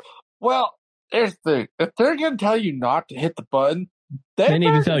 Well, here's the thing. If they're going to tell you not to hit the button, they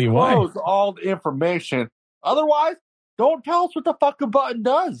need to tell you why. All the information. Otherwise, don't tell us what the fucking button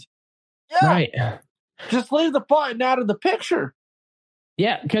does. Yeah. Right. Just leave the button out of the picture.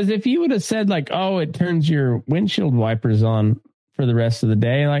 Yeah, because if you would have said like, oh, it turns your windshield wipers on for the rest of the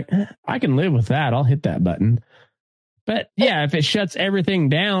day, like I can live with that. I'll hit that button. But yeah, if it shuts everything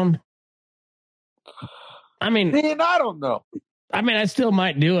down, I mean, I don't know. I still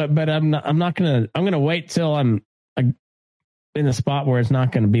might do it, but I'm gonna wait till I'm in a spot where it's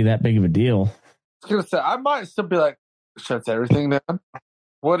not gonna be that big of a deal. I was gonna say I might still be like, shuts everything down.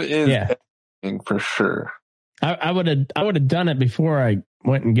 What is everything for sure? I would have done it before I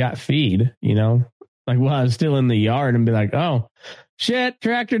went and got feed, like while I was still in the yard and be like, oh shit,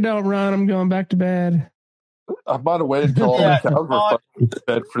 tractor don't run. I'm going back to bed. I might have waited until all the cows were fucking to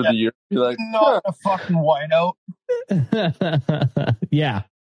bed for the year. Be like, not a fucking whiteout. Yeah,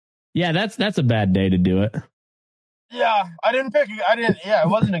 that's a bad day to do it. Yeah, it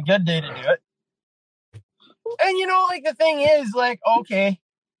wasn't a good day to do it. And like the thing is, like, okay,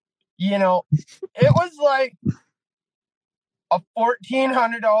 it was like a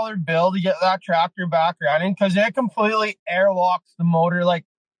 $1,400 bill to get that tractor back running because it completely airlocks the motor. Like,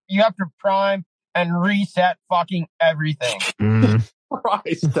 you have to prime and reset fucking everything.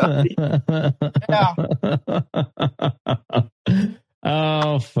 Christ, Yeah.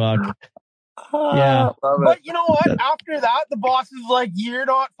 Oh, fuck. Yeah. But you know what? After that, the boss is like, you're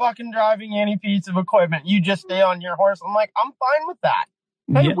not fucking driving any piece of equipment. You just stay on your horse. I'm like, I'm fine with that.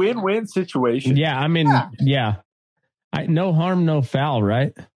 Hey, win-win situation. Yeah, I mean, yeah. No harm, no foul,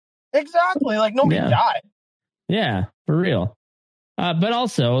 right? Exactly. Like, nobody died. Yeah, for real. But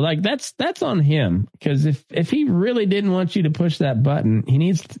also, like, that's on him. Because if he really didn't want you to push that button, he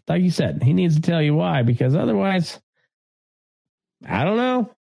needs, like you said, he needs to tell you why. Because otherwise, I don't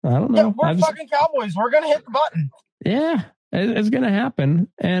know. Yeah, we're fucking cowboys. We're going to hit the button. Yeah, it's going to happen.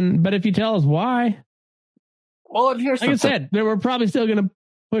 But if you tell us why, well, and here's like I said, we're probably still going to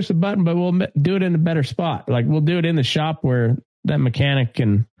push the button, but we'll do it in a better spot. Like, we'll do it in the shop where that mechanic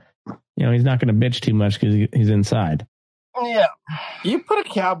can, he's not going to bitch too much because he's inside. Yeah. You put a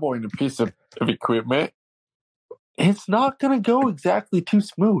cowboy in a piece of equipment, it's not going to go exactly too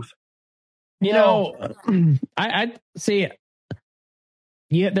smooth. I see.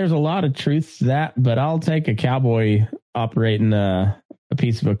 Yeah, there's a lot of truth to that, but I'll take a cowboy operating a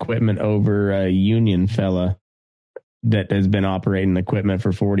piece of equipment over a union fella that has been operating equipment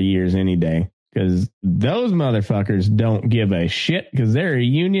for 40 years any day. Because those motherfuckers don't give a shit because they're a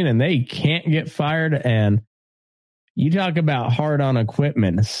union and they can't get fired. And you talk about hard on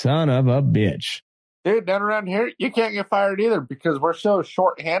equipment, son of a bitch. Dude, down around here, you can't get fired either because we're so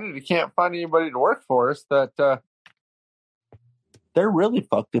short-handed you can't find anybody to work for us that they're really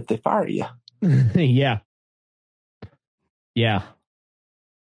fucked if they fire you. Yeah. Yeah.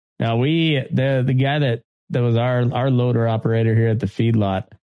 Now the guy that was our loader operator here at the feedlot,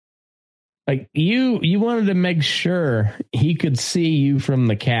 like you wanted to make sure he could see you from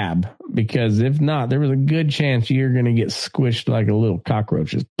the cab, because if not, there was a good chance you're going to get squished like a little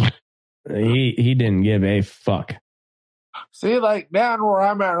cockroach. He didn't give a fuck. See, like down where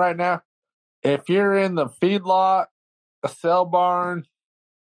I'm at right now, if you're in the feedlot, a cell barn,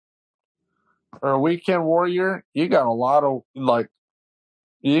 or a weekend warrior, you got a lot of, like,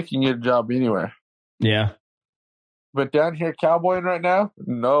 you can get a job anywhere. Yeah. But down here cowboying right now,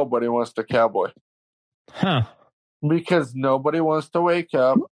 nobody wants to cowboy. Huh. Because nobody wants to wake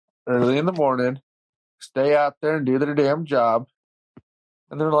up early in the morning, stay out there and do their damn job.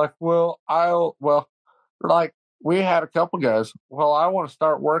 And they're like, we had a couple guys. Well, I want to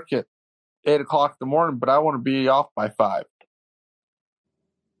start work at 8 o'clock in the morning, but I want to be off by 5.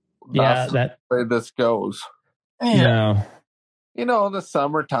 That's the way this goes. Yeah. In the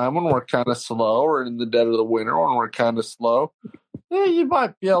summertime when we're kind of slow, or in the dead of the winter when we're kind of slow, you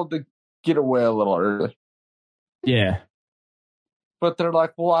might be able to get away a little early. Yeah. But they're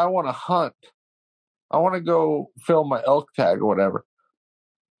like, well, I want to hunt. I want to go film my elk tag or whatever.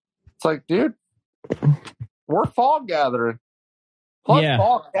 It's like, dude, we're fall gathering. Plus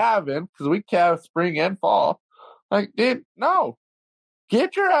fall calving, because we calve spring and fall. Like, dude, no.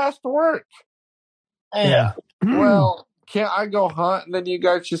 Get your ass to work. Yeah. Well, can't I go hunt and then you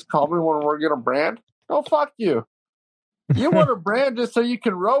guys just call me when we're going to brand? No, fuck you. You want to brand just so you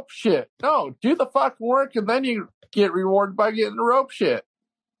can rope shit. No, do the fucking work and then you get rewarded by getting the rope shit.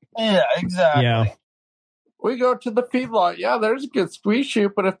 Yeah, exactly. Yeah. We go to the feedlot. Yeah, there's a good squeeze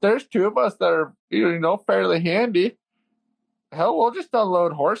shoot, but if there's 2 of us that are, fairly handy, hell, we'll just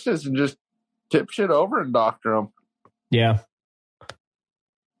unload horses and just tip shit over and doctor them. Yeah.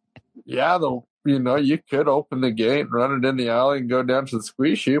 Yeah, you could open the gate and run it in the alley and go down to the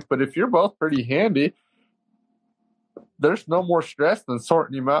squeeze chute, but if you're both pretty handy, there's no more stress than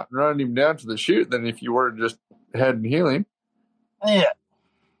sorting him out and running him down to the chute than if you were just head and heeling. Yeah.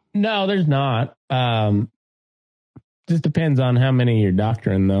 No, there's not. Just depends on how many you're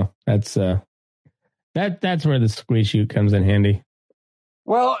doctoring, though. That's that's where the squeeze chute comes in handy.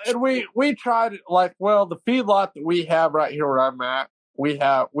 Well, and we tried the feedlot that we have right here where I'm at, we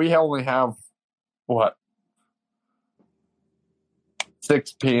only have what,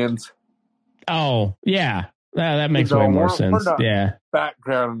 6 pins. Oh, yeah. That makes way more sense. We're not yeah.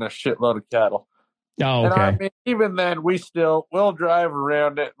 backgrounding a shitload of cattle. Oh, okay. And I mean, even then, we'll drive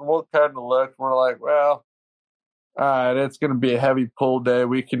around it and we'll kind of look. And we're like, well, all right, it's going to be a heavy pull day.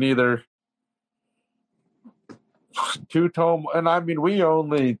 We can either two-tone, and I mean, we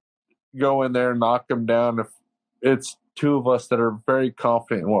only go in there and knock them down if it's 2 of us that are very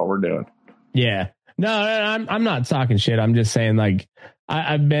confident in what we're doing. Yeah. No, I'm not talking shit. I'm just saying, like,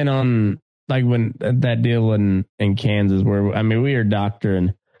 I've been on, like, when that deal in Kansas where, I mean, we were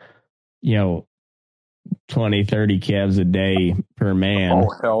doctoring, 20, 30 calves a day per man.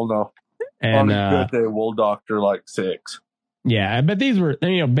 Oh, hell no. And on a good day, we'll doctor like 6. Yeah, but these were,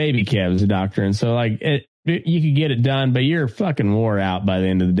 baby calves doctoring. So, like, you could get it done, but you're fucking wore out by the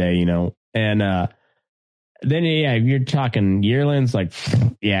end of the day, And then, yeah, if you're talking yearlings, like,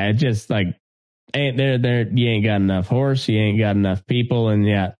 yeah, it just, like, ain't there. You ain't got enough horse, you ain't got enough people, and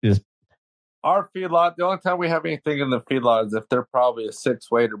yeah, just. Our feedlot, the only time we have anything in the feedlot is if they're probably a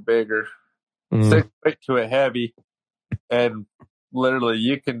 6-weight or bigger. 6-weight to a heavy, and literally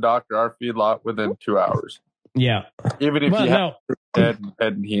you can doctor our feedlot within 2 hours. Yeah. Even if you have to head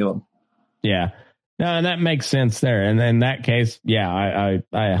and heal them. Yeah. No, and that makes sense there. And in that case, yeah, I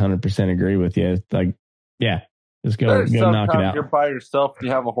 100% agree with you. It's like, yeah, just go knock it out. You're by yourself and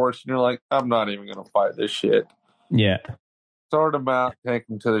you have a horse and you're like, I'm not even going to fight this shit. Yeah. Sort them out, take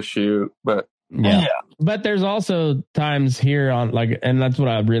them to the chute, but yeah. But there's also times here on, like, and that's what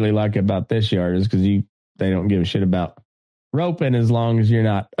I really like about this yard is because they don't give a shit about roping as long as you're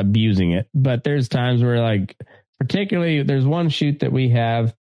not abusing it. But there's times where, like, particularly there's one chute that we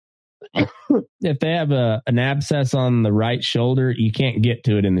have. If they have an abscess on the right shoulder, you can't get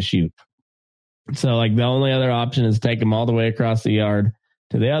to it in the chute. So, like, the only other option is take them all the way across the yard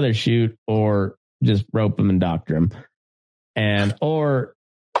to the other chute, or just rope them and doctor them. Or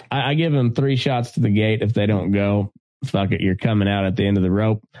I give them 3 shots to the gate. If they don't go, fuck it, you're coming out at the end of the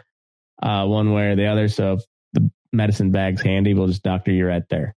rope, one way or the other. So if the medicine bag's handy, we'll just doctor you right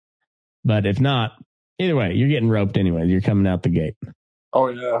there. But if not, either way, you're getting roped anyway. You're coming out the gate. Oh,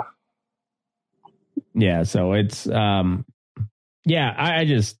 yeah. Yeah, so it's I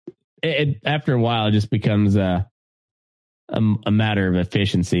just after a while it just becomes a matter of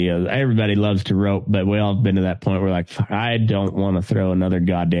efficiency. Everybody loves to rope, but we all have been to that point where, like, I don't want to throw another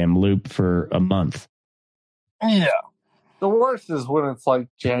goddamn loop for a month. Yeah. The worst is when it's like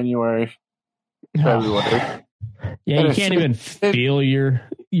January, February. Yeah, you can't even feel your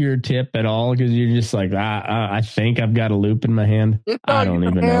tip at all because you're just like, I think I've got a loop in my hand. I don't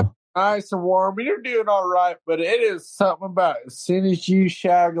even know. Nice and warm, and you're doing all right, but it is something about it. As soon as you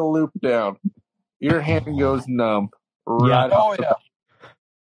shag a loop down, your hand goes numb. Right. Yeah. Oh, yeah.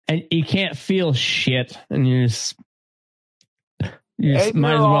 And you can't feel shit, and you just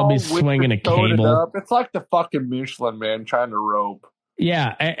might as well be swinging a cable. It's like the fucking Michelin Man trying to rope.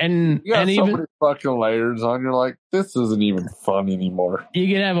 Yeah, and you got so even many fucking layers on. You're like, this isn't even fun anymore.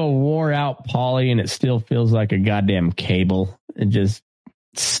 You could have a wore out poly, and it still feels like a goddamn cable. It just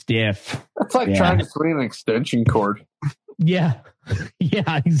stiff. It's like trying to swing an extension cord. Yeah.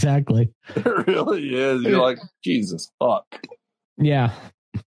 Yeah, exactly. It really is. You're like, Jesus fuck. Yeah.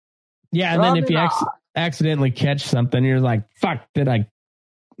 Yeah, and then if you accidentally catch something, you're like, fuck, did I?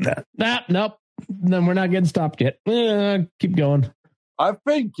 Nope. Then we're not getting stopped yet. Keep going. I've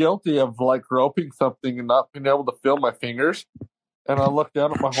been guilty of, like, roping something and not being able to feel my fingers. And I look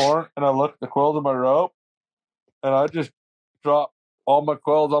down at my horn and I look at the coils of my rope and I just drop all my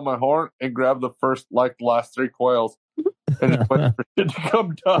coils on my horn and grab the last 3 coils and just wait for it to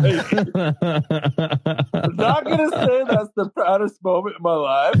come tight. I'm not gonna say that's the proudest moment in my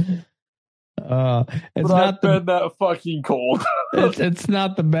life. It's but not I've been that fucking cold. it's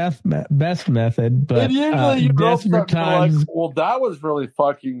not the best method, but and usually you rope something times. Like, well, that was really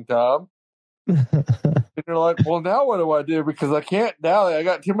fucking dumb. And you're like, well, now what do I do? Because I can't dally. I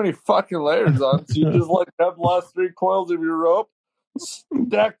got too many fucking layers on. So you just like have the last 3 coils of your rope,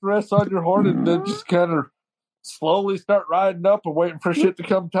 stack the rest on your horn, and then just kind of slowly start riding up and waiting for shit to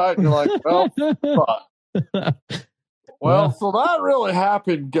come tight. And you're like, well, fuck. Well, so that really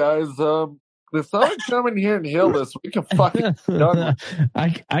happened, guys. If someone come in here and heal this, we can fucking done.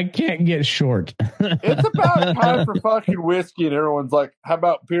 I can't get short. It's about time for fucking whiskey, and everyone's like, how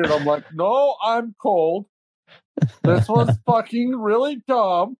about beer? And I'm like, no, I'm cold. This was fucking really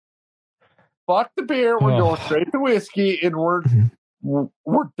dumb. fuck the beer. We're going straight to whiskey, and we're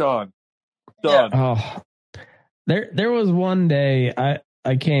done. Done. Oh, there was one day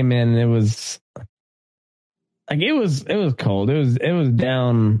I came in and it was like it was cold. It was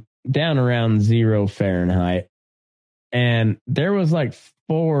down around 0 Fahrenheit, and there was like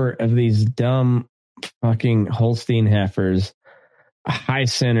 4 of these dumb fucking Holstein heifers, high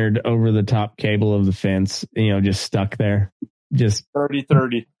centered over the top cable of the fence. Just stuck there. Just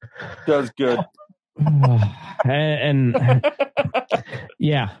 30-30 does good. and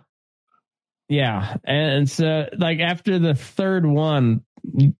yeah. And so like after the third one,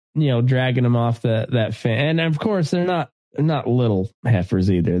 dragging them off that fence, and of course they're not little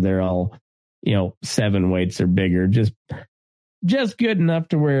heifers either. They're all 7 weights or bigger, just good enough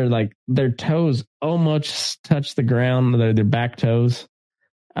to where like their toes almost touch the ground, their back toes.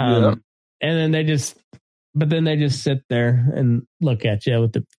 And then they just sit there and look at you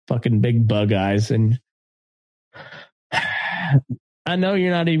with the fucking big bug eyes. And I know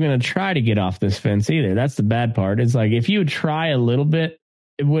you're not even going to try to get off this fence either. That's the bad part. It's like, if you would try a little bit,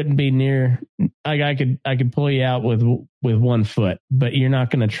 it wouldn't be near, like I could pull you out with 1 foot, but you're not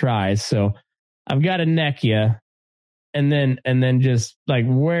going to try. So I've got to neck you and then just like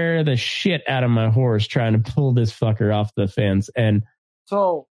wear the shit out of my horse trying to pull this fucker off the fence. And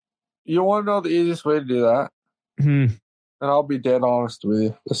so you want to know the easiest way to do that? Mm-hmm. And I'll be dead honest with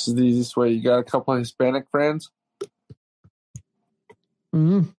you. This is the easiest way. You got a couple of Hispanic friends.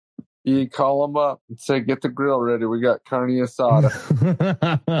 Mm-hmm. You call them up and say, "Get the grill ready. We got carne asada."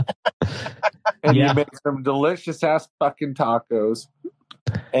 And you make some delicious ass fucking tacos.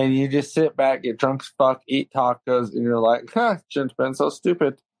 And you just sit back, get drunk as fuck, eat tacos, and you're like, shouldn't have been so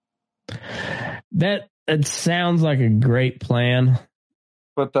stupid. It sounds like a great plan.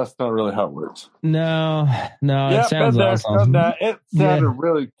 But that's not really how it works. No, it sounds awesome. It sounded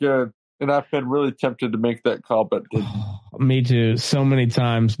really good. And I've been really tempted to make that call, but didn't. Me too, so many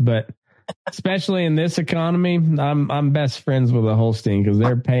times. But especially in this economy, I'm best friends with a Holstein because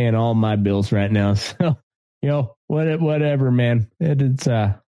they're paying all my bills right now. So, whatever, man. It's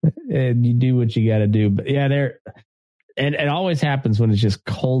you do what you got to do. But yeah, and it always happens when it's just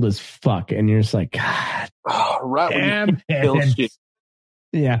cold as fuck, and you're just like, God, right when you shit.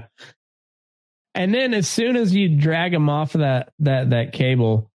 Yeah. And then as soon as you drag them off of that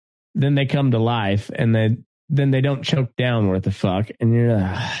cable, then they come to life, and then they don't choke down worth the fuck, and you're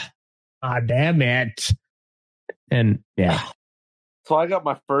like, damn it. And yeah. So I got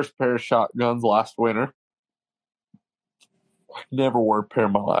my first pair of shotguns last winter. I never wore a pair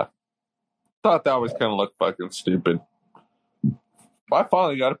in my life. Thought that was kind of look fucking stupid. But I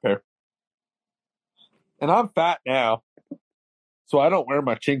finally got a pair. And I'm fat now. So I don't wear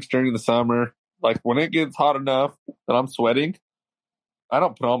my chinks during the summer. Like when it gets hot enough that I'm sweating, I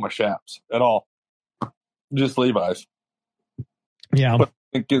don't put on my chaps at all. Just Levi's. Yeah. But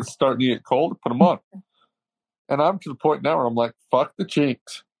it gets starting to get cold, put them on. And I'm to the point now where I'm like, fuck the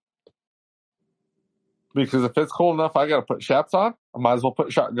chinks. Because if it's cold enough, I got to put chaps on. I might as well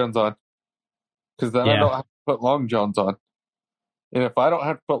put shotguns on. Because then I don't have to put long johns on. And if I don't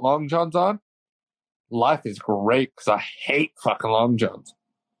have to put long johns on, life is great because I hate fucking long johns.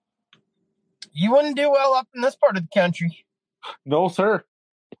 You wouldn't do well up in this part of the country. No, sir.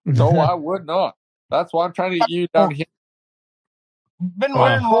 No, I would not. That's why I'm trying to get you down here. Been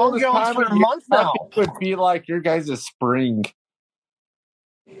wearing long johns for a month now. It would be like your guys' spring.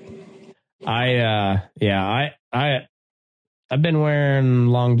 I've been wearing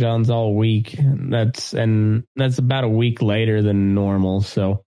long johns all week. That's about a week later than normal.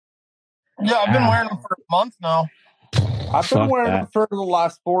 So yeah, I've been wearing them for a month now. I've been wearing them for the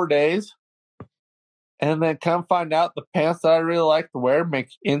last 4 days. And then come find out the pants that I really like to wear make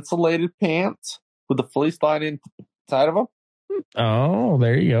insulated pants with a fleece line inside of them. Oh,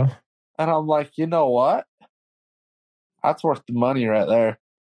 there you go. And I'm like, you know what? That's worth the money right there.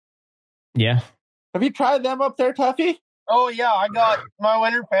 Yeah. Have you tried them up there, Tuffy? Oh, yeah. I got my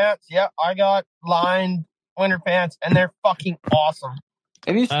winter pants. Yeah, I got lined winter pants, and they're fucking awesome.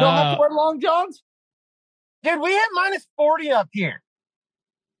 And you still have to wear long johns? Dude, we hit minus 40 up here.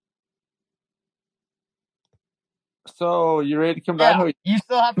 So you ready to come down? Yeah, you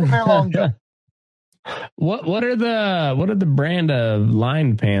still have to wear long johns. What are the brand of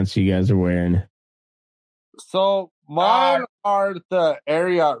lined pants you guys are wearing? So mine are the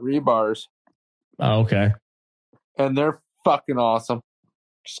Ariat Rebars. Oh, okay. And they're fucking awesome.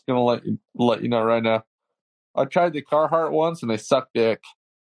 Just gonna let you know right now. I tried the Carhartt ones and they suck dick.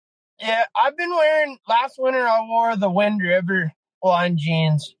 Yeah, I've been wearing. Last winter I wore the Wind River line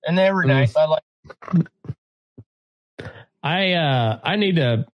jeans, and they were nice. I like. I need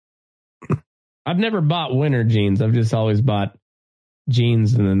to I've never bought winter jeans. I've just always bought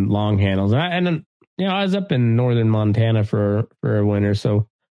jeans and then long handles. And then, I was up in northern Montana for a winter, so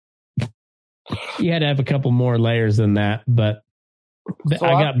you had to have a couple more layers than that. But So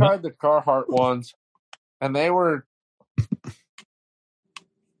I tried the Carhartt ones, and they were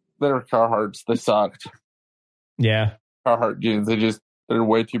Carhartts. They sucked. Yeah. Carhartt jeans, they're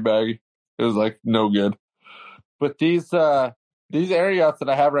way too baggy. It was like no good. But these Ariats that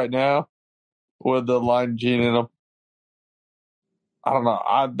I have right now with the line jean in them, I don't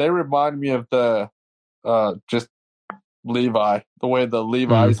know. They remind me of the just Levi, the way the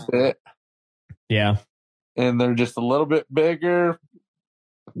Levi's fit. Yeah. And they're just a little bit bigger,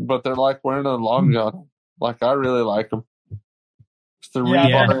 but they're like wearing a long john. Like, I really like them. It's the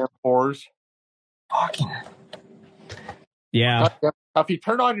Reebok M4s. Fucking. Yeah. If you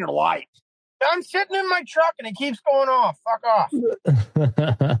turn on your light. I'm sitting in my truck and it keeps going off. Fuck off.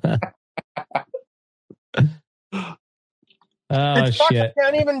 Oh, shit. I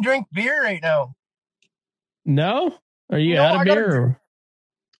can't even drink beer right now. No? Are you out of beer?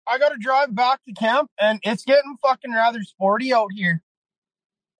 I got to drive back to camp, and it's getting fucking rather sporty out here.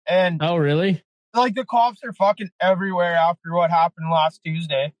 And oh, really? Like, the cops are fucking everywhere after what happened last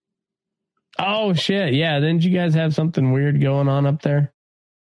Tuesday. Oh, shit. Yeah. Didn't you guys have something weird going on up there?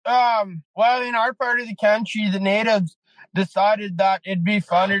 Well, in our part of the country, the natives decided that it'd be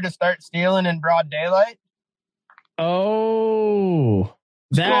funner to start stealing in broad daylight. Oh.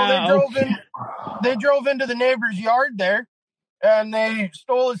 So they drove into the neighbor's yard there, and they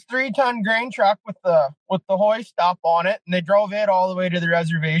stole his 3-ton grain truck with the hoist up on it, and they drove it all the way to the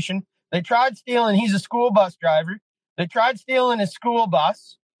reservation. They tried stealing. He's a school bus driver. They tried stealing his school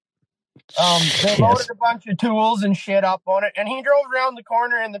bus. They loaded a bunch of tools and shit up on it, and he drove around the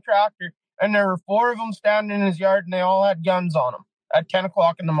corner in the tractor, and there were 4 of them standing in his yard, and they all had guns on them at 10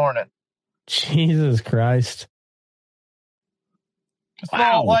 o'clock in the morning. Jesus Christ.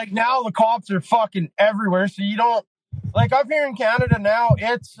 So, like, now the cops are fucking everywhere, so you don't, like, up here in Canada now,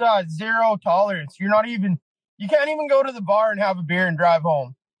 it's zero tolerance. You can't even go to the bar and have a beer and drive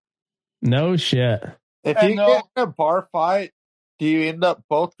home. No shit. If you get in a bar fight, do you end up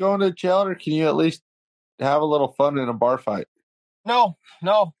both going to jail, or can you at least have a little fun in a bar fight? No.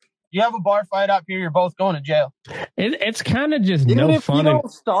 You have a bar fight up here, you're both going to jail. It's kind of just even no if fun. You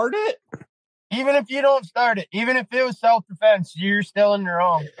don't start it? Even if you don't start it, even if it was self-defense, you're still in the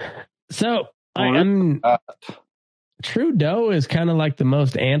wrong. So, Trudeau is kind of like the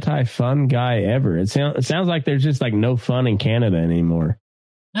most anti-fun guy ever. It sounds like there's just like no fun in Canada anymore.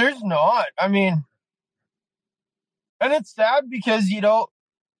 There's not. I mean, and it's sad because, a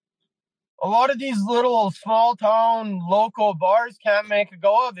lot of these little small town local bars can't make a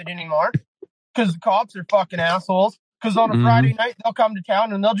go of it anymore because the cops are fucking assholes. Because on a Friday night, they'll come to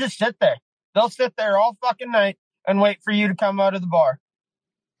town and they'll just sit there. They'll sit there all fucking night and wait for you to come out of the bar.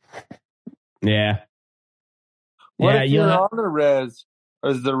 Yeah. What if you're on the res?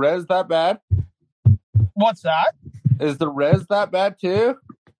 Is the res that bad? What's that? Is the res that bad too?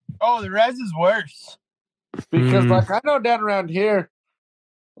 Oh, the res is worse. Because, like, I know down around here,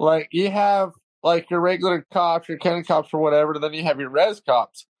 like, you have, like, your regular cops, your county cops or whatever, and then you have your res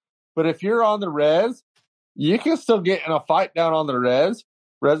cops. But if you're on the res, you can still get in a fight down on the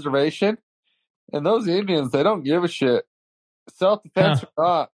reservation. And those Indians, they don't give a shit. Self-defense or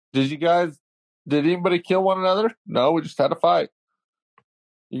not. Did anybody kill one another? No, we just had a fight.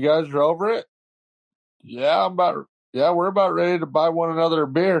 You guys are over it? Yeah, we're about ready to buy one another a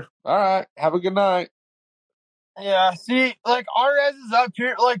beer. All right, have a good night. Yeah, see, like, our res is up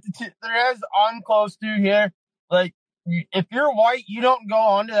here, like, the res I'm close to here, like, if you're white, you don't go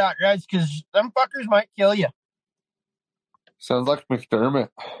onto that res, because them fuckers might kill you. Sounds like McDermott.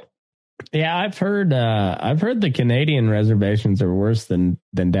 Yeah, I've heard the Canadian reservations are worse than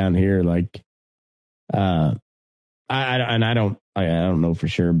down here. Like, I don't know for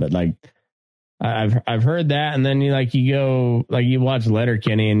sure, but like, I've heard that, and then you go, like, you watch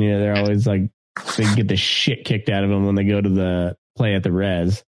Letterkenny, and they're always like, they get the shit kicked out of them when they go to the play at the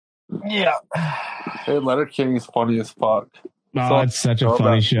res. Yeah. Hey, Letterkenny's funny as fuck. Oh, it's such a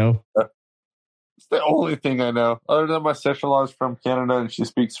funny show. It's the only thing I know. Other than my sister-in-law is from Canada and she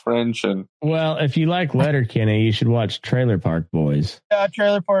speaks French. And well, if you like Letterkenny, you should watch Trailer Park Boys. Yeah,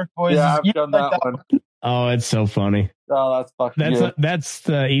 Trailer Park Boys. Yeah, I've done that one. Oh, it's so funny. Oh, that's fucking good. That's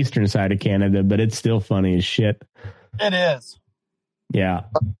the eastern side of Canada, but it's still funny as shit. It is. Yeah.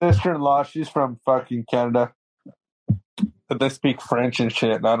 My sister-in-law, she's from fucking Canada. But they speak French and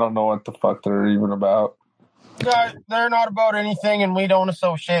shit, and I don't know what the fuck they're even about. They're not about anything, and we don't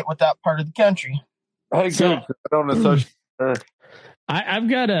associate with that part of the country. Hey, good. I don't associate with her. I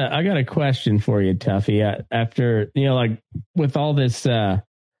got a question for you, Tuffy. After, like with all this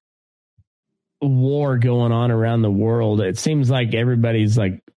war going on around the world, it seems like everybody's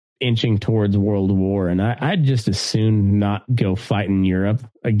like inching towards World War, and I'd just as soon not go fight in Europe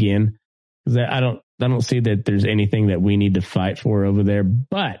again, because I don't see that there's anything that we need to fight for over there.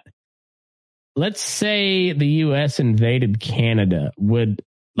 But let's say the U.S. invaded Canada, would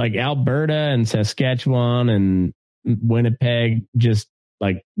like Alberta and Saskatchewan and Winnipeg just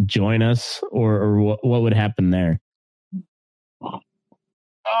like join us, or what would happen there? Oh,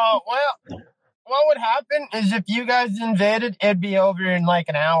 well, what would happen is if you guys invaded, it'd be over in like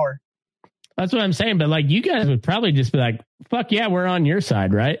an hour. That's what I'm saying. But like, you guys would probably just be like, fuck yeah, we're on your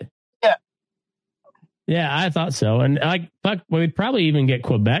side, right? Yeah. Yeah, I thought so. And like, fuck, we'd probably even get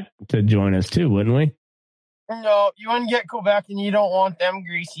Quebec to join us too, wouldn't we? No, you wouldn't get Quebec, and you don't want them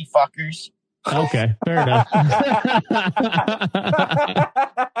greasy fuckers. Okay, fair enough.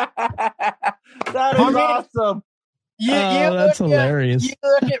 That is awesome. That's hilarious. You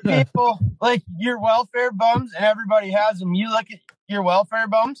look at people like your welfare bums, and everybody has them. You look at your welfare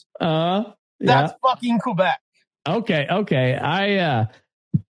bums. Yeah. That's fucking Quebec. Okay. I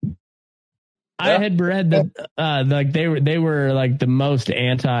had read that like they were like the most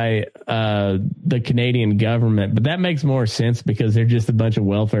anti the Canadian government, but that makes more sense because they're just a bunch of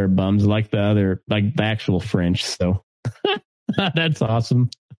welfare bums like the actual French. So that's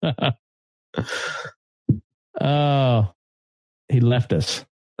awesome. Oh, he left us.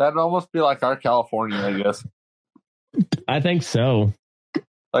 That'd almost be like our California, I guess. I think so.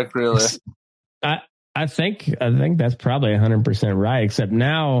 Like really. I think that's probably 100% right. Except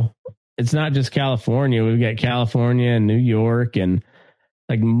now it's not just California. We've got California and New York, and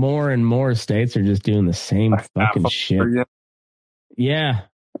like more and more states are just doing the same fucking shit. Yeah.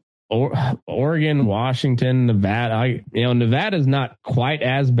 Oregon, Washington, Nevada. Nevada's not quite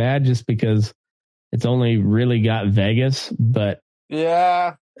as bad just because it's only really got Vegas, but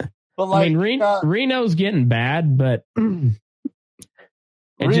yeah. But like, I mean, Reno's getting bad, but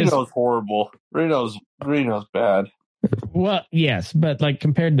Reno's horrible. Reno's bad. Well, yes, but like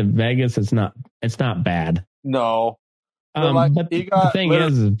compared to Vegas, it's not bad. No. But the thing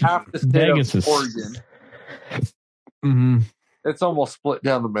is, half the state Vegas of is Oregon. Mm-hmm. It's almost split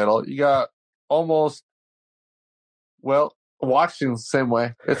down the middle. You got Washington's the same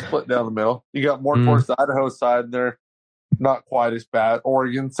way. It's split down the middle. You got more towards the Idaho side, and they're not quite as bad.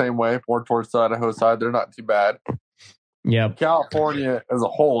 Oregon, same way, more towards the Idaho side. They're not too bad. Yep. California as a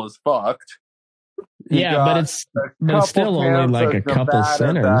whole is fucked. But it's still only like a couple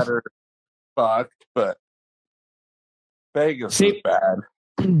centers. That are fucked, but Vegas is bad.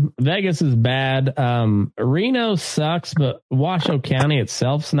 Vegas is bad. Reno sucks, but Washoe County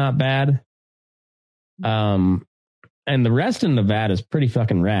itself's not bad. And the rest of Nevada is pretty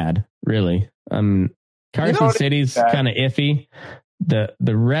fucking rad, really. Carson City's kind of iffy. The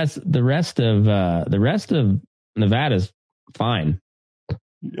rest of Nevada's fine.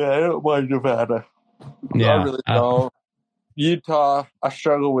 Yeah, I don't mind Nevada. Yeah, I really don't. Utah, I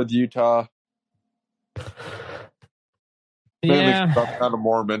struggle with Utah. Mainly I'm kind of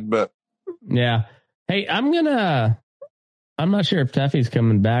Mormon, but yeah. Hey, I'm not sure if Tuffy's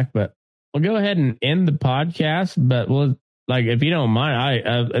coming back, but we'll go ahead and end the podcast. But we'll, like, if you don't mind,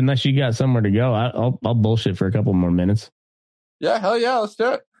 unless you got somewhere to go, I'll bullshit for a couple more minutes. Yeah, hell yeah, let's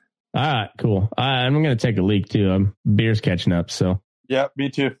do it. All right, cool. I'm going to take a leak too. Beer's catching up, so. Yeah, me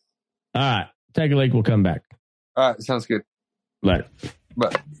too. All right, take a leak. We'll come back. All right, sounds good. Later.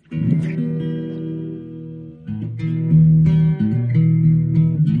 Bye.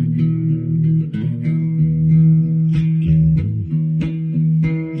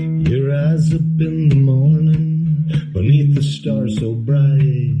 Your eyes up in the morning, beneath the stars so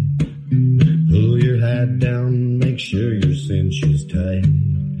bright. Pull your hat down, make sure your cinch is tight.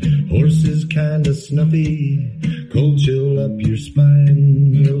 Horses kinda snuffy, cold chill up your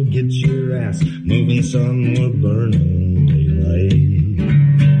spine. We'll get your ass moving, son, we're burning daylight.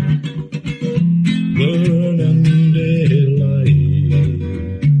 Burning daylight.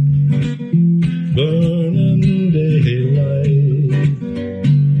 Burning daylight.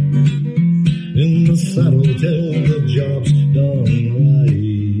 In the saddle till the job's done right.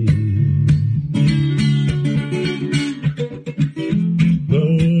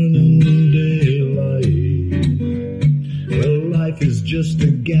 Just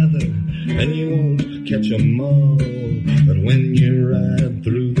together, and you won't catch 'em all. But when you ride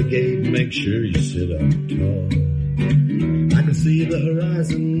through the gate, make sure you sit up tall. I can see the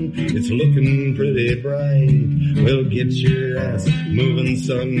horizon, it's looking pretty bright. Well, get your ass moving,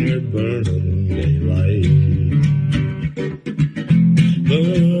 son, we're burning daylight.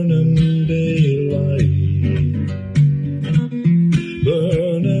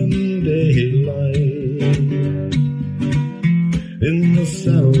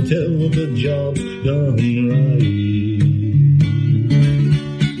 until the job's done right.